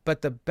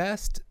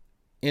best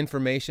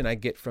information I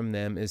get from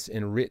them is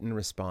in written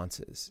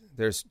responses.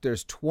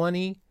 There's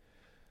 20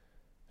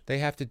 they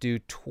have to do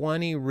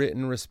 20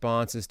 written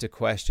responses to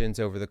questions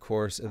over the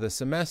course of the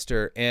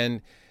semester.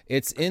 And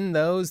it's in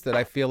those that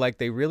I feel like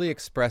they really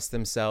express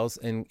themselves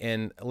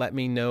and let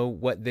me know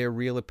what their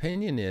real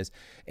opinion is.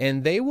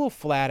 And they will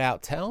flat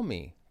out tell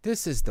me,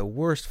 this is the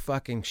worst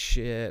fucking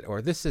shit,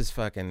 or this is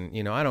fucking,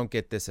 I don't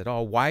get this at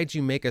all. Why'd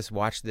you make us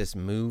watch this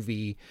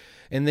movie?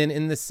 And then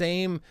in the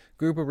same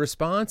group of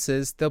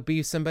responses, there'll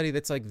be somebody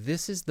that's like,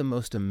 this is the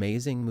most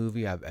amazing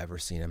movie I've ever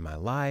seen in my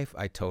life.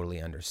 I totally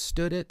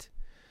understood it.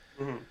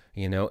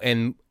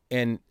 Mm-hmm.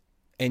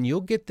 And you'll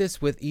get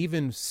this with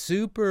even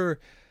super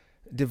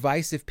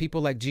divisive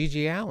people like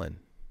Gigi Allen.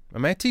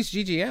 I teach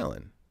Gigi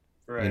Allen,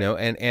 right.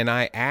 And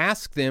I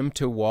ask them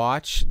to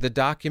watch the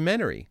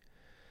documentary,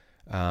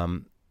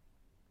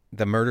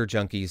 the Murder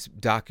Junkies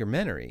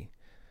documentary,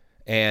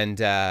 and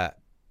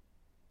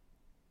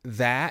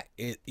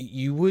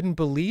you wouldn't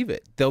believe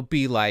it. There'll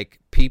be like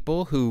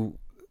people who,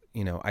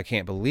 I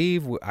can't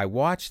believe I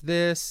watched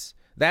this.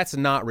 That's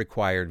not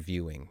required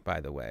viewing, by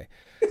the way.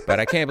 But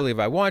I can't believe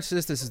I watched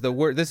this. This is the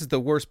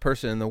worst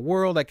person in the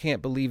world. I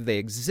can't believe they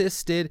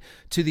existed.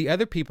 To the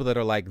other people that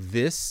are like,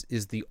 this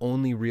is the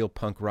only real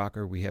punk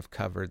rocker we have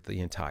covered the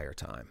entire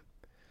time.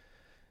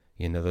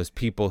 Those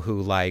people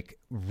who like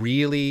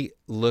really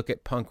look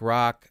at punk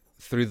rock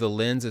through the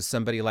lens of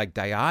somebody like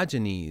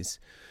Diogenes,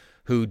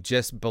 who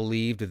just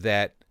believed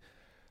that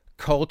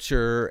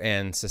culture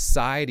and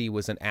society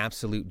was an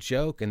absolute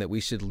joke and that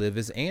we should live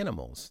as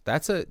animals.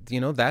 That's a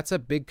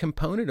big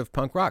component of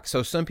punk rock.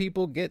 So some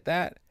people get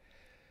that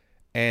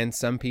and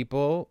some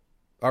people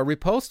are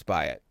repulsed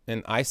by it.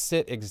 And I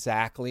sit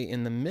exactly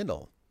in the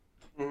middle.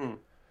 Mm-hmm.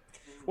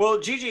 Well,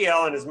 Gigi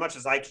Allen, as much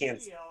as I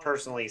can't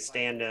personally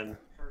stand him,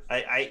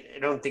 I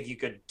don't think you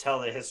could tell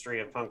the history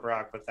of punk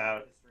rock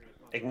without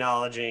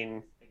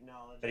acknowledging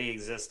that he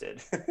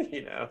existed,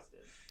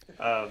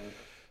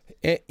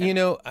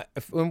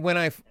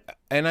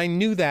 And I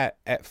knew that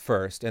at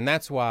first, and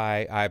that's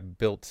why I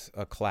built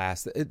a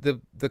class.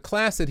 The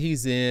class that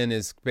he's in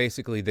is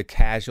basically the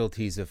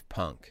casualties of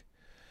punk,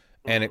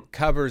 and it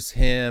covers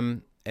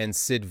him and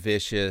Sid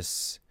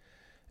Vicious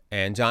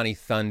and Johnny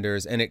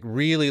Thunders, and it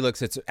really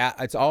looks, it's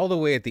all the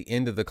way at the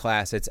end of the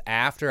class. It's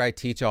after I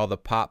teach all the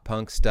pop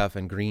punk stuff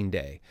and Green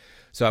Day.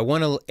 So I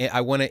want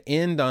to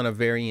end on a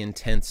very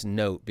intense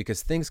note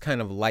because things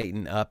kind of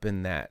lighten up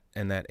in that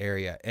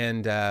area.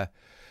 And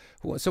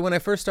so when I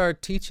first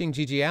started teaching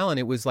Gigi Allen,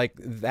 it was like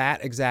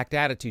that exact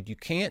attitude. You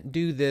can't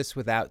do this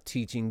without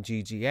teaching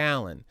Gigi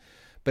Allen.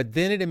 But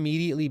then it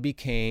immediately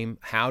became,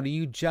 how do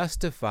you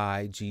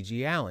justify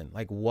Gigi Allen?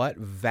 Like, what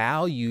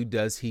value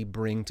does he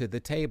bring to the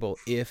table,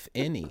 if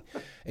any?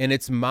 And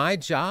it's my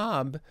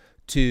job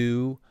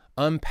to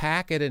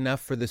unpack it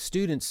enough for the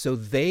students so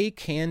they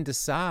can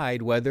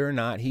decide whether or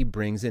not he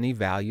brings any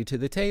value to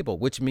the table,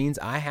 which means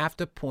I have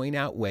to point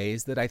out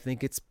ways that I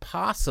think it's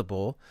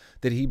possible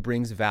that he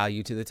brings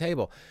value to the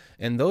table.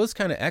 And those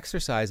kind of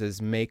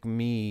exercises make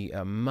me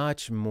a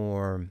much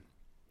more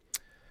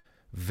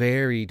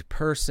varied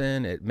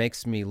person. It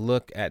makes me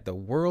look at the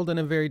world in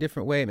a very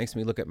different way. It makes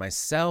me look at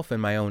myself and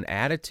my own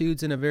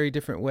attitudes in a very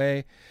different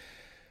way.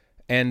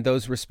 And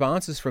those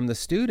responses from the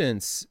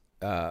students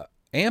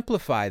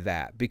amplify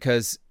that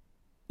because,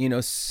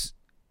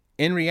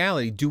 in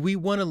reality, do we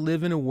want to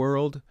live in a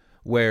world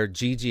where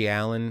Gigi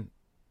Allen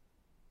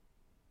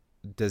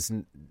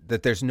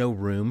that there's no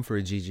room for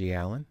a Gigi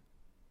Allen?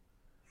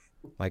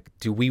 Like,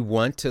 do we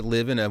want to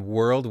live in a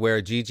world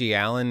where Gigi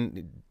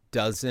Allen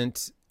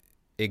doesn't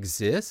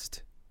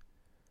exist?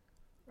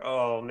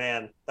 Oh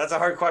man, that's a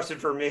hard question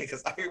for me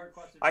because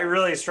I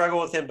really struggle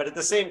with him. But at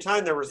the same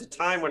time, there was a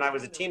time when I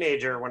was a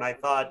teenager when I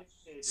thought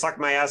 "Suck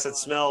My Ass, It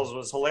Smells"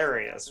 was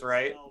hilarious,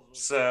 right?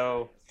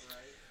 So,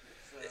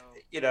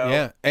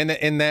 yeah, and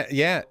that,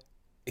 yeah,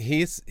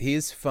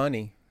 he's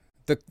funny.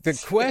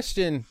 The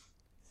question,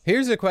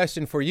 here's a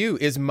question for you: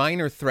 is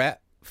Minor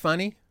Threat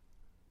funny?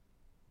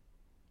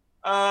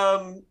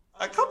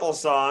 A couple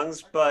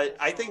songs, but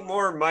I think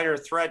more Minor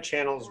Threat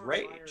channels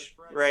rage,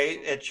 right?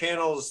 It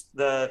channels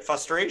the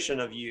frustration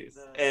of youth.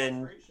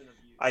 And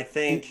I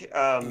think,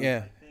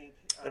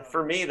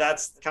 for me,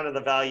 that's kind of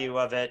the value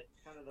of it.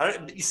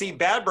 You see,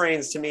 Bad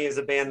Brains to me is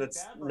a band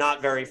that's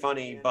not very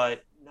funny,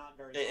 but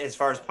as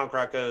far as punk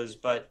rock goes,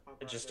 but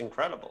it's just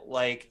incredible.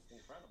 Like,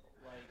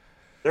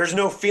 there's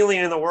no feeling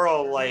in the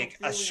world like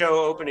a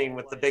show opening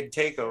with The Big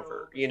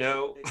Takeover,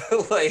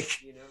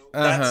 like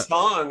that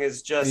song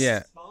is just,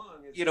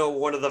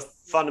 one of the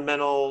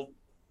fundamental.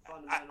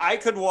 I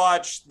could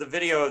watch the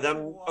video of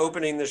them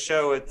opening the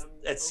show at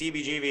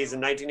CBGB's in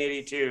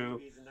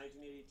 1982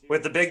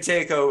 with The Big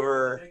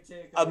Takeover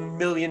a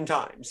million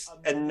times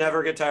and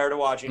never get tired of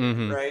watching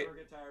it, right?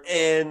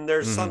 And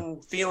there's some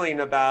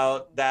feeling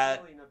about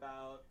that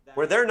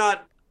where they're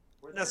not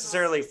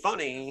necessarily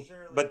funny,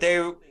 but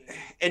and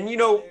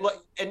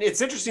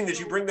it's interesting that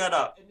you bring that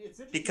up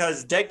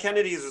because Dead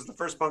Kennedys was the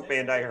first punk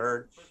band I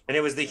heard, and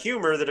it was the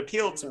humor that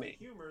appealed to me.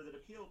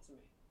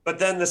 But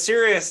then the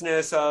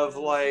seriousness of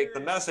like the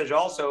message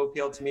also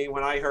appealed to me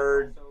when I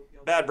heard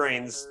Bad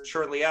Brains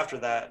shortly after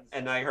that,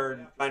 and I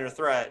heard Minor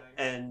Threat,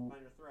 and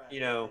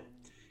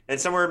and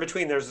somewhere in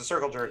between there's the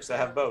circle jerks that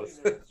have both,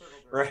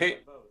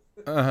 right?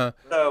 Uh-huh.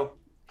 So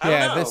I don't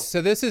Yeah, know.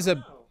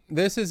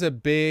 this is a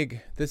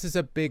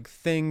big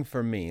thing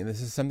for me.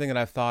 This is something that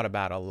I've thought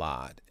about a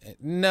lot.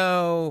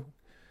 No,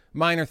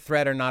 Minor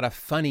Threat are not a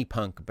funny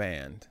punk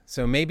band.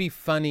 So maybe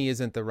funny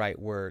isn't the right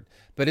word.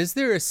 But is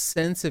there a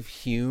sense of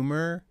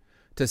humor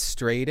to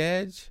Straight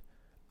Edge?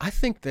 I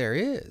think there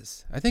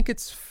is. I think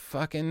it's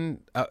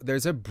fucking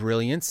there's a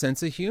brilliant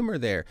sense of humor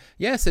there.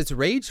 Yes, it's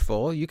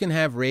rageful. You can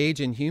have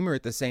rage and humor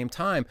at the same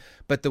time,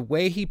 but the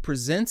way he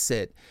presents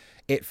it,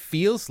 it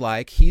feels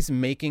like he's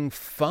making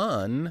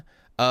fun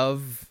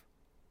of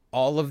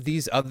all of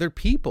these other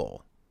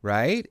people,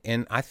 right?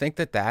 And I think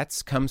that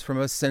that's comes from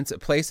a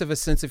place of a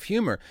sense of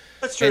humor.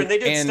 That's true. And they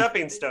did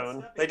Stepping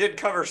Stone. They did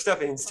cover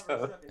Stepping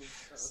Stone.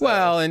 So.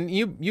 Well, and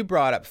you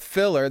brought up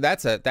Filler.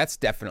 That's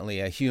definitely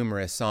a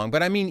humorous song.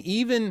 But I mean,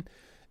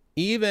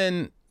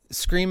 even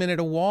Screaming at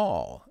a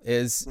Wall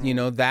is, you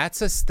know,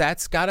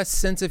 that's got a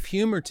sense of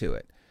humor to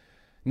it.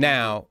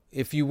 Now,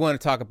 if you want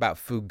to talk about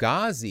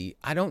Fugazi,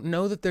 I don't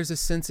know that there's a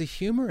sense of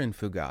humor in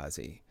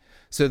Fugazi.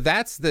 So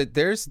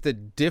there's the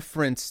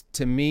difference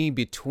to me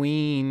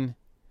between,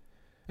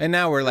 and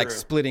now we're like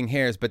splitting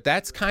hairs, but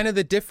that's kind of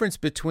the difference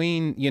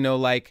between, you know,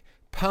 like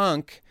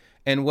punk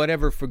and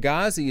whatever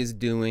Fugazi is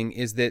doing,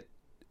 is that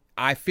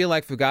I feel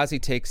like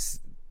Fugazi takes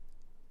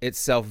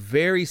itself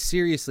very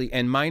seriously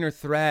and Minor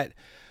Threat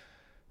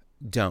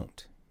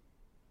don't.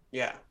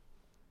 Yeah.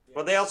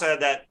 Well, they also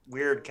had that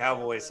weird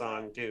cowboy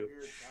song too.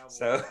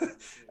 So,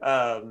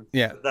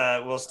 yeah,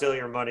 we'll steal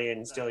your money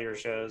and steal your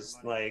shows.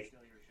 Like,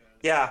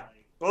 yeah,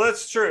 well,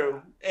 that's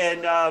true.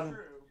 And,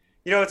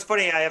 you know, it's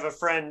funny. I have a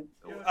friend,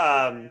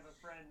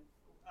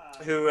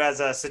 who has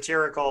a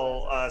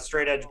satirical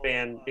straight edge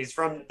band. He's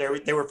from there.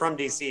 They were from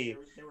DC.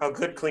 Called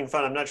Good Clean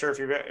Fun. I'm not sure if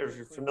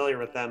you're familiar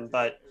with them,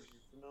 but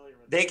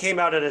they came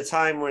out at a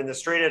time when the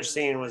straight edge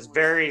scene was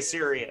very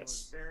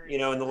serious, you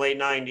know, in the late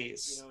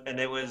 90s. And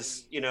it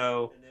was, you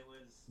know,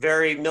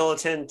 very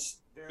militant,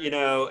 you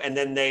know, and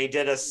then they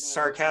did a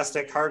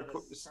sarcastic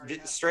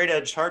straight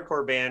edge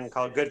hardcore band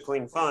called Good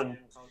Clean Fun.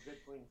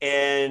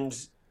 And,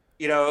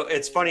 you know,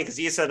 it's funny because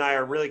Issa and I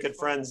are really good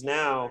friends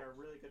now.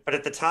 But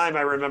at the time,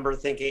 I remember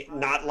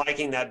not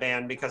liking that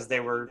band because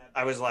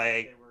I was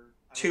like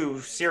too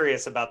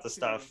serious about the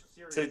stuff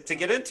to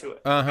get into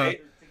it. Uh-huh.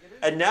 Right?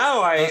 And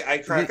now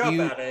I crack up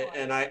at it,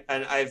 and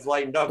I've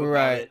lightened up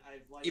about it,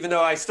 even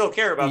though I still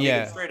care about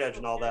being straight edge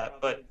and all that.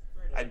 But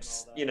I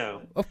just, you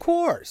know, of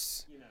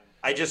course,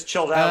 I just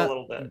chilled out a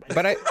little bit.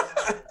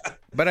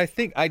 But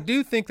I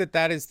do think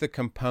that is the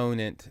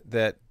component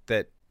that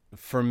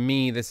for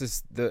me, this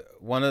is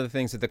one of the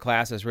things that the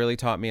class has really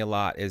taught me a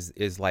lot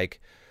is like,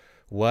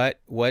 what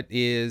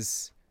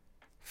is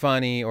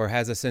funny or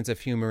has a sense of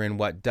humor and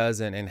what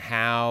doesn't, and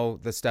how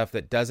the stuff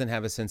that doesn't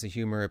have a sense of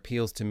humor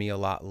appeals to me a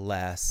lot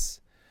less.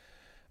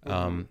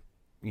 You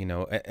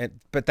know,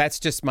 but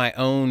that's just my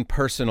own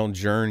personal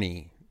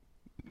journey.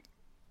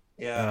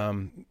 Yeah.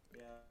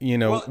 You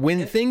know,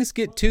 when things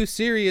get too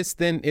serious,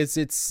 then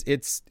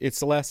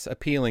it's less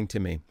appealing to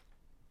me.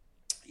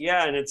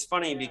 Yeah, and it's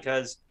funny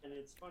because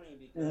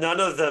none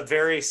of the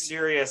very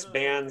serious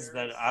bands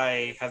that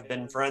I have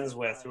been friends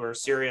with who are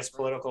serious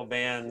political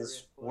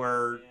bands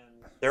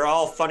they're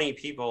all funny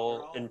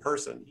people in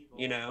person,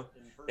 you know.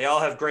 They all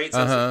have great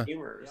sense of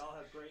humor,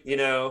 you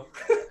know.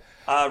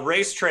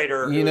 Race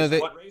Trader, you know,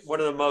 one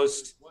of the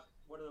most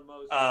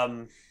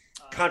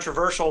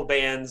controversial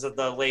bands of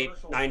the late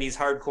 90s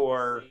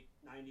hardcore,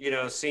 you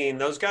know, scene.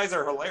 Those guys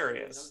are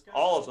hilarious.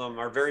 All of them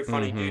are very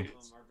funny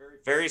dudes.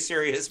 Very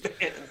serious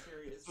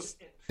bands.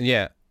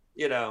 Yeah.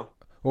 You know.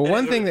 Well,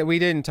 one thing that we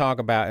didn't talk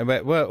about,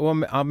 but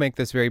I'll make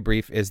this very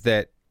brief, is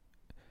that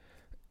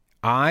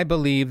I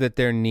believe that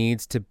there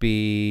needs to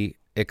be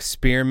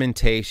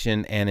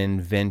experimentation and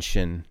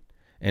invention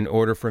in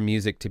order for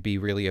music to be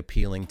really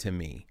appealing to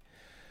me.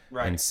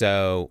 Right. And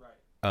so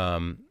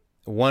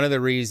one of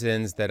the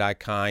reasons that I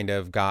kind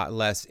of got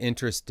less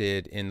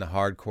interested in the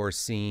hardcore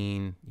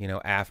scene, you know,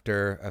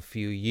 after a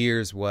few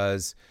years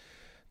was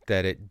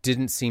that it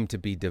didn't seem to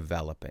be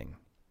developing.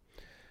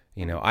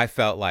 You know, I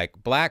felt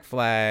like Black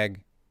Flag,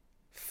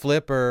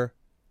 Flipper,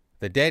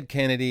 the Dead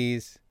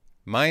Kennedys,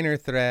 Minor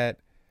Threat,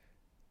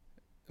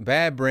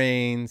 Bad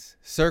Brains,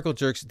 Circle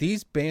Jerks,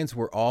 these bands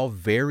were all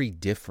very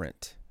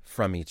different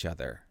from each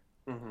other.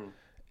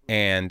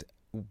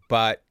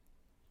 But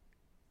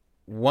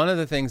one of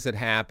the things that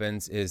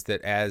happens is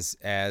that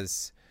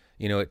as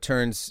you know,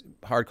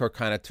 hardcore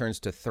kind of turns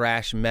to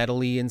thrash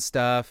metal-y and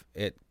stuff,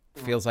 it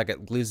feels like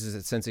it loses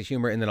its sense of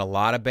humor, and then a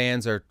lot of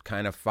bands are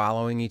kind of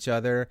following each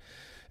other.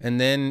 And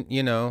then,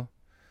 you know,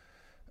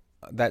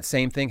 that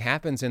same thing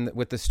happens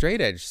with the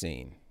straight edge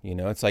scene. You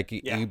know, it's like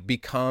it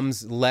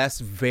becomes less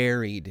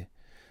varied.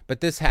 But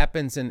this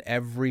happens in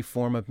every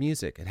form of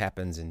music. It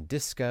happens in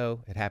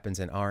disco. It happens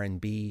in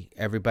R&B.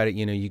 Everybody,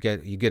 you know, you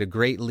get a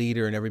great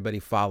leader and everybody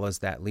follows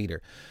that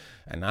leader.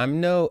 And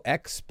I'm no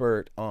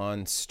expert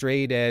on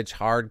straight edge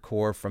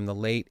hardcore from the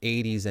late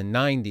 80s and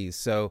 90s,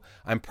 so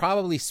I'm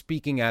probably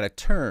speaking out of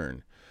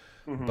turn.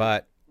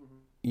 But,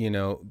 you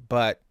know,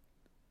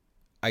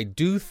 I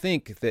do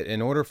think that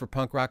in order for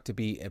punk rock to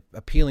be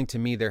appealing to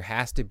me, there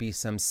has to be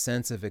some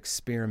sense of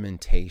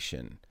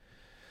experimentation.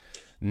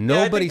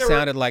 Nobody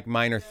sounded like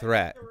Minor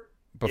Threat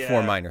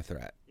before Minor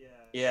Threat.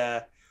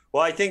 Yeah.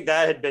 Well, I think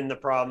that had been the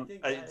problem.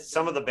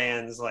 Some of the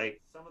bands,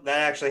 like that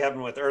actually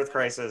happened with Earth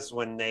Crisis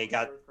when they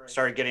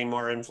started getting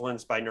more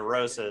influenced by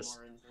Neurosis.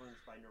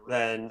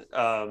 Then,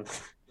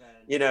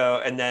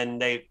 and then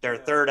their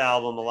third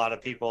album, a lot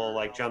of people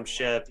like jumped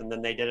ship, and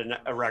then they did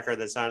a record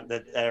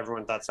that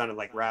everyone thought sounded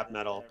like rap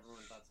metal.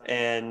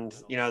 And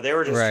they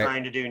were just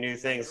trying to do new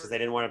things because they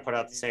didn't want to put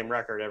out the same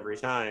record every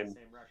time.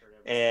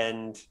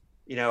 And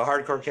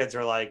hardcore kids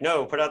are like,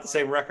 no, put out the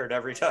same record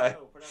every time.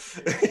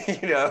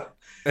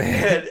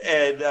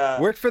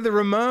 and worked for the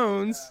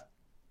Ramones.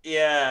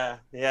 Yeah.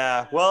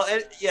 Well,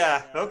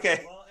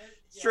 okay,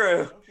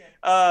 true.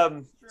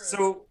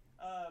 So,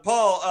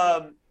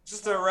 Paul,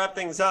 just to wrap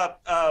things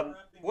up,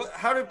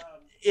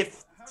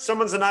 if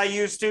someone's an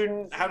IU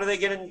student, how do they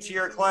get into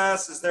your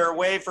class? Is there a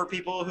way for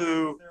people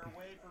who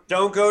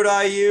don't go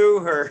to IU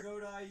or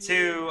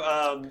to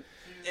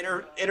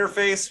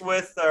interface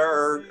with,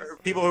 or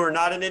people who are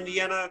not in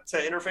Indiana to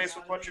interface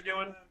with what you're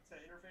doing?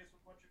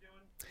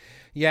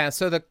 Yeah,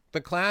 so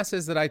the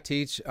classes that I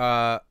teach,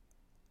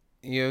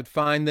 you'd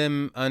find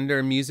them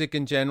under Music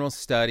and General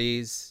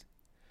Studies.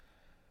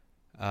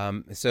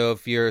 So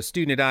if you're a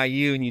student at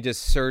IU and you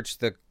just search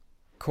the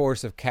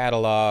course of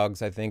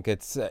catalogs, I think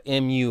it's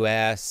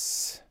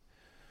MUS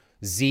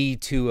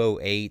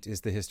Z208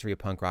 is the history of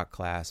punk rock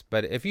class.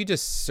 But if you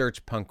just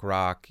search punk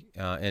rock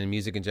and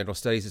Music and General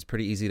Studies, it's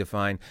pretty easy to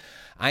find.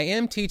 I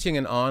am teaching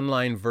an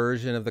online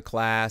version of the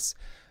class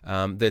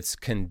that's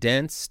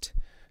condensed.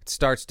 It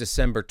starts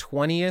December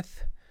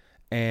 20th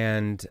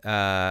and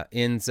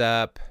ends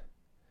up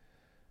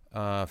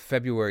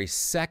February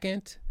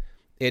 2nd.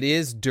 It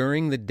is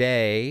during the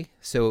day,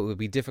 so it would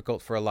be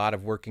difficult for a lot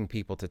of working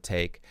people to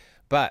take.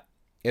 But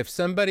if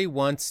somebody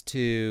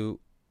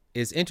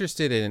is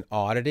interested in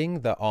auditing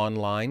the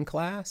online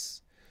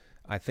class,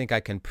 I think I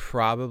can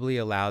probably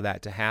allow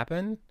that to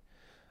happen.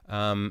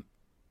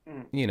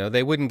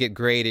 They wouldn't get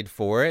graded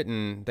for it,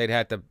 and they'd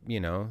have to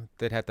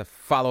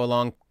follow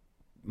along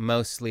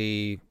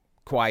mostly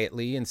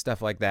quietly and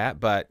stuff like that.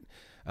 But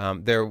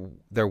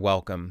they're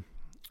welcome.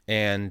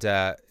 And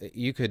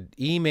you could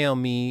email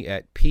me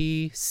at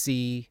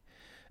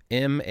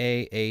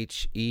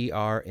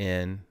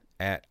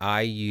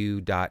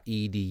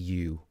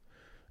pcmahern@iu.edu.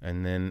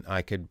 And then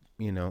I could,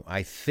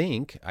 I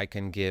think I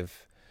can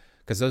give,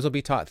 because those will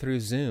be taught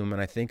through Zoom,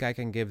 and I think I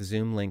can give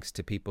Zoom links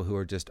to people who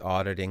are just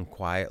auditing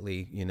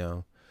quietly, Mm-hmm.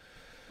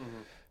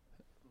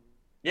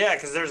 Yeah,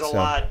 because there's a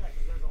lot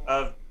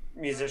of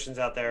musicians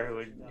out there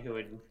who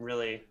would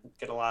really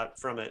get a lot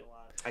from it,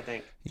 I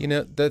think.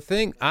 The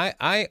thing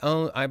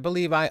I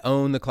believe I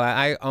own the class.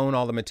 I own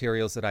all the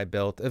materials that I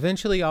built.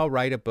 Eventually I'll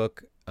write a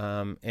book,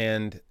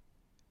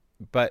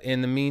 but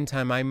in the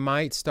meantime, I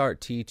might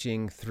start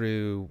teaching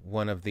through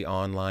one of the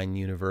online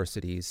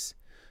universities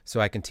so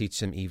I can teach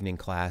some evening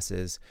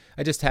classes.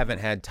 I just haven't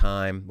had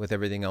time with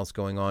everything else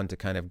going on to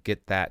kind of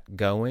get that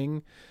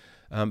going.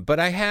 But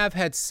I have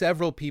had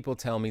several people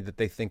tell me that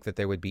they think that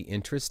there would be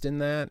interest in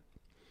that.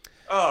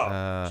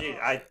 Oh, gee,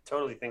 I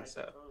totally think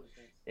so.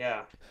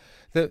 Yeah.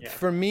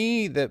 For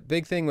me, the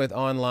big thing with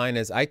online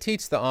is I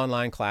teach the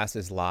online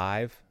classes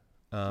live.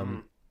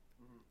 And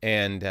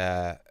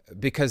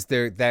because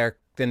then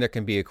there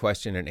can be a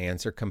question and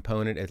answer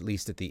component, at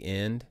least at the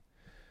end.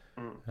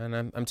 And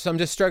I'm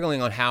just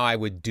struggling on how I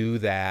would do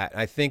that.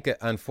 I think,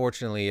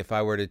 unfortunately, if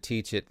I were to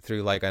teach it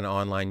through like an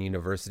online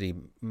university,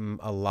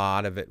 a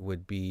lot of it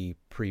would be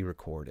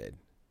pre-recorded.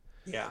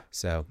 Yeah.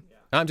 So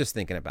I'm just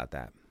thinking about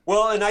that.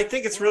 Well, and I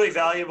think it's really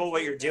valuable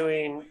what you're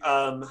doing.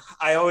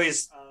 I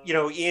always,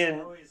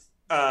 Ian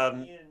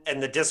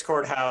and the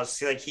Discord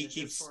house, like he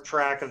keeps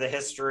track of the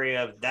history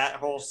of that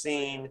whole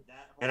scene.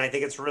 And I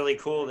think it's really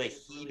cool that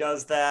he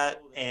does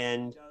that.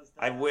 And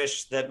I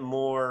wish that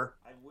more,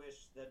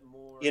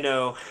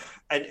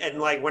 and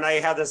like when I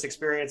have this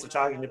experience of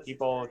talking to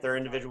people with their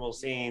individual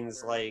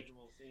scenes, like,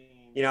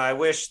 I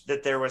wish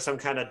that there was some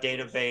kind of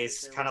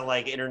database, kind of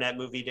like Internet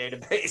Movie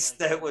Database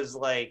that was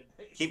like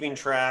keeping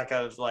track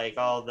of like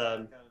all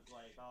the,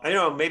 I don't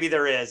know, maybe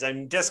there is. I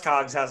mean,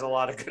 Discogs has a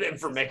lot of good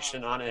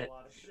information on it.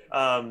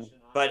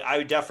 But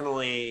I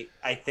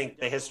think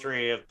the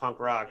history of punk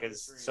rock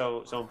is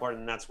so important.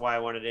 And that's why I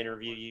wanted to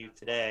interview you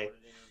today.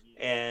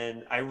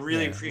 And I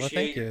really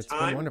appreciate your time.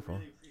 It's been wonderful.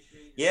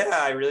 Yeah,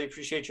 I really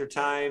appreciate your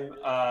time.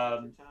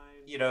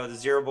 The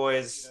Zero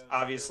Boys,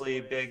 obviously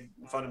big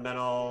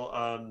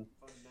fundamental,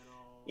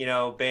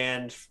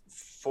 band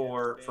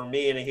for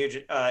me and a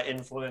huge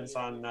influence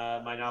on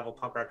my novel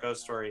Punk Rock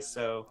Ghost Stories.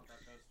 So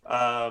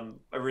I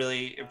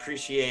really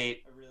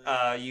appreciate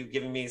you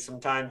giving me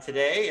some time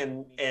today,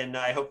 and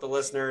I hope the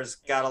listeners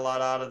got a lot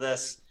out of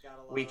this.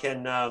 We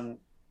can,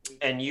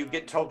 and you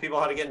told people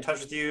how to get in touch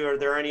with you. Are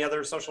there any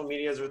other social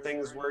medias or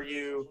things where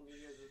you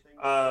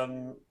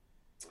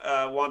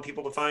want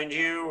people to find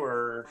you,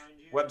 or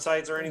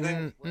websites or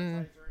anything?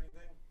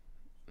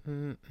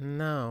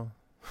 No.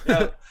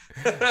 No.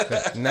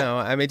 But no,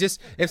 I mean,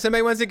 just if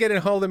somebody wants to get a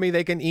hold of me,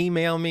 they can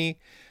email me.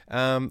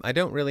 I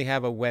don't really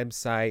have a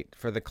website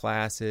for the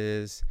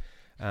classes.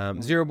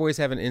 Zero Boys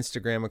have an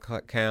Instagram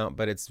account,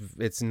 but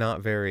it's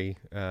not very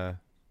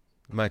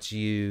much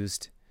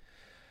used.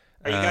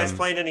 Are you guys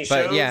playing any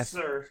but shows? yes.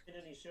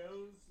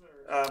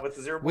 With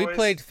the Zero Boys? We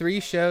played 3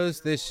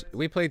 shows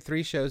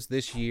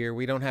this year.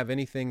 We don't have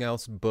anything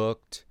else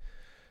booked.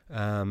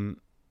 The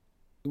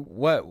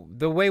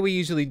way we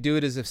usually do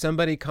it is if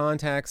somebody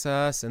contacts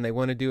us and they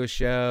want to do a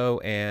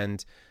show,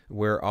 and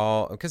we're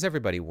all, because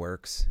everybody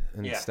works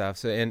and stuff,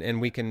 so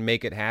and we can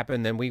make it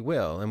happen, then we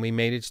will. And we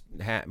made it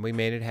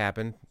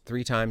happen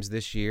 3 times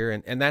this year,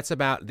 and that's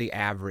about the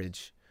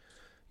average.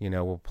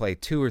 We'll play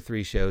 2 or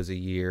 3 shows a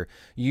year.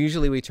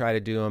 Usually we try to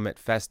do them at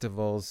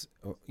festivals,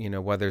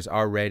 where there's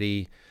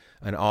already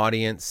an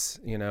audience,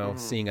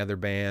 seeing other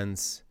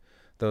bands.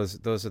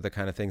 Those are the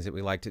kind of things that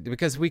we like to do,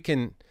 because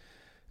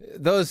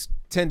those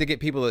tend to get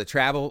people that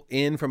travel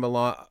in from a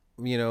lot,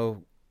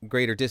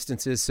 greater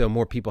distances, so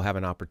more people have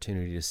an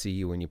opportunity to see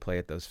you when you play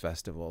at those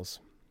festivals.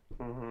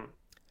 Mm-hmm.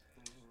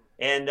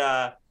 And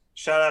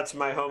shout out to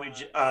my homie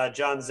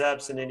John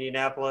Zeps in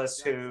Indianapolis,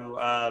 who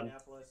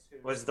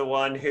was the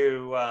one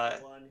who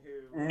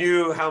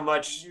knew how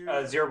much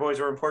Zero Boys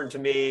were important to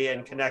me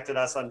and connected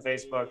us on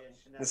Facebook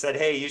and said,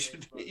 "Hey, you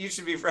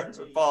should be friends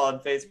with Paul on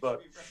Facebook,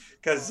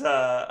 because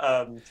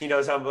he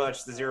knows how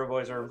much the Zero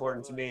Boys are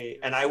important to me."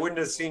 And I wouldn't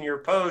have seen your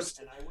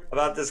post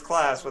about this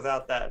class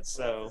without that.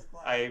 So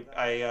I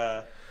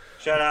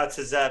shout out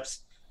to Zeps.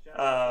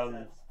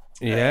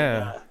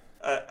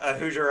 A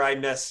Hoosier I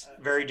miss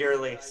very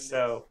dearly.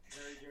 So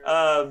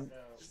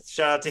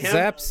shout out to him.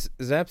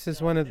 Zeps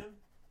is one of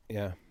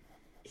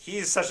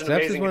He's such an Zeps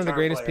amazing is one of the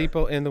greatest player.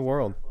 people in the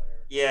world.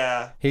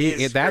 Yeah,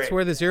 that's great.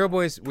 where the Zero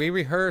Boys, we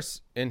rehearse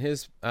in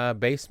his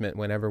basement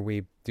whenever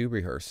we do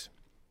rehearse.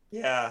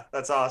 Yeah,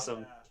 that's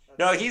awesome.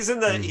 No, he's in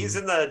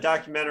the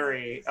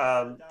documentary,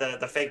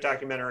 the fake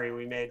documentary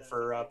we made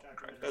for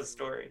Greg's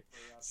story.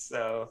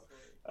 So,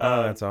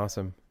 that's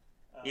awesome.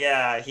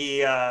 Yeah,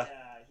 he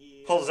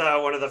pulls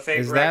out one of the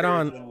fake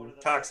records and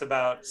talks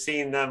about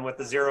seeing them with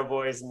the Zero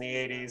Boys in the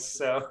 '80s.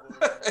 So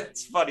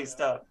it's funny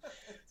stuff.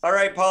 All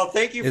right, Paul,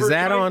 thank you. Is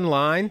that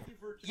online?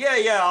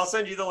 Yeah, I'll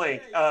send you the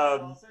link.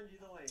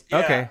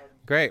 Okay,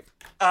 great.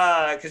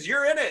 Because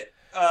you're in it.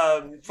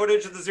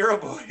 Footage of the Zero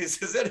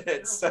Boys is in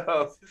it.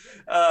 So,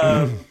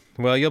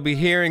 well, you'll be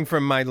hearing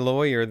from my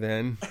lawyer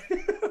then.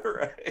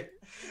 Right.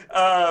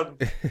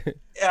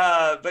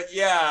 But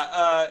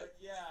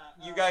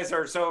you guys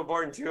are so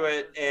important to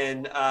it,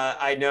 and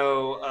I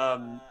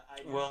know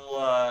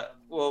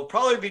we'll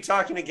probably be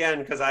talking again,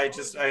 because I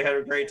had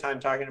a great time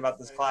talking about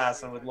this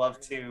class and would love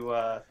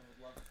to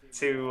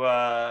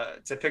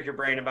pick your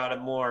brain about it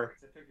more.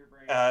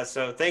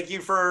 So thank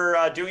you for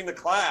doing the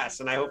class,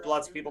 and I hope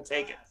lots of people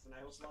take it.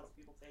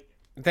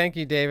 Thank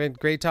you, David.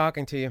 Great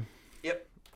talking to you.